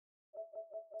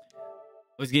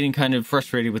was getting kind of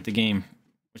frustrated with the game,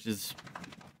 which is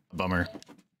a bummer.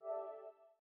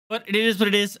 But it is what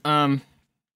it is. I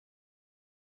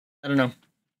don't know.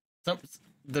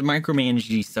 The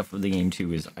micromanaging stuff of the game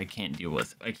too is I can't deal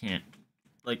with. I can't.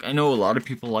 Like, I know a lot of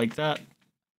people like that.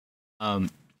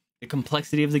 The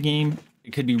complexity of the game,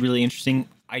 it could be really interesting.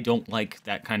 I don't like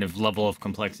that kind of level of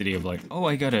complexity of like, oh,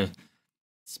 I gotta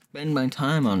spend my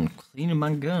time on cleaning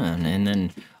my gun, and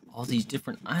then all these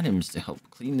different items to help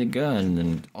clean the gun,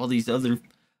 and all these other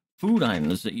food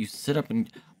items that you set up,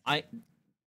 and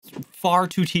it's far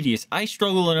too tedious. I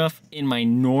struggle enough in my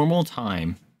normal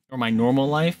time, or my normal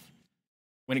life,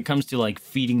 when it comes to like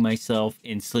feeding myself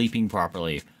and sleeping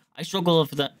properly. I struggle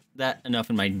with that enough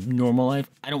in my normal life.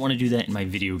 I don't want to do that in my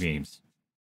video games.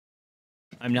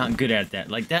 I'm not good at that.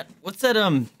 Like that, what's that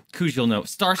Cujo note?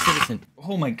 Star Citizen.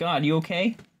 Oh my god, you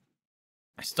okay?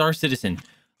 Star Citizen.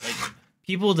 Like,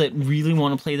 people that really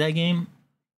want to play that game,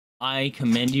 I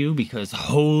commend you, because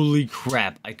holy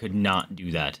crap, I could not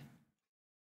do that.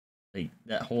 Like,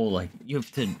 that whole, like, you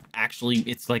have to actually,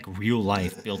 it's like real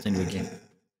life built into a game.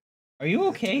 Are you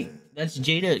okay? That's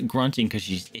Jada grunting because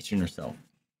she's itching herself.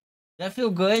 Does that feel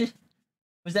good?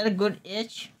 Was that a good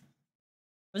itch?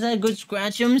 Was that a good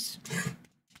scratchums?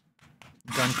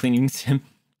 Gun cleaning sim.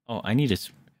 Oh, I need to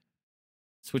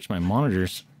switch my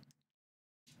monitors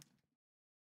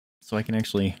so I can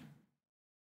actually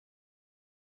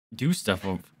do stuff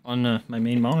on my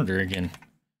main monitor again.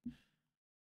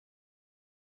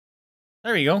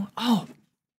 There we go. Oh,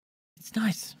 it's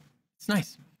nice. It's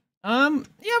nice.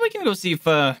 Yeah, we can go see if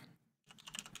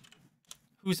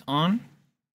who's on.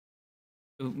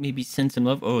 Maybe send some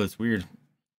love. Oh, it's weird.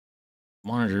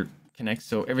 Monitor connects,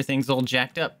 so everything's all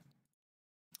jacked up.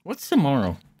 What's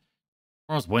tomorrow?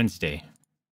 Tomorrow's Wednesday.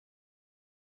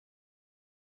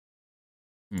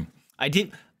 I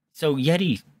did. So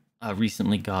Yee'd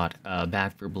recently got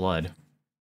Back for Blood,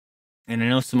 and I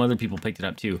know some other people picked it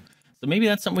up too. So maybe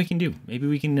that's something we can do. Maybe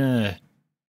we can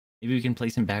play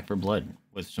some Back for Blood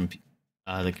with some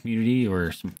the community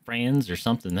or some friends or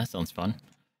something. That sounds fun.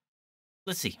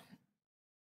 Let's see.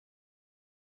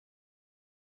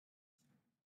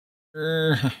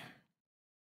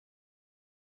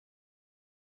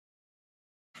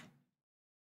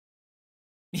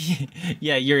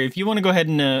 Yeah, Yuri, if you want to go ahead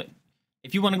and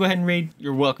raid,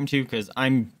 you're welcome to, because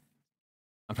I'm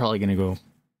probably gonna go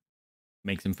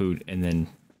make some food, and then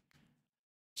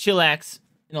chillax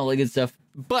and all that good stuff.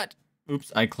 But,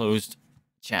 oops, I closed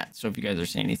chat. So if you guys are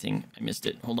saying anything, I missed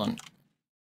it. Hold on.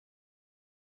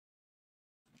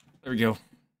 There we go.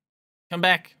 Come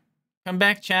back. Come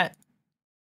back, chat.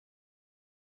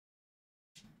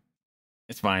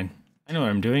 It's fine. I know what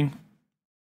I'm doing.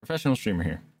 Professional streamer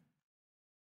here.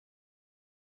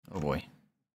 Oh boy.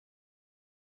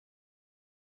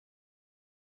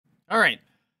 Alright.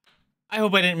 I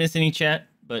hope I didn't miss any chat,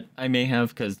 but I may have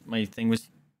because my thing was...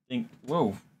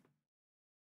 Whoa.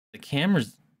 The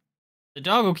camera's... The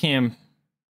doggo cam...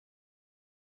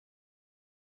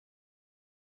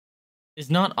 is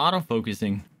not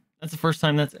autofocusing. That's the first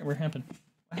time that's ever happened.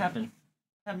 What happened?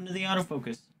 What happened to the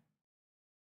autofocus?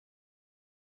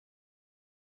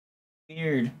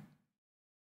 Weird.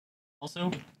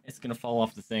 Also, it's gonna fall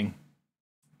off the thing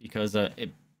because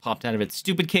it popped out of its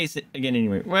stupid case again.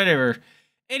 Anyway, whatever.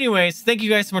 Anyways, thank you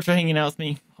guys so much for hanging out with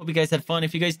me. Hope you guys had fun.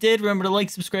 If you guys did, remember to like,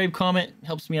 subscribe, comment. It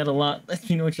helps me out a lot. Let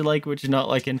me know what you like, what you're not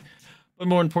liking. But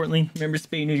more importantly, remember to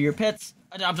spay new to your pets.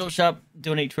 Adopt, don't shop.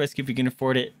 Donate to rescue if you can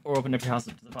afford it, or open up your house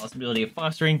to the possibility of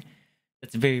fostering.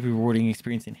 That's a very rewarding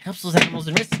experience and helps those animals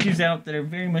and rescues out that are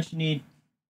very much in need.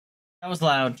 That was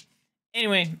loud.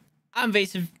 Anyway, I'm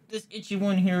Vaesive. This itchy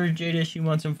one here, Jada. She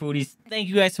wants some foodies. Thank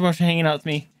you guys so much for hanging out with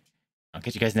me. I'll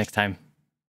catch you guys next time.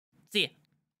 See ya.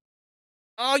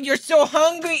 Oh, you're so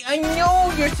hungry. I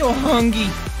know you're so hungry.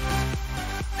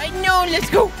 I know. Let's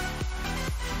go.